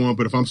whatever you want,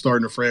 but if I'm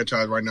starting a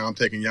franchise right now, I'm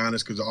taking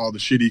Giannis because of all the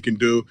shit he can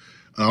do.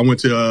 I went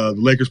to the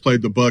Lakers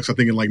played the Bucks, I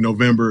think in like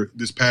November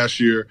this past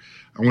year.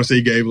 I want to say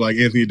he gave like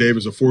Anthony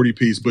Davis a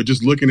 40-piece, but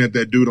just looking at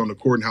that dude on the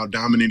court and how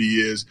dominant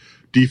he is,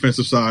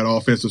 defensive side,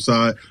 offensive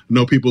side. I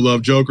know people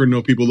love Joker,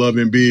 know people love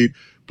Embiid,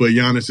 but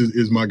Giannis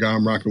is my guy.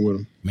 I'm rocking with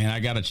him. Man, I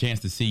got a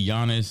chance to see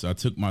Giannis. I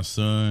took my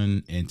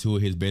son and two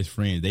of his best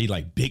friends. They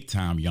like big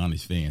time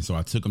Giannis fans. So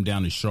I took them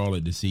down to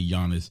Charlotte to see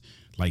Giannis,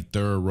 like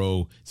third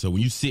row. So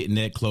when you sitting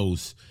that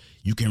close,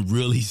 you can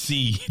really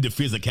see the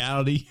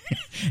physicality.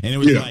 And it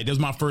was like, that was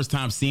my first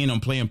time seeing him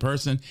play in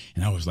person.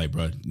 And I was like,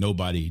 bro,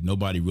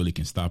 nobody really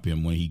can stop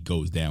him when he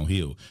goes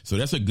downhill. So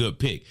that's a good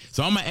pick.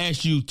 So I'm going to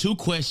ask you 2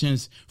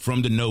 questions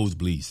from the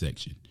nosebleed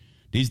section.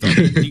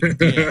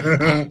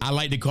 I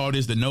like to call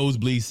this the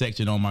nosebleed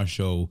section on my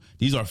show.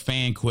 These are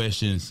fan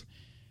questions.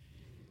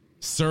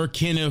 Sir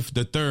Kenneth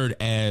III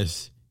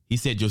asks, he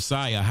said,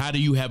 Josiah, how do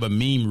you have a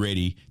meme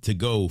ready to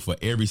go for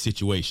every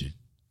situation?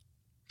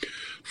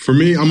 For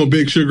me, I'm a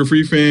big Sugar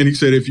Free fan. He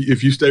said,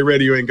 if you stay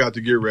ready, you ain't got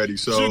to get ready.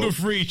 So Sugar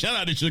Free, shout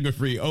out to Sugar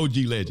Free, OG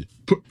legend.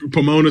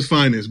 Pomona's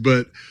finest.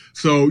 But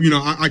so,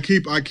 I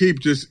keep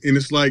just, and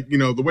it's like,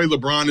 the way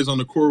LeBron is on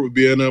the court with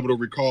being able to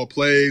recall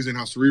plays and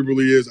how cerebral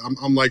he is,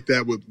 I'm like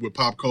that with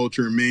pop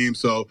culture and memes.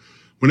 So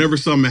whenever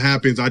something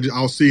happens,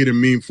 I'll see it in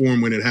meme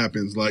form when it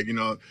happens. Like,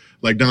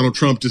 like Donald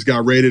Trump just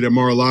got raided at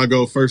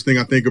Mar-a-Lago. First thing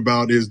I think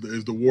about is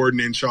the warden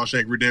in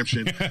Shawshank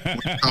Redemption.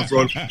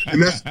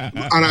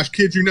 And I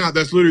kid you not,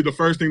 that's literally the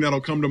first thing that'll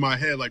come to my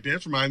head. Like,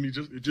 that's remind me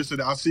just that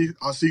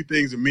I'll see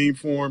things in meme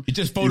form. It's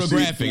just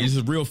photographic. It's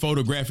a real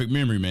photographic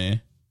memory,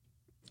 man.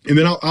 And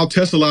then I'll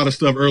test a lot of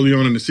stuff early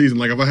on in the season.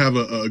 Like if I have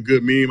a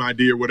good meme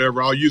idea or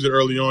whatever, I'll use it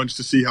early on just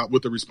to see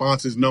what the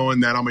response is,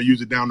 knowing that I'm going to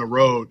use it down the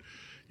road,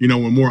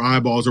 when more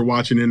eyeballs are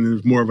watching and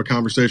there's more of a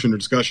conversation or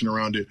discussion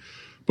around it.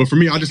 But for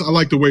me, I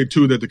like the way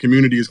too that the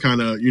community is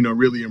kind of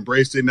really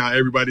embraced it. Now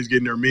everybody's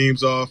getting their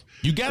memes off.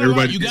 You got a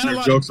lot.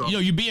 Jokes off.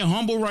 You're being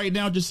humble right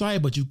now,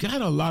 Josiah, but you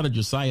got a lot of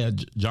Josiah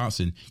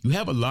Johnson. You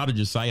have a lot of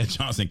Josiah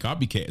Johnson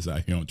copycats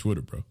out here on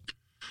Twitter, bro.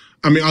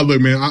 I mean,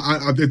 look, man. I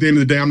at the end of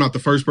the day, I'm not the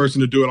first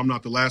person to do it. I'm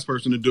not the last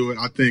person to do it.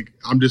 I think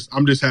I'm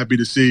just happy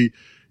to see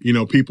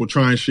people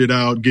trying shit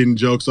out, getting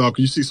jokes off.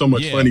 Because you see so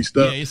much funny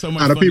stuff so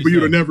much out of people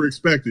you'd have never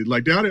expected.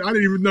 Like I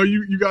didn't even know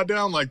you got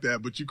down like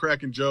that, but you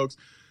cracking jokes.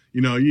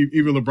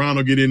 Even LeBron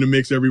will get in the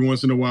mix every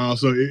once in a while.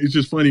 So it's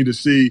just funny to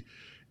see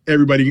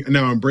everybody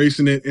now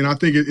embracing it. And I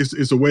think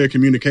it's a way of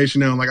communication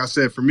now. And like I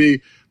said, for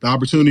me, the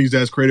opportunities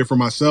that's created for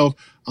myself,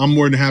 I'm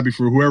more than happy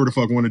for whoever the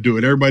fuck want to do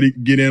it. Everybody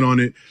get in on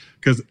it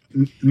because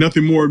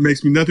nothing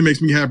makes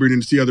me happier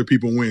than to see other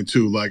people win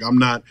too. Like I'm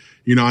not,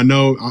 I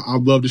know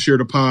I'd love to share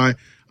the pie.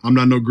 I'm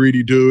not no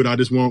greedy dude. I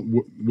just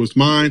want what's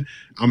mine.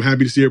 I'm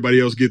happy to see everybody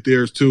else get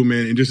theirs too,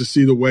 man. And just to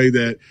see the way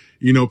that,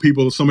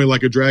 people, somebody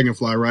like a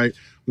Dragonfly, right?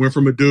 Went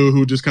from a dude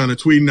who just kind of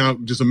tweeting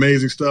out just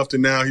amazing stuff to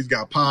now he's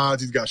got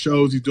pods, he's got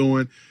shows he's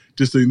doing,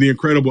 just the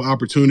incredible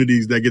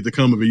opportunities that get to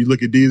come of it. You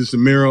look at Jesus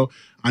and Mero.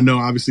 I know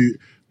obviously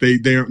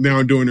they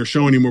aren't doing their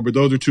show anymore, but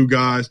those are two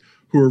guys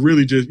who are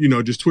really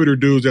just Twitter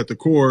dudes at the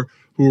core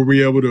who will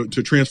be able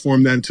to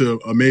transform that into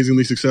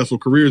amazingly successful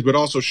careers, but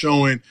also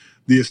showing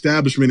the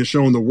establishment and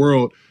showing the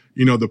world,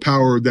 the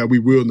power that we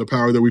wield and the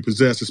power that we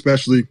possess,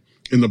 especially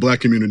in the Black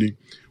community,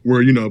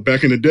 where,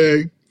 back in the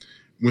day,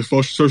 when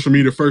social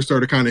media first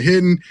started kind of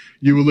hitting,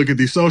 you would look at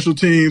these social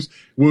teams,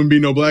 wouldn't be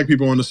no Black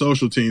people on the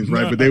social teams,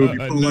 right? But they would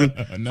be pulling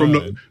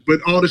but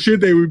all the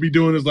shit they would be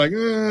doing is like,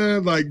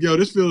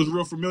 this feels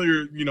real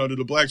familiar, to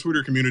the Black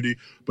Twitter community.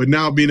 But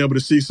now being able to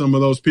see some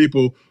of those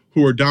people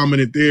who are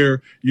dominant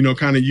there,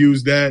 kind of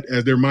use that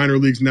as their minor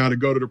leagues now to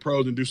go to the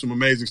pros and do some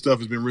amazing stuff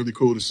has been really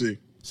cool to see.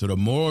 So the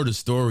moral of the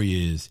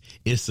story is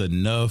it's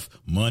enough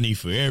money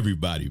for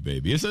everybody,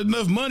 baby. It's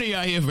enough money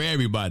out here for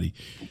everybody.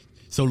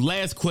 So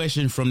last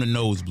question from the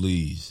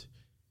nosebleeds,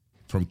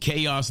 from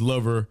Chaos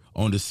Lover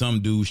on the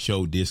Some Dude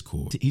Show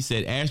Discord. He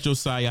said, ask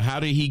Josiah, how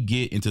did he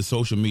get into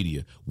social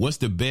media? What's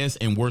the best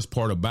and worst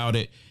part about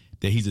it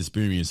that he's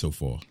experienced so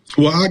far?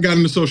 Well, I got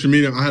into social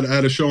media. I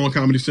had a show on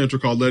Comedy Central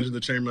called Legends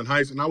of Chamberlain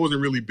Heights, and I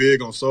wasn't really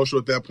big on social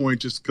at that point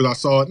just because I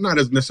saw it not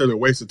as necessarily a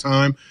waste of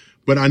time,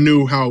 but I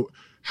knew how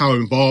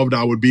involved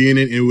I would be in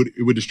it.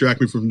 It would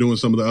distract me from doing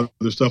some of the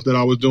other stuff that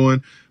I was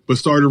doing, but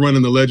started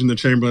running the Legend of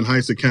Chamberlain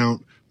Heights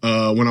account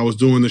when I was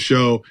doing the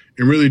show,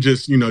 and really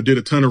just, did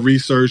a ton of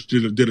research,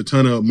 did a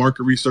ton of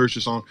market research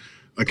just on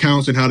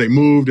accounts and how they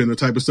moved and the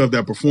type of stuff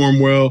that performed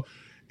well,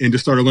 and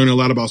just started learning a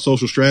lot about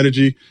social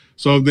strategy.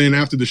 So then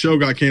after the show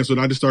got canceled,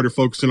 I just started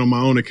focusing on my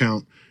own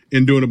account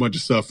and doing a bunch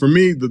of stuff. For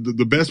me,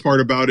 the best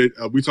part about it,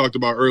 we talked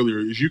about earlier,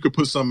 is you could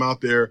put something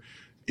out there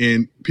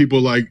and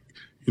people like,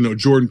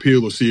 Jordan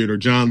Peele will see it, or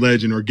John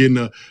Legend, or getting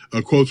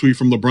a quote tweet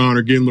from LeBron,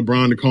 or getting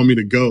LeBron to call me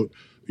the GOAT,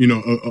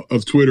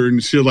 of Twitter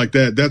and shit like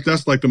that.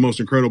 That's like the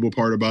most incredible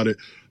part about it.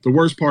 The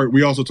worst part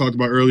we also talked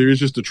about earlier is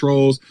just the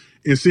trolls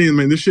and seeing,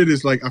 man, this shit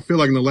is like, I feel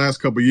like in the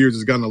last couple of years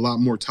it's gotten a lot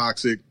more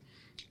toxic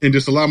and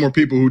just a lot more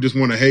people who just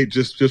want to hate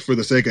just for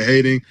the sake of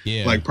hating.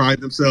 Yeah. Like pride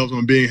themselves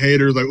on being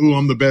haters. Like, ooh,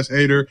 I'm the best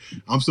hater.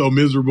 I'm so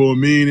miserable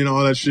and mean and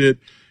all that shit.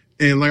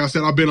 And like I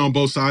said, I've been on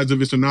both sides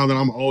of it. So now that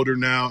I'm older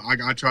now,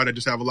 I try to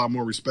just have a lot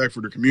more respect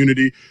for the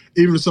community.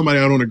 Even if somebody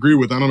I don't agree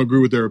with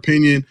their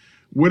opinion,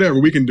 whatever,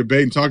 we can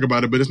debate and talk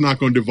about it, but it's not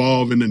going to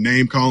devolve into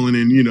name calling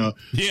and, me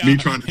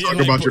trying to talk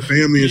about your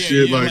family and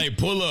shit. Yeah, like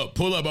pull up.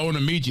 I want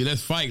to meet you.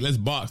 Let's fight. Let's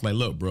box. Like,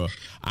 look, bro,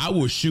 I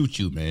will shoot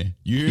you, man.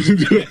 You hear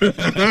me?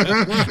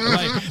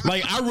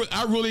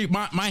 I really,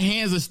 my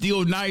hands are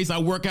still nice. I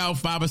work out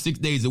 5 or 6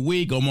 days a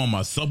week. I'm on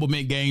my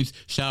supplement games.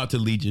 Shout out to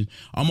Legion.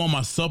 I'm on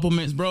my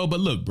supplements, bro.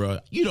 But look, bro,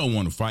 you don't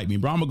want to fight me,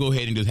 bro. I'm gonna go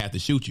ahead and just have to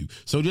shoot you.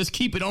 So just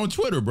keep it on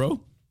Twitter,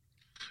 bro.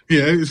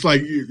 Yeah, it's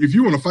like if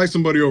you want to fight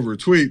somebody over a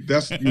tweet,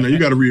 that's you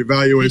got to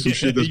reevaluate some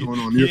shit that's going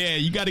on. Yeah,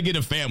 you got to get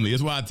a family.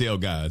 That's why I tell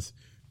guys.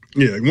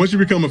 Yeah, once you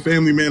become a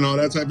family man, all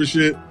that type of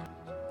shit.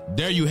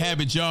 There you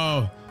have it,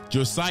 y'all.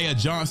 Josiah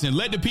Johnson.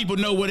 Let the people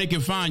know where they can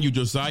find you,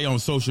 Josiah, on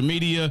social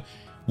media.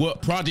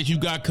 What project you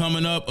got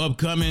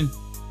upcoming?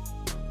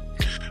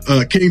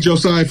 King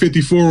Josiah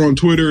 54 on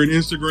Twitter and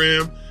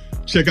Instagram.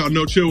 Check out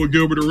No Chill with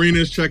Gilbert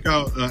Arenas. Check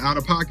out Out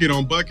of Pocket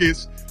on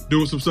Buckets.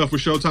 Doing some stuff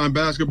with Showtime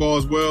Basketball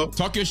as well.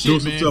 Talk your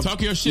shit, man.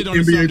 Talk your shit on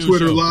NBA the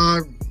Twitter show.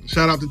 Live.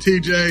 Shout out to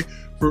TJ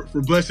for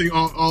blessing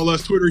all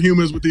us Twitter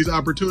humans with these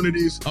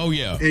opportunities. Oh,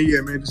 yeah. And yeah,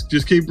 man,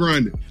 just keep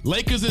grinding.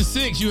 Lakers in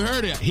 6. You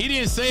heard it. He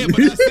didn't say it, but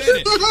I said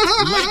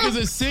it. Lakers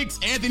in 6.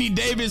 Anthony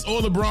Davis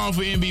or LeBron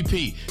for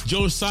MVP.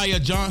 Josiah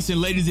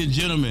Johnson, ladies and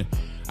gentlemen.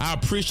 I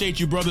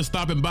appreciate you, brother,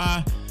 stopping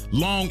by.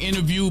 Long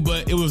interview,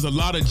 but it was a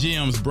lot of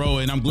gems, bro,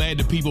 and I'm glad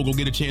the people go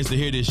get a chance to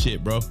hear this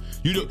shit, bro.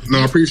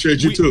 I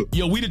appreciate you too.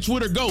 Yo, we the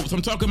Twitter goats.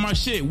 I'm talking my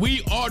shit.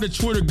 We are the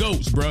Twitter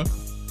goats, bro.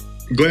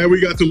 Glad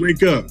we got to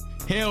link up.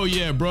 Hell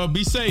yeah, bro.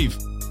 Be safe.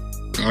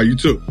 You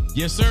too.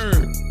 Yes, sir.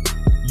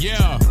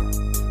 Yeah.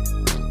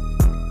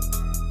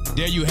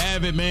 There you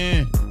have it,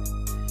 man.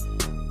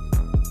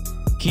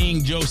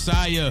 King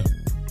Josiah.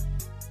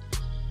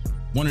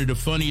 One of the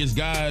funniest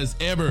guys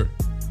ever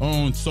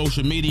on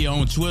social media,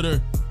 on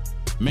Twitter.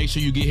 Make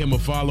sure you give him a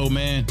follow,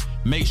 man.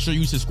 Make sure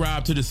you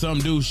subscribe to the Some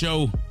Dude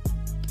Show.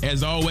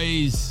 As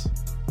always,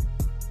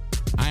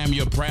 I am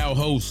your proud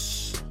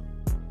host,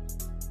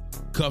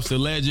 Cuffs the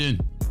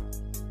Legend.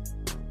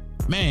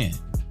 Man,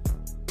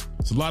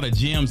 it's a lot of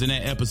gems in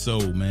that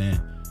episode, man,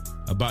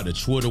 about the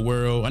Twitter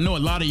world. I know a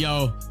lot of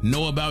y'all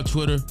know about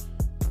Twitter,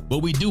 but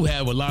we do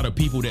have a lot of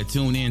people that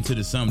tune in to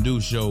the Some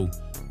Dude Show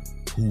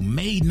who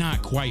may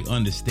not quite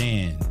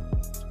understand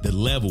the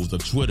levels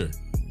of Twitter.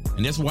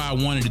 And that's why I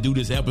wanted to do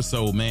this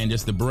episode, man,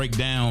 just to break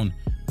down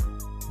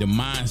the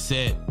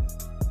mindset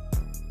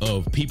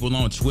of people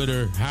on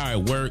Twitter, how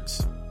it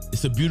works.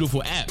 It's a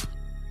beautiful app.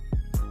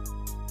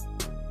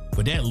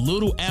 But that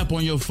little app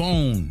on your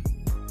phone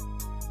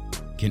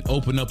can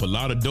open up a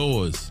lot of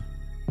doors.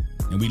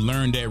 And we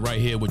learned that right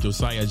here with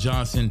Josiah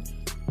Johnson.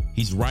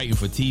 He's writing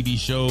for TV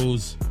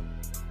shows.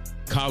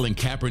 Colin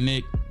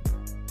Kaepernick.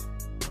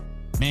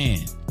 Man,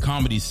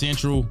 Comedy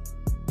Central.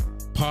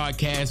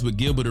 Podcast with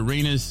Gilbert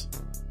Arenas.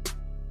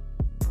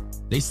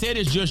 They said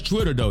it's just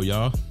Twitter, though,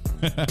 y'all.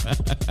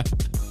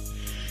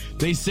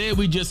 They said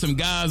we just some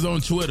guys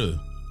on Twitter.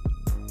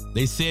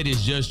 They said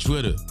it's just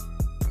Twitter.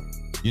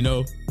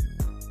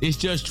 It's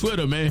just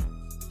Twitter, man.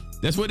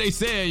 That's what they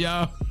said,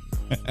 y'all.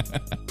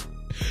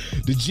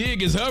 The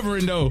jig is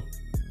hovering, though.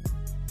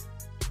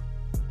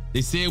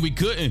 They said we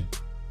couldn't.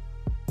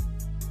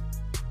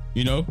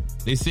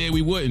 They said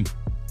we wouldn't.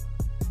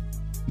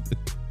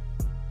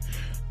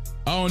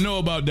 I don't know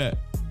about that.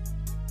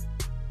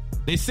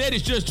 They said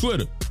it's just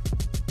Twitter.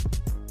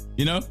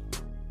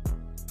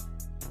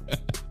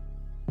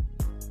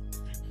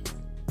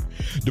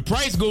 The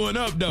price going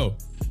up, though.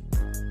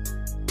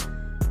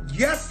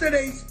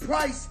 Yesterday's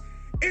price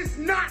is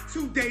not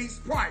today's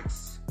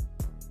price.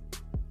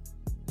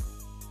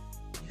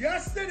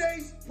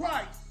 Yesterday's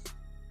price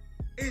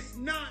is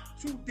not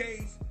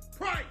today's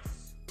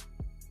price.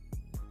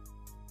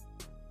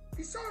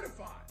 Be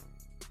certified.